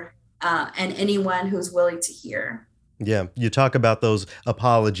whoever and anyone who's willing to hear. Yeah, you talk about those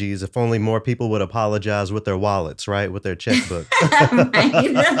apologies. If only more people would apologize with their wallets, right? With their checkbook.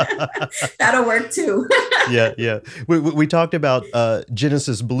 That'll work too. Yeah. We talked about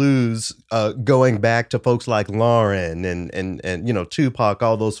Genesis Blues going back to folks like Lauren and Tupac,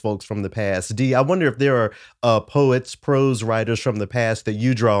 all those folks from the past. Dee, I wonder if there are poets, prose writers from the past that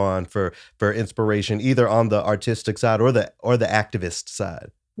you draw on for inspiration, either on the artistic side or the activist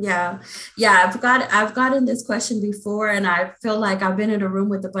side. Yeah. I've gotten this question before, and I feel like I've been in a room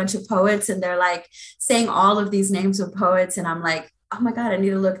with a bunch of poets, and they're like saying all of these names of poets, and I'm like, oh my God, I need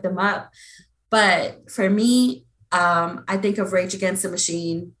to look them up. But for me, I think of Rage Against the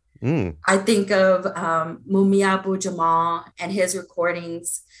Machine. I think of Mumia Abu-Jamal and his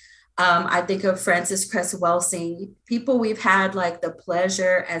recordings. I think of Francis Cress Welsing, people we've had like the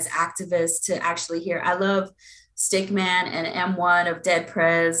pleasure as activists to actually hear. I love Stickman and M1 of Dead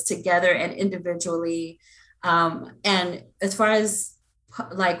Prez together and individually. And as far as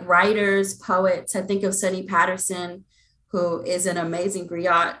like writers, poets, I think of Sonny Patterson, who is an amazing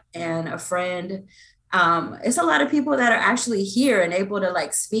griot and a friend. It's a lot of people that are actually here and able to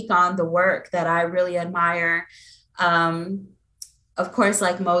like speak on the work that I really admire. Of course,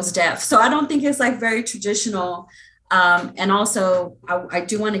 like Mos Def. So I don't think it's like very traditional. And also, I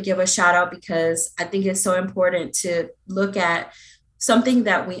do want to give a shout out, because I think it's so important to look at something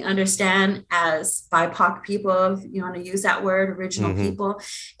that we understand as BIPOC people, if you want to use that word, original people,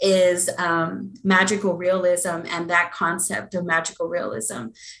 is magical realism and that concept of magical realism.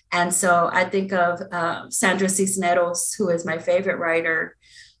 And so I think of Sandra Cisneros, who is my favorite writer,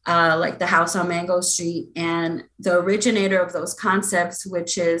 like The House on Mango Street, and the originator of those concepts,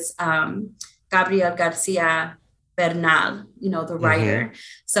 which is Gabriel Garcia Bernal, the writer.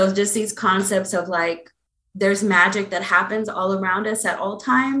 So just these concepts of like, there's magic that happens all around us at all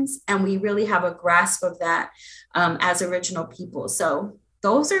times, and we really have a grasp of that as original people. So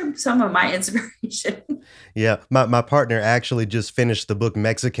those are some of my inspiration. Yeah, my partner actually just finished the book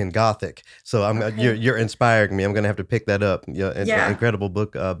Mexican Gothic, so you're inspiring me. I'm going to have to pick that up. Incredible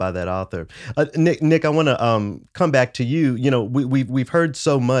book by that author. Nick, I want to come back to you. We've heard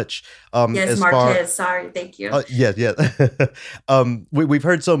so much. Yes, Marquez. Sorry, thank you. We've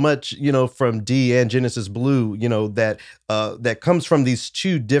heard so much, from Dee and Genesis Blue, that comes from these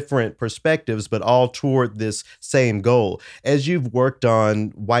two different perspectives, but all toward this same goal. As you've worked on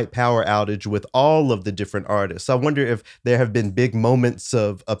White Power Outage with all of the different artists, I wonder if there have been big moments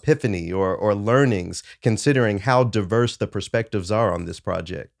of epiphany or learnings, considering how diverse the perspectives are on this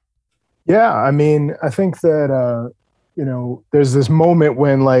project. Yeah, I mean, I think that, there's this moment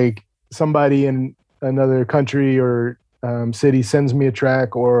when like somebody in another country or city sends me a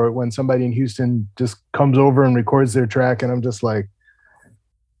track, or when somebody in Houston just comes over and records their track, and I'm just like,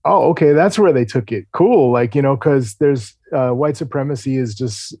 oh, okay, that's where they took it. Cool. Like, because there's white supremacy is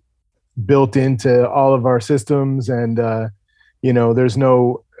just built into all of our systems. And, there's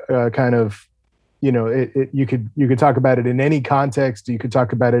no kind of, you could talk about it in any context. You could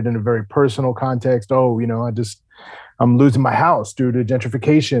talk about it in a very personal context. Oh, I'm losing my house due to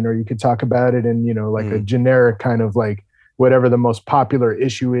gentrification. Or you could talk about it in, a generic kind of like whatever the most popular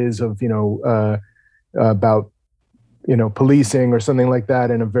issue is of, about, policing or something like that,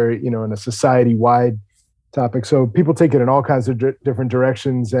 in a very, in a society-wide topic. So people take it in all kinds of different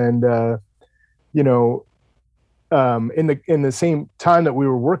directions. And, in the same time that we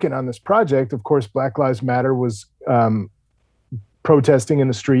were working on this project, of course, Black Lives Matter was protesting in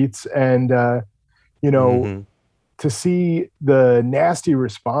the streets, and, to see the nasty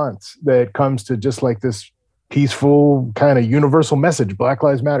response that comes to just like this peaceful kind of universal message, Black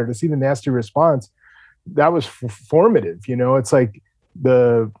Lives Matter, to see the nasty response that was formative. You know, it's like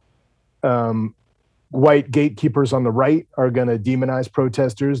the white gatekeepers on the right are going to demonize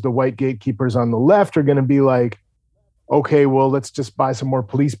protesters. The white gatekeepers on the left are going to be like, okay, well, let's just buy some more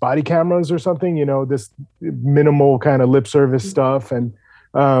police body cameras or something, you know, this minimal kind of lip service stuff. And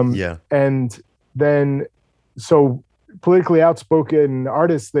and then so politically outspoken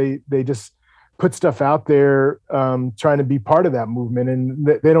artists, they just put stuff out there, trying to be part of that movement, and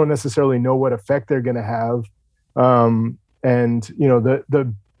they don't necessarily know what effect they're going to have. And you know,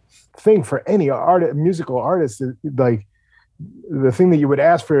 the thing for any musical artist is like the thing that you would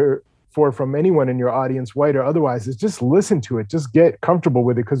ask for from anyone in your audience, white or otherwise, is just listen to it, just get comfortable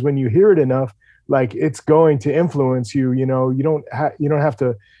with it, because when you hear it enough, like it's going to influence you. You know, you don't have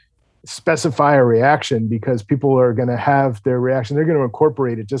to specify a reaction, because people are going to have their reaction. They're going to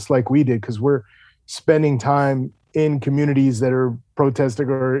incorporate it just like we did, because we're spending time in communities that are protesting,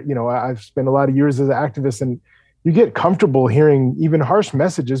 or, you know, I've spent a lot of years as an activist, and you get comfortable hearing even harsh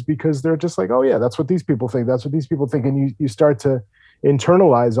messages because they're just like, oh yeah, that's what these people think. That's what these people think. And you start to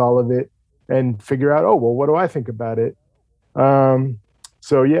internalize all of it and figure out, oh, well, what do I think about it?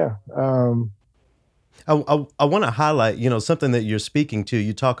 So yeah. I want to highlight, you know, something that you're speaking to.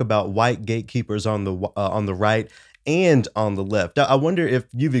 You talk about white gatekeepers on the right and on the left. I wonder if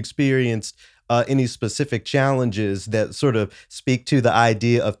you've experienced any specific challenges that sort of speak to the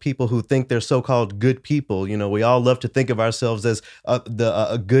idea of people who think they're so-called good people. You know, we all love to think of ourselves as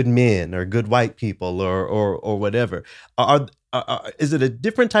good men or good white people or whatever. Is it a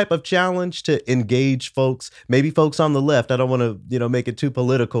different type of challenge to engage folks, maybe folks on the left? I don't want to, you know, make it too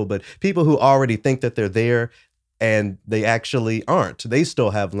political, but people who already think that they're there and they actually aren't. They still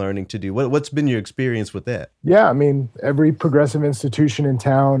have learning to do. What's been your experience with that? Yeah, I mean, every progressive institution in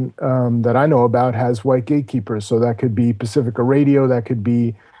town that I know about has white gatekeepers. So that could be Pacifica Radio, that could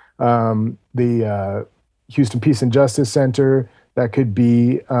be the Houston Peace and Justice Center, that could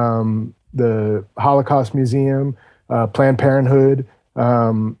be the Holocaust Museum, Planned Parenthood,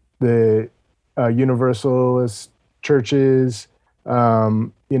 the Universalist churches.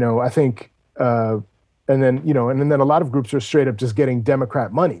 You know, I think. And then a lot of groups are straight up just getting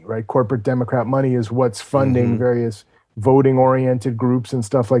Democrat money, right? Corporate Democrat money is what's funding various voting oriented groups and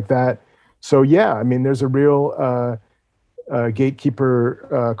stuff like that. So yeah, I mean, there's a real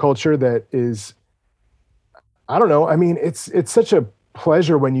gatekeeper culture that is, I don't know. I mean, it's such a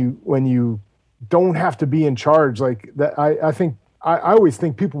pleasure when you don't have to be in charge like that. I always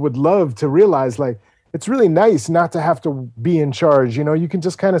think people would love to realize, like, it's really nice not to have to be in charge. You know, you can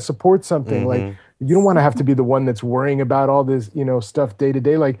just kind of support something. Like, you don't want to have to be the one that's worrying about all this, you know, stuff day to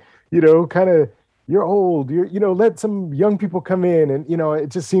day. Like, you know, kind of, you're old, you know, let some young people come in, and, you know, it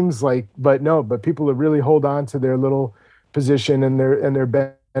just seems like, but people really hold on to their little position and their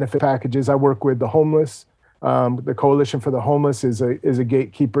benefit packages. I work with the homeless. The Coalition for the Homeless is a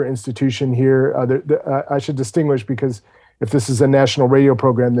gatekeeper institution here. I should distinguish, because if this is a national radio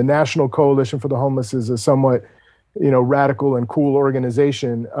program, the National Coalition for the Homeless is a somewhat, you know, radical and cool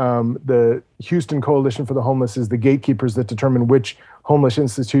organization. The Houston Coalition for the Homeless is the gatekeepers that determine which homeless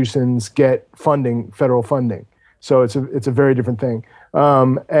institutions get funding, federal funding. So it's a very different thing.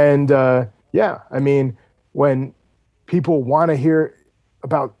 Yeah, I mean, when people want to hear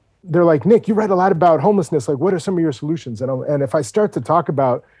about, they're like, Nick, you write a lot about homelessness. Like, what are some of your solutions? And if I start to talk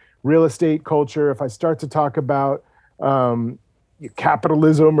about real estate culture, if I start to talk about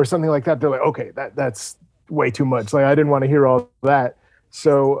capitalism or something like that, they're like, okay, that's way too much. Like, I didn't want to hear all that.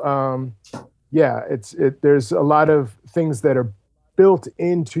 So yeah, there's a lot of things that are built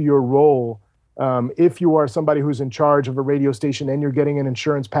into your role. If you are somebody who's in charge of a radio station and you're getting an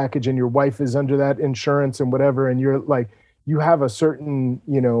insurance package and your wife is under that insurance and whatever, and you're like, you have a certain,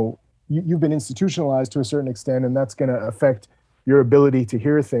 you know, you've been institutionalized to a certain extent, and that's going to affect your ability to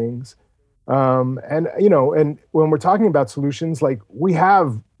hear things. And, you know, and when we're talking about solutions, like, we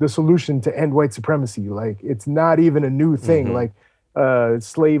have the solution to end white supremacy. Like, it's not even a new thing. Like,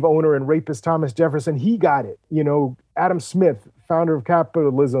 slave owner and rapist Thomas Jefferson, he got it. You know, Adam Smith, founder of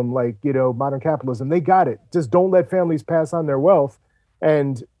capitalism, like, you know, modern capitalism, they got it. Just don't let families pass on their wealth.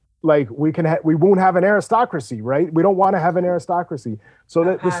 And like, we won't have an aristocracy, right? We don't want to have an aristocracy. So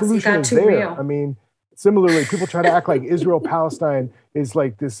that the solution is there. Real. I mean, similarly, people try to act like Israel-Palestine is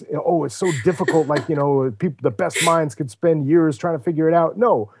like this, oh, it's so difficult. Like, you know, the best minds could spend years trying to figure it out.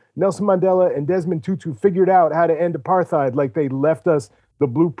 No, Nelson Mandela and Desmond Tutu figured out how to end apartheid. Like, they left us the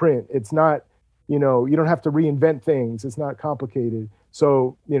blueprint. It's not, you know, you don't have to reinvent things. It's not complicated.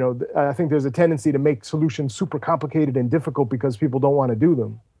 So, you know, I think there's a tendency to make solutions super complicated and difficult because people don't want to do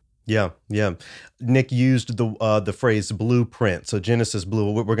them. Yeah, yeah. Nick used the phrase blueprint. So Genesis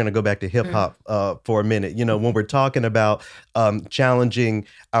Blue. We're going to go back to hip hop for a minute. You know, when we're talking about challenging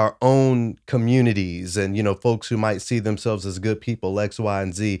our own communities and folks who might see themselves as good people, X, Y,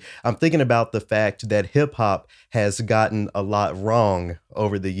 and Z. I'm thinking about the fact that hip hop has gotten a lot wrong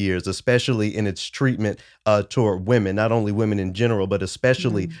over the years, especially in its treatment toward women, not only women in general, but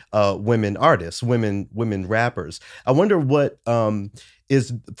especially women artists, women rappers. I wonder what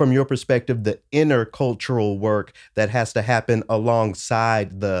is, from your perspective, the inner cultural work that has to happen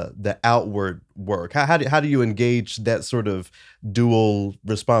alongside the outward work. How do you engage that sort of dual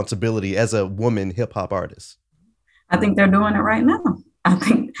responsibility as a woman hip hop artist? I think they're doing it right now. I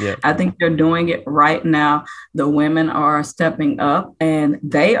think they're doing it right now. The women are stepping up and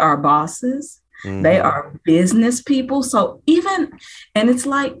they are bosses. Mm-hmm. They are business people. So it's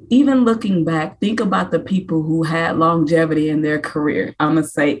like, even looking back, think about the people who had longevity in their career. I'm going to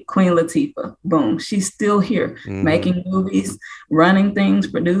say Queen Latifah, boom, she's still here, making movies, running things,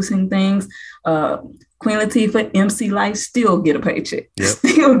 producing things. Queen Latifah, MC Lyte still get a paycheck,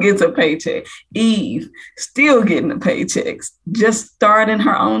 still gets a paycheck. Eve still getting a paycheck, just starting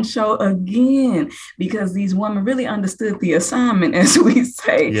her own show again, because these women really understood the assignment, as we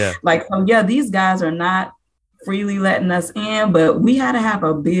say. These guys are not freely letting us in, but we had to have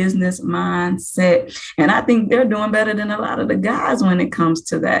a business mindset. And I think they're doing better than a lot of the guys when it comes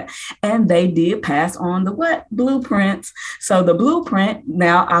to that. And they did pass on the blueprints. So the blueprint,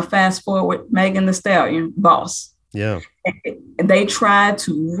 now I fast forward, Megan Thee Stallion, boss. Yeah. They tried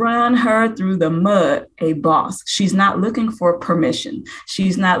to run her through the mud, a boss. She's not looking for permission.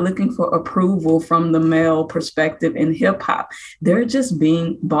 She's not looking for approval from the male perspective in hip hop. They're just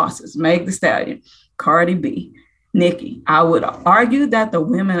being bosses. Meg Thee Stallion, Cardi B, Nicki. I would argue that the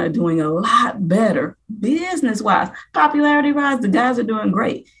women are doing a lot better business-wise. Popularity-wise, the guys are doing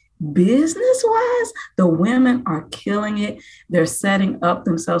great. Business-wise, the women are killing it. They're setting up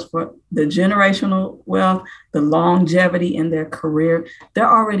themselves for the generational wealth, the longevity in their career. They're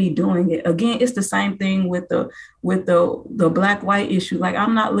already doing it. Again, it's the same thing with the black-white issue. Like,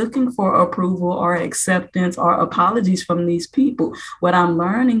 I'm not looking for approval or acceptance or apologies from these people. What I'm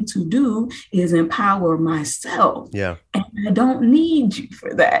learning to do is empower myself. Yeah. And I don't need you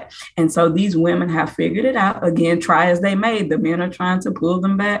for that. And so these women have figured it out. Again, try as they may. The men are trying to pull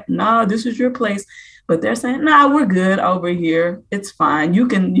them back. No, this is your place. But they're saying, nah, we're good over here. It's fine. You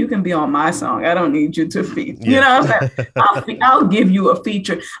can be on my song. I don't need you to feature. You know what I'm saying? I'll give you a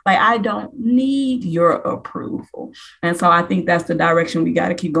feature. Like, I don't need your approval. And so I think that's the direction we got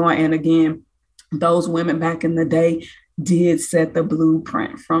to keep going. And again, those women back in the day did set the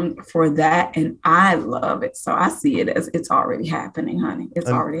blueprint for that, and I love it. So I see it as it's already happening, honey. It's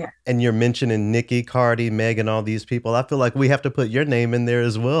already happening. And you're mentioning Nicki, Cardi, Megan, all these people. I feel like we have to put your name in there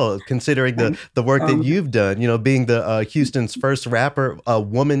as well, considering the work that you've done. You know, being the Houston's first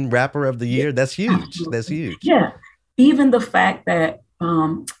woman rapper of the year. That's huge. Absolutely. That's huge. Yeah. Even the fact that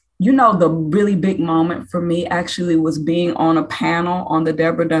the really big moment for me actually was being on a panel on the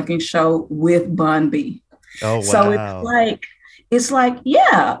Deborah Duncan show with Bun B. Oh, wow. So it's like,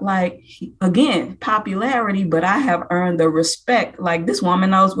 yeah, like, again, popularity, but I have earned the respect. Like, this woman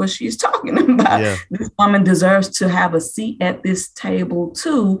knows what she's talking about. Yeah. This woman deserves to have a seat at this table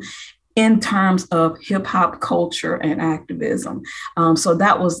too, in terms of hip hop culture and activism. So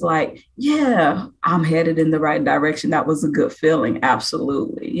that was like, yeah, I'm headed in the right direction. That was a good feeling.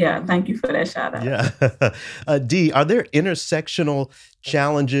 Absolutely. Yeah. Thank you for that shout out. Yeah. Dee, are there intersectional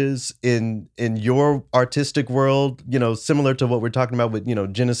challenges in your artistic world, similar to what we're talking about with,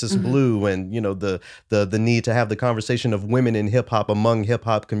 Genesis Blue and, the need to have the conversation of women in hip hop among hip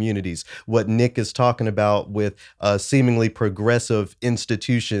hop communities, what Nick is talking about with seemingly progressive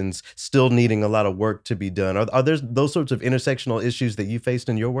institutions still needing a lot of work to be done. Are there those sorts of intersectional issues that you faced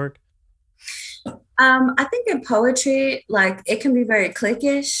in your work? I think in poetry, like, it can be very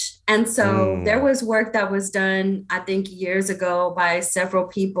cliquish. And so there was work that was done, I think, years ago by several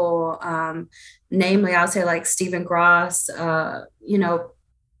people, namely, I'll say like Stephen Gross, Lupe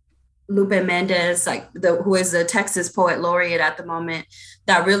Mendez, who is the Texas Poet Laureate at the moment,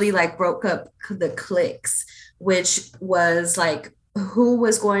 that really like broke up the cliques, which was like, who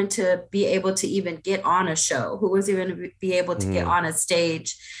was going to be able to even get on a show, who was even be able to get on a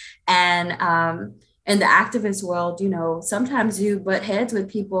stage. And in the activist world, sometimes you butt heads with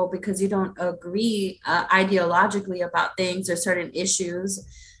people because you don't agree ideologically about things or certain issues.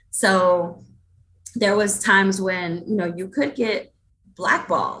 So there was times when, you could get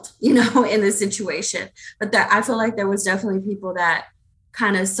blackballed, in this situation. But I feel like there was definitely people that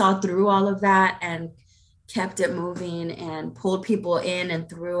kind of saw through all of that and kept it moving and pulled people in and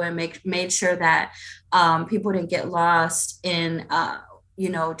through and made sure that people didn't get lost in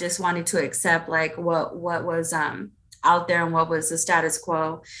just wanting to accept like what was out there and what was the status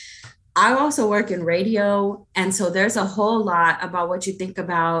quo. I also work in radio, and so there's a whole lot about what you think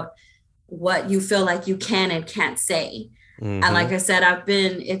about what you feel like you can and can't say. Mm-hmm. And like I said,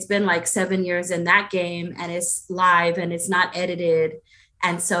 it's been like 7 years in that game, and it's live and it's not edited.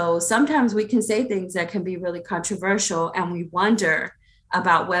 And so sometimes we can say things that can be really controversial, and we wonder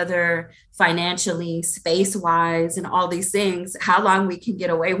about whether financially, space-wise, and all these things, how long we can get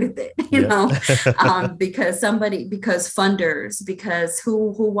away with it, you know, because funders, because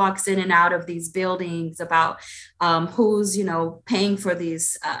who walks in and out of these buildings, about who's, paying for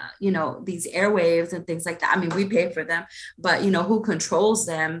these, these airwaves and things like that. I mean, we pay for them, but, who controls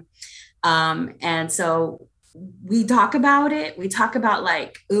them? And so we talk about it. We talk about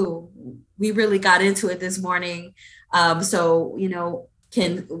like, ooh, we really got into it this morning. So,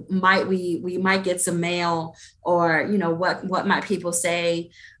 we might get some mail, or, what might people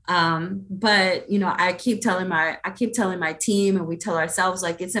say? But, I keep telling my team, and we tell ourselves,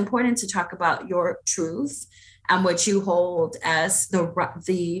 like, it's important to talk about your truth and what you hold as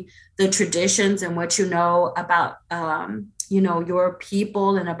the traditions and what about, your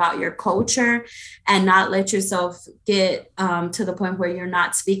people and about your culture, and not let yourself get to the point where you're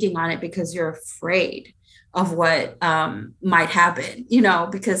not speaking on it because you're afraid of what might happen,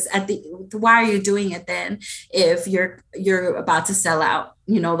 because why are you doing it then if you're about to sell out,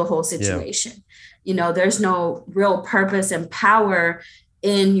 the whole situation? Yeah. There's no real purpose and power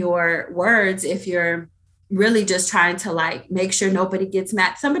in your words if you're really just trying to like make sure nobody gets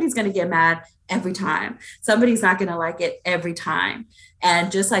mad. Somebody's going to get mad every time. Somebody's not going to like it every time. And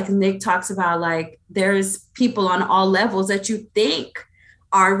just like Nick talks about, like, there's people on all levels that you think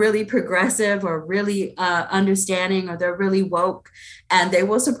are really progressive or really understanding, or they're really woke, and they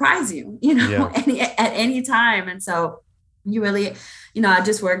will surprise you, at any time. And so you really, I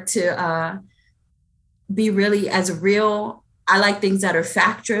just work to be really as real. I like things that are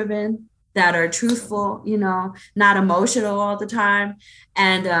fact driven, that are truthful, not emotional all the time.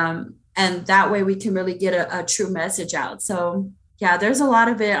 And that way we can really get a true message out. So yeah, there's a lot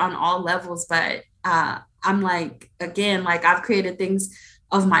of it on all levels, but I'm like, again, like, I've created things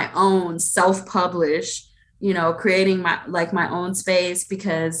of my own, self-publish, creating my own space,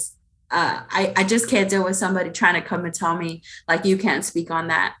 because I just can't deal with somebody trying to come and tell me, like, you can't speak on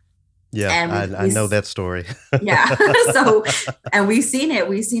that. Yeah, and I know that story. Yeah. So, and we've seen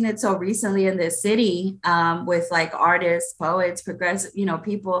it so recently in this city, with like artists, poets, progressive,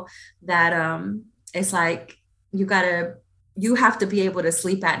 people that it's like, you have to be able to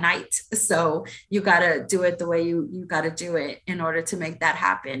sleep at night. So you got to do it the way you got to do it in order to make that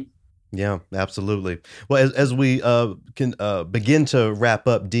happen. Yeah, absolutely. Well, as we can begin to wrap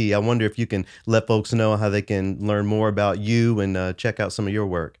up, Dee, I wonder if you can let folks know how they can learn more about you and check out some of your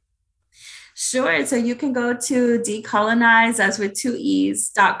work. Sure. So you can go to decolonize, as with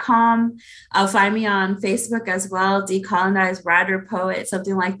 2es.com. Find me on Facebook as well, Decolonize Writer, Poet,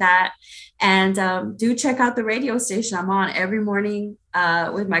 something like that. And do check out the radio station. I'm on every morning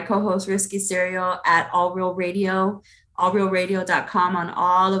with my co-host Risky Serial at All Real Radio, allrealradio.com, on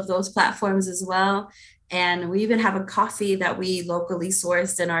all of those platforms as well. And we even have a coffee that we locally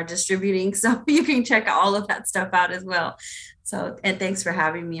sourced and are distributing. So you can check all of that stuff out as well. So, and thanks for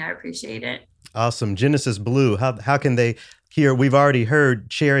having me. I appreciate it. Awesome. Genesis Blue, how can they hear? We've already heard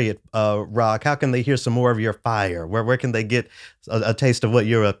Chariot Rock. How can they hear some more of your fire? Where can they get a taste of what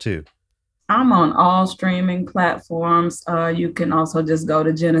you're up to? I'm on all streaming platforms. You can also just go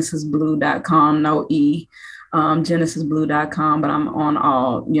to genesisblue.com, no E, genesisblue.com, but I'm on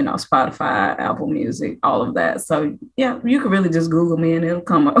all, Spotify, Apple Music, all of that. So yeah, you can really just Google me and it'll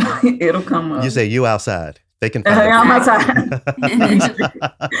come up. It'll come up. You say you outside. They can find I'm outside.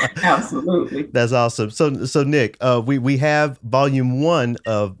 Absolutely. That's awesome. So Nick, we have volume 1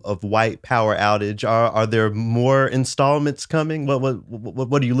 of White Power Outage. Are there more installments coming?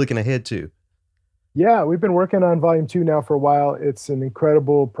 What are you looking ahead to? Yeah, we've been working on volume 2 now for a while. It's an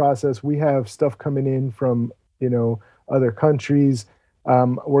incredible process. We have stuff coming in from, other countries.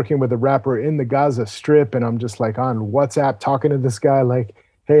 Working with a rapper in the Gaza Strip, and I'm just like on WhatsApp talking to this guy, like,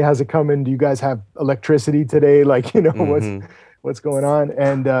 hey, how's it coming? Do you guys have electricity today? Like, what's going on?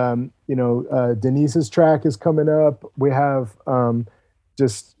 And, Denise's track is coming up. We have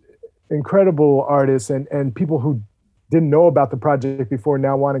just incredible artists and people who didn't know about the project before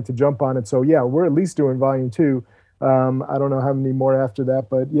now wanting to jump on it. So yeah, we're at least doing volume 2. I don't know how many more after that,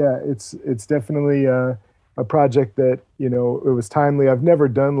 but yeah, it's definitely a project that, it was timely. I've never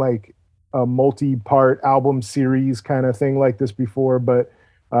done like a multi-part album series kind of thing like this before, but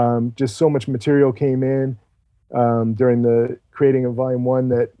just so much material came in during the creating of Volume 1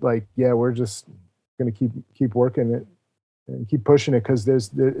 that, like, yeah, we're just going to keep working it and keep pushing it,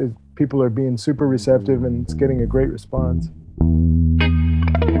 because people are being super receptive and it's getting a great response.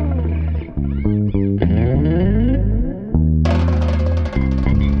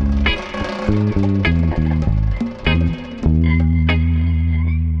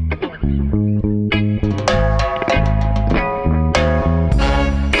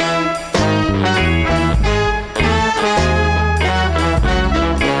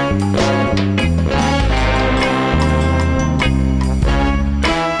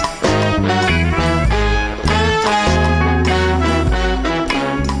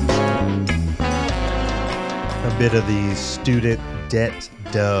 Bit of the student debt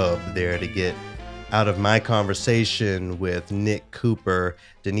dub there to get out of my conversation with Nick Cooper,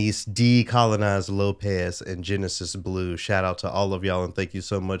 Denise Decolonized Lopez, and Genesis Blue. Shout out to all of y'all, and thank you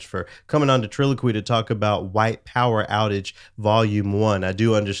so much for coming on to Triloquy to talk about White Power Outage Volume 1. I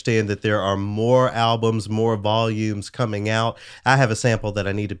do understand that there are more albums, more volumes coming out. I have a sample that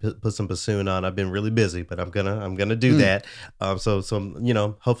I need to put some bassoon on. I've been really busy, but I'm gonna do that. So you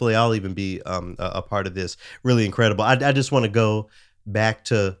know, hopefully I'll even be a part of this. Really incredible. I just want to go back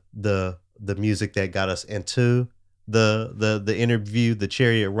to the music that got us into the interview, the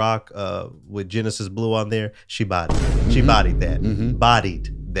Chariot Rock with Genesis Blue on there. She bodied that.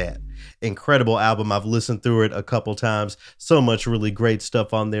 Bodied that. Incredible album. I've listened through it a couple times. So much really great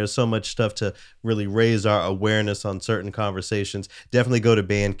stuff on there. So much stuff to really raise our awareness on certain conversations. Definitely go to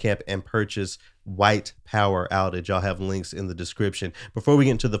Bandcamp and purchase White Power Outage. I'll have links in the description. Before we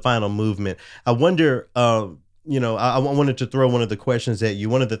get into the final movement, I wonder, you know, I wanted to throw one of the questions at you.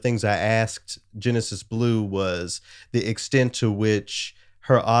 One of the things I asked Genesis Blue was the extent to which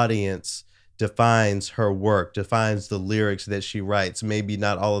her audience defines her work, defines the lyrics that she writes. Maybe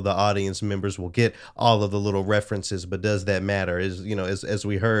not all of the audience members will get all of the little references, but does that matter? As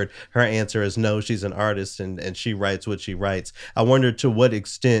we heard, her answer is no, she's an artist and she writes what she writes. I wonder to what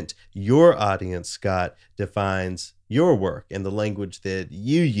extent your audience, Scott, defines your work and the language that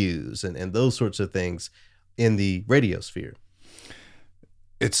you use and those sorts of things in the radio sphere.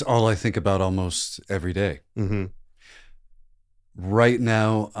 It's all I think about almost every day. Mm-hmm. Right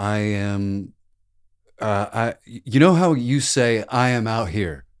now, I am, you know how you say, I am out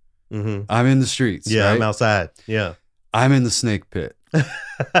here. Mm-hmm. I'm in the streets. Yeah, right? I'm outside. Yeah. I'm in the snake pit.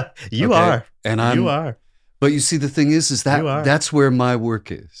 You are. And you are. But you see, the thing is that that's where my work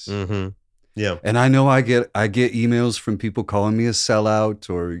is. Mm-hmm. Yeah. And I know I get emails from people calling me a sellout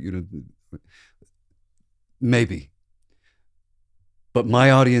or, you know, maybe. But my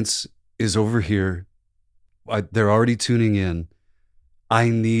audience is over here. They're already tuning in. I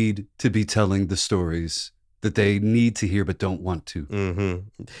need to be telling the stories that they need to hear but don't want to.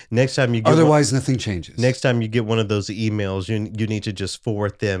 Mm-hmm. Next time you get otherwise nothing changes. Next time you get one of those emails, you need to just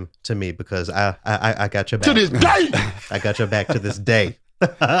forward them to me because I got your back. To this day. I got your back to this day.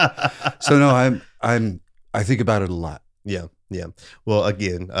 So no, I think about it a lot. Yeah. Yeah. Well,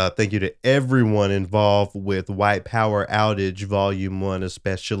 again, thank you to everyone involved with White Power Outage Volume 1,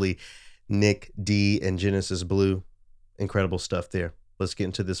 especially Nick D and Genesis Blue. Incredible stuff there. Let's get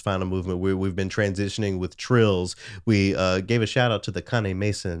into this final movement. We've been transitioning with trills. We gave a shout out to the Kane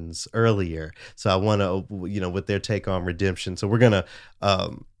Masons earlier. So I want to, with their take on redemption. So we're going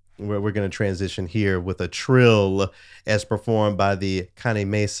to transition here with a trill as performed by the Kane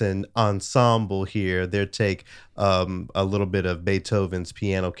Mason Ensemble here. Their take a little bit of Beethoven's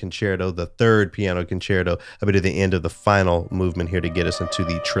Piano Concerto, the third Piano Concerto, a bit at the end of the final movement here to get us into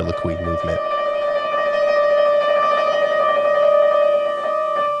the Triloquy movement.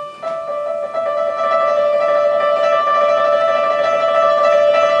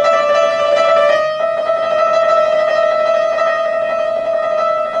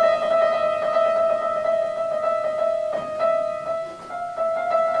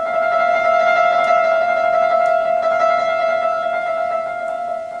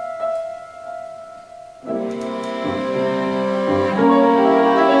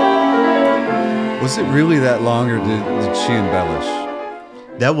 Was it really that long, or did she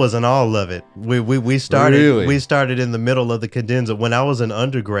embellish? That wasn't all of it. We started Really? We started in the middle of the cadenza. When I was an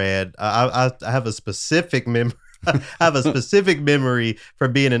undergrad, I have a specific memory. I have a specific memory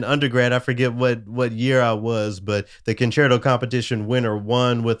from being an undergrad. I forget what year I was, but the concerto competition winner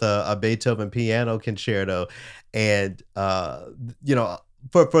won with a Beethoven piano concerto, and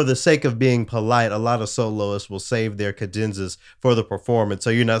for the sake of being polite, a lot of soloists will save their cadenzas for the performance. So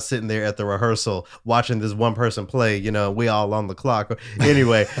you're not sitting there at the rehearsal watching this one person play, we all on the clock.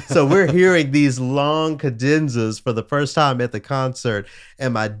 Anyway, so we're hearing these long cadenzas for the first time at the concert.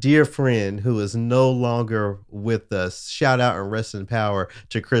 And my dear friend, who is no longer with us, shout out and rest in power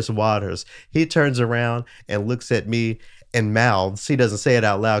to Chris Waters, he turns around and looks at me and mouths. He doesn't say it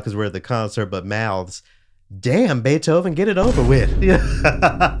out loud because we're at the concert, but mouths, "Damn, Beethoven, get it over with."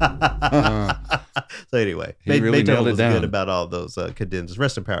 So anyway, really Beethoven was down. good about all those cadenzas.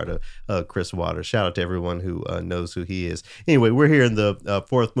 Rest in power to Chris Waters. Shout out to everyone who knows who he is. Anyway, we're here in the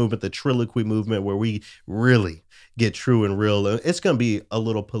fourth movement, the Triloquy movement, where we really get true and real. It's going to be a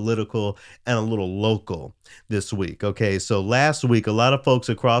little political and a little local this week. Okay, so last week, a lot of folks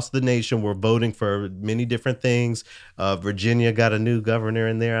across the nation were voting for many different things. Virginia got a new governor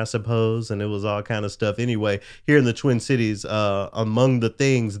in there, I suppose, and it was all kind of stuff. Anyway, here in the Twin Cities, among the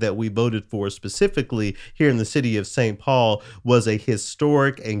things that we voted for specifically here in the city of St. Paul was a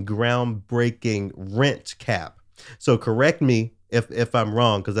historic and groundbreaking rent cap. So correct me if I'm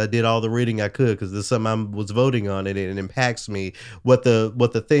wrong, because I did all the reading I could, because this is something I was voting on and it impacts me. What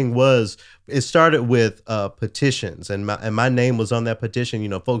the thing was, it started with petitions, and my name was on that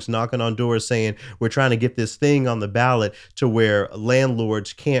petition. Folks knocking on doors saying we're trying to get this thing on the ballot to where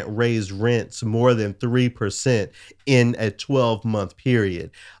landlords can't raise rents more than 3% in a 12-month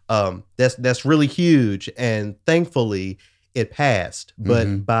period. That's really huge, and thankfully it passed,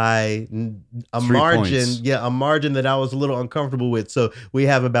 but by a 3 margin, points. a margin that I was a little uncomfortable with. So we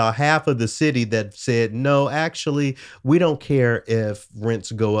have about half of the city that said, no, actually, we don't care if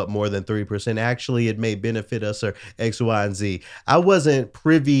rents go up more than 3%. Actually, it may benefit us or X, Y, and Z. I wasn't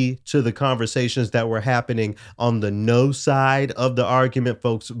privy to the conversations that were happening on the no side of the argument,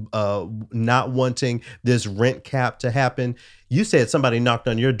 folks not wanting this rent cap to happen. You said somebody knocked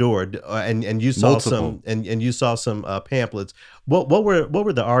on your door, and you saw Multiple. some and you saw some pamphlets. What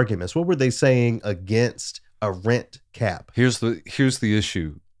were the arguments? What were they saying against a rent cap? Here's the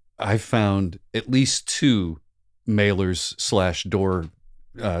issue. I found at least 2 mailers / door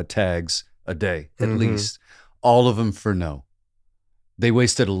tags a day, at least. All of them for no. They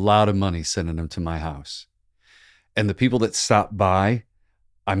wasted a lot of money sending them to my house. And the people that stopped by,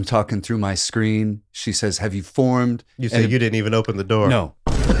 I'm talking through my screen. She says, "Have you formed?" You said you didn't even open the door. No.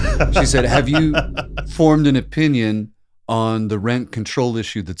 She said, "Have you formed an opinion on the rent control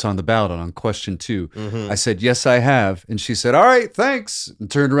issue that's on the ballot on question 2?" I said, "Yes, I have." And she said, "All right, thanks," and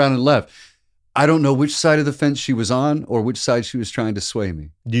turned around and left. I don't know which side of the fence she was on or which side she was trying to sway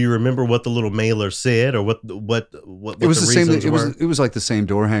me. Do you remember what the little mailer said, or what It was the the same. reasons were? It was like the same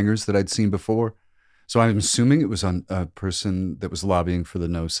door hangers that I'd seen before. So I'm assuming it was on a person that was lobbying for the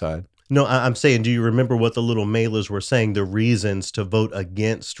no side. No, I'm saying, do you remember what the little mailers were saying, the reasons to vote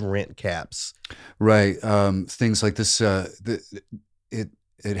against rent caps? Right. Things like this. It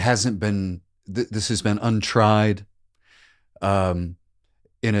hasn't been. This has been untried. In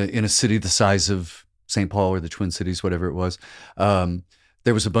a city the size of St. Paul or the Twin Cities, whatever it was.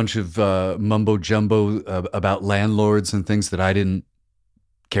 There was a bunch of mumbo jumbo about landlords and things that I didn't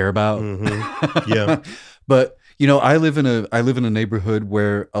care about. Yeah. But I live in a neighborhood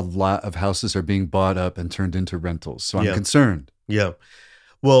where a lot of houses are being bought up and turned into rentals. So I'm concerned. Yeah.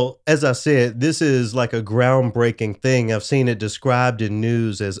 Well, as I said, this is like a groundbreaking thing. I've seen it described in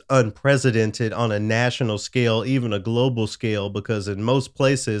news as unprecedented on a national scale, even a global scale, because in most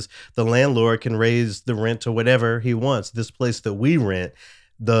places, the landlord can raise the rent to whatever he wants. This place that we rent,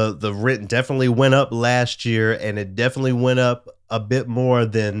 the rent definitely went up last year, and it definitely went up a bit more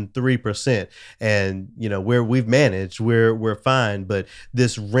than 3%. And where we've managed, we're fine. But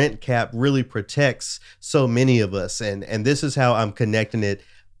this rent cap really protects so many of us, and this is how I'm connecting it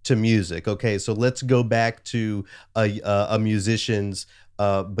to music. Okay, so let's go back to a musician's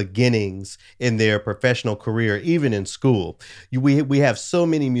beginnings in their professional career, even in school. We have so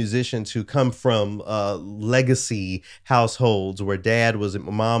many musicians who come from legacy households where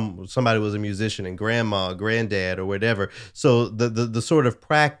somebody was a musician, and grandma, granddad, or whatever. So the sort of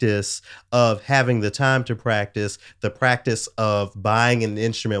practice of having the time to practice, the practice of buying an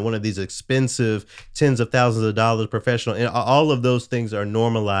instrument, one of these expensive tens of thousands of dollars professional, and all of those things are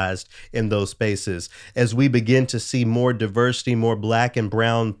normalized in those spaces. As we begin to see more diversity, more Black and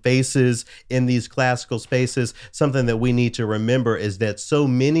brown faces in these classical spaces. Something that we need to remember is that so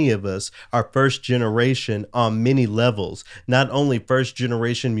many of us are first generation on many levels, not only first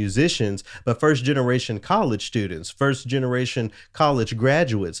generation musicians, but first generation college students, first generation college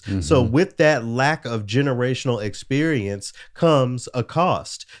graduates. So with that lack of generational experience comes a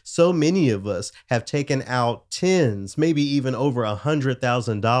cost. So many of us have taken out tens, maybe even over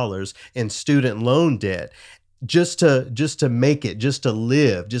 $100,000 in student loan debt just to make it, just to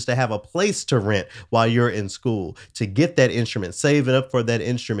live, just to have a place to rent while you're in school, to get that instrument, saving up for that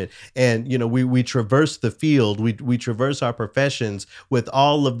instrument. And, you know, we traverse the field, we traverse our professions with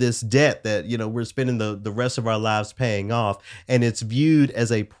all of this debt that, you know, we're spending the rest of our lives paying off. And it's viewed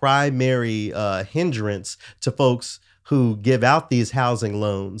as a primary hindrance to folks who give out these housing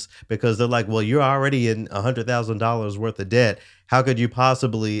loans, because they're like, well, you're already in $100,000 worth of debt. How could you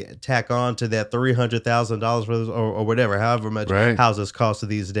possibly tack on to that $300,000 or whatever, however much houses cost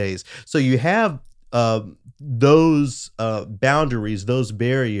these days? So you have those boundaries, those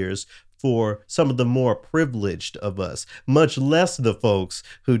barriers for some of the more privileged of us, much less the folks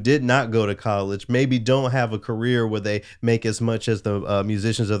who did not go to college, maybe don't have a career where they make as much as the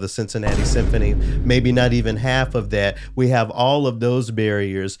musicians of the Cincinnati Symphony, maybe not even half of that. We have all of those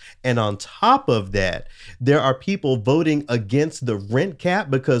barriers. And on top of that, there are people voting against the rent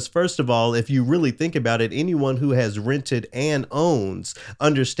cap because, first of all, if you really think about it, anyone who has rented and owns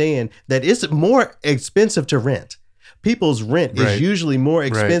understand that it's more expensive to rent. People's rent is usually more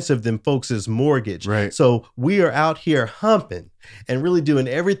expensive than folks' mortgage. So we are out here humping and really doing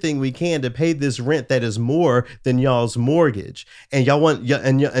everything we can to pay this rent that is more than y'all's mortgage. And y'all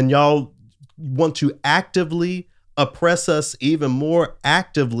want to actively oppress us even more,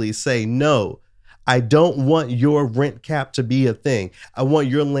 actively say, no, I don't want your rent cap to be a thing. I want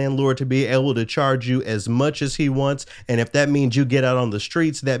your landlord to be able to charge you as much as he wants. And if that means you get out on the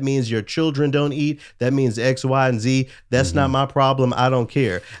streets, that means your children don't eat, that means X, Y, and Z, that's not my problem. I don't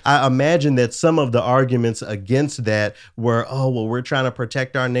care. I imagine that some of the arguments against that were, oh, well, we're trying to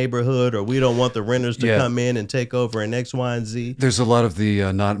protect our neighborhood, or we don't want the renters to come in and take over and X, Y, and Z. There's a lot of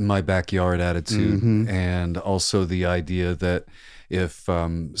the not in my backyard attitude, and also the idea that if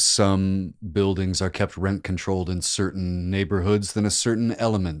some buildings are kept rent controlled in certain neighborhoods, then a certain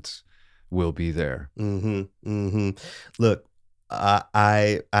element will be there. Look,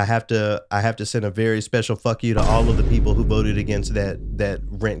 I have to send a very special fuck you to all of the people who voted against that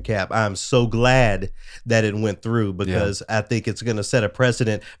rent cap. I'm so glad that it went through, because I think it's going to set a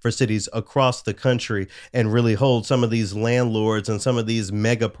precedent for cities across the country and really hold some of these landlords and some of these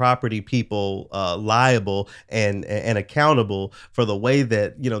mega property people liable and accountable for the way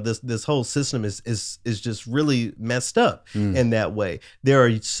that, you know, this whole system is just really messed up in that way. There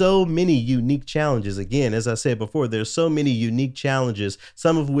are so many unique challenges. Again, as I said before, there's so many unique challenges,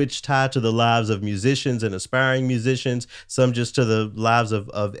 some of which tie to the lives of musicians and aspiring musicians, some just to the lives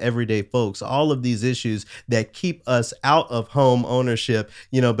of everyday folks. All of these issues that keep us out of home ownership,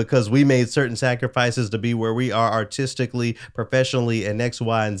 you know, because we made certain sacrifices to be where we are artistically, professionally, and X,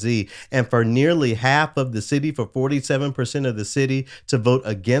 Y, and Z. And for nearly half of the city, for 47% of the city to vote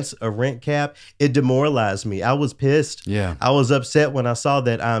against a rent cap, it demoralized me. I was pissed. I was upset when I saw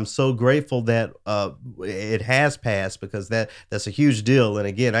that. I'm so grateful that it has passed, because that's a huge deal. And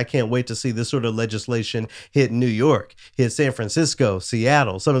again, I can't wait to see this sort of legislation hit New York, hit San Francisco,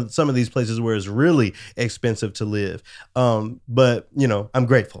 Seattle, some of these places where it's really expensive to live. But you know, I'm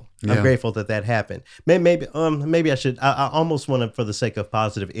grateful. I'm grateful that happened. Maybe I should. I almost want to, for the sake of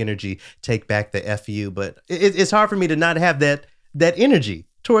positive energy, take back the FU. But it's hard for me to not have that energy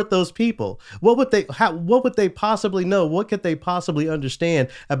toward those people. What would they possibly know? What could they possibly understand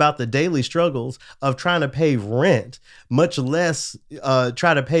about the daily struggles of trying to pay rent, much less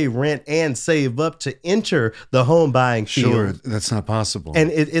try to pay rent and save up to enter the home buying field? Sure, that's not possible. And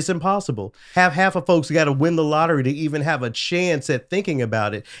it's impossible. Half of folks got to win the lottery to even have a chance at thinking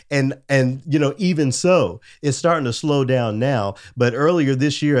about it. And you know, even so, it's starting to slow down now. But earlier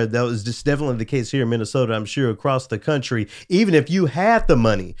this year, that was just definitely the case here in Minnesota. I'm sure across the country, even if you had the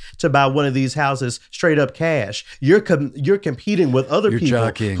money to buy one of these houses straight up cash, you're competing with other people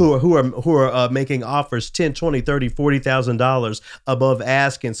who are making offers $10,000, $20,000, $30,000, $40,000 above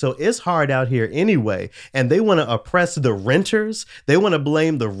asking. So it's hard out here anyway, and they want to oppress the renters. They want to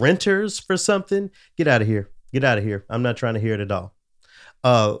blame the renters for something. Get out of here. Get out of here. I'm not trying to hear it at all.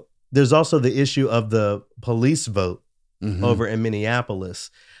 There's also the issue of the police vote over in Minneapolis.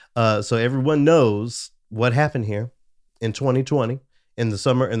 So everyone knows what happened here in 2020. In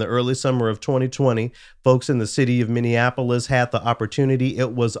the early summer of 2020, folks in the city of Minneapolis had the opportunity.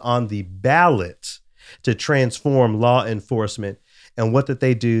 It was on the ballot to transform law enforcement. And what did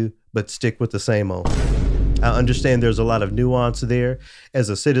they do but stick with the same old? I understand there's a lot of nuance there. As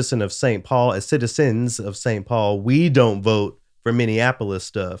a citizen of St. Paul, as citizens of St. Paul, we don't vote for Minneapolis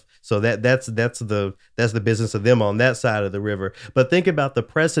stuff. So that's the business of them on that side of the river. But think about the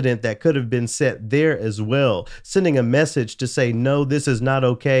precedent that could have been set there as well, sending a message to say, no, this is not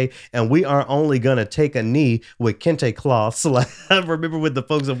okay. And we are only going to take a knee with kente cloths. Like I remember when the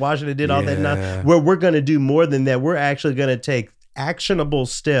folks in Washington did all that. Where we're going to do more than that. We're actually going to take actionable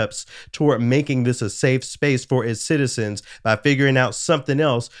steps toward making this a safe space for its citizens by figuring out something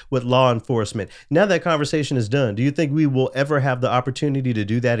else with law enforcement. Now that conversation is done, do you think we will ever have the opportunity to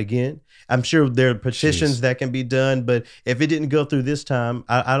do that again? I'm sure there are petitions that can be done, but if it didn't go through this time,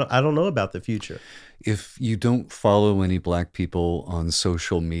 I don't know about the future. If you don't follow any Black people on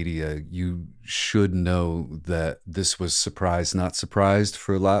social media, you should know that this was surprise, not surprised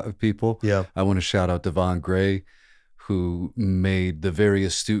for a lot of people. Yeah. I want to shout out Devon Gray, who made the very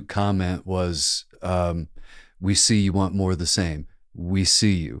astute comment was, we see you want more of the same. We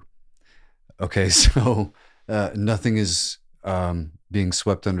see you. Okay, so nothing is being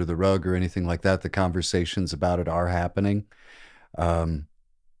swept under the rug or anything like that. The conversations about it are happening.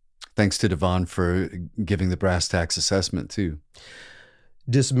 Thanks to Devon for giving the brass tacks assessment too.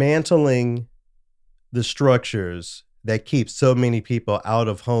 Dismantling the structures that keep so many people out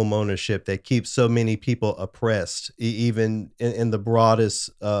of home ownership, that keep so many people oppressed, even in the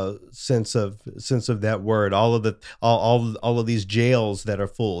broadest sense of that word. All of these jails that are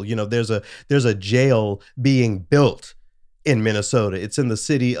full. You know, there's a jail being built in Minnesota. It's in the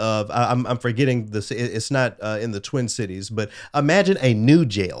city of I'm forgetting this. It's not in the Twin Cities, but imagine a new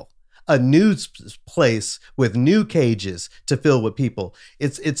jail. A new place with new cages to fill with people.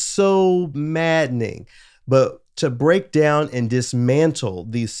 It's so maddening. But to break down and dismantle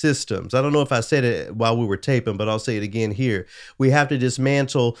these systems, I don't know if I said it while we were taping, but I'll say it again here. We have to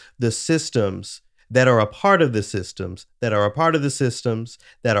dismantle the systems that are a part of the systems, that are a part of the systems,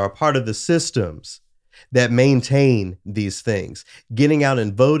 that are a part of the systems that maintain these things. Getting out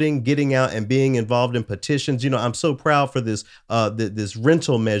and voting, getting out and being involved in petitions. You know, I'm so proud for this this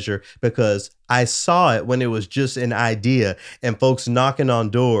rental measure because I saw it when it was just an idea and folks knocking on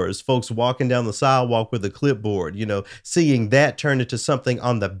doors, folks walking down the sidewalk with a clipboard, you know, seeing that turn into something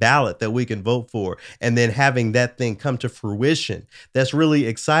on the ballot that we can vote for and then having that thing come to fruition. That's really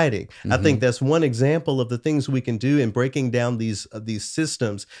exciting. Mm-hmm. I think that's one example of the things we can do in breaking down these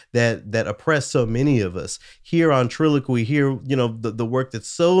systems that oppress so many of us. Here on Trillic, we hear, you know, the work that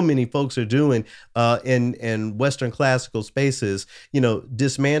so many folks are doing in Western classical spaces, you know,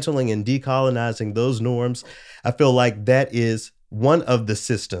 dismantling and decolonizing those norms. I feel like that is one of the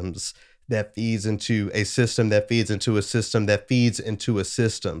systems that feeds into a system that feeds into a system that feeds into a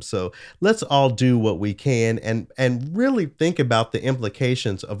system. So let's all do what we can and really think about the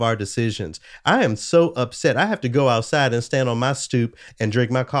implications of our decisions. I am so upset. I have to go outside and stand on my stoop and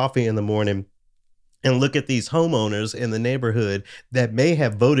drink my coffee in the morning and look at these homeowners in the neighborhood that may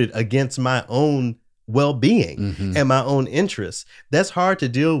have voted against my own well-being and my own interests. That's hard to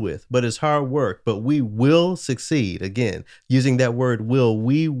deal with, but it's hard work. But we will succeed. Again, using that word will,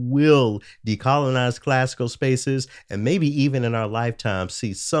 we will decolonize classical spaces and maybe even in our lifetime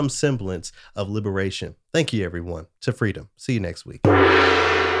see some semblance of liberation. Thank you, everyone. To freedom. See you next week.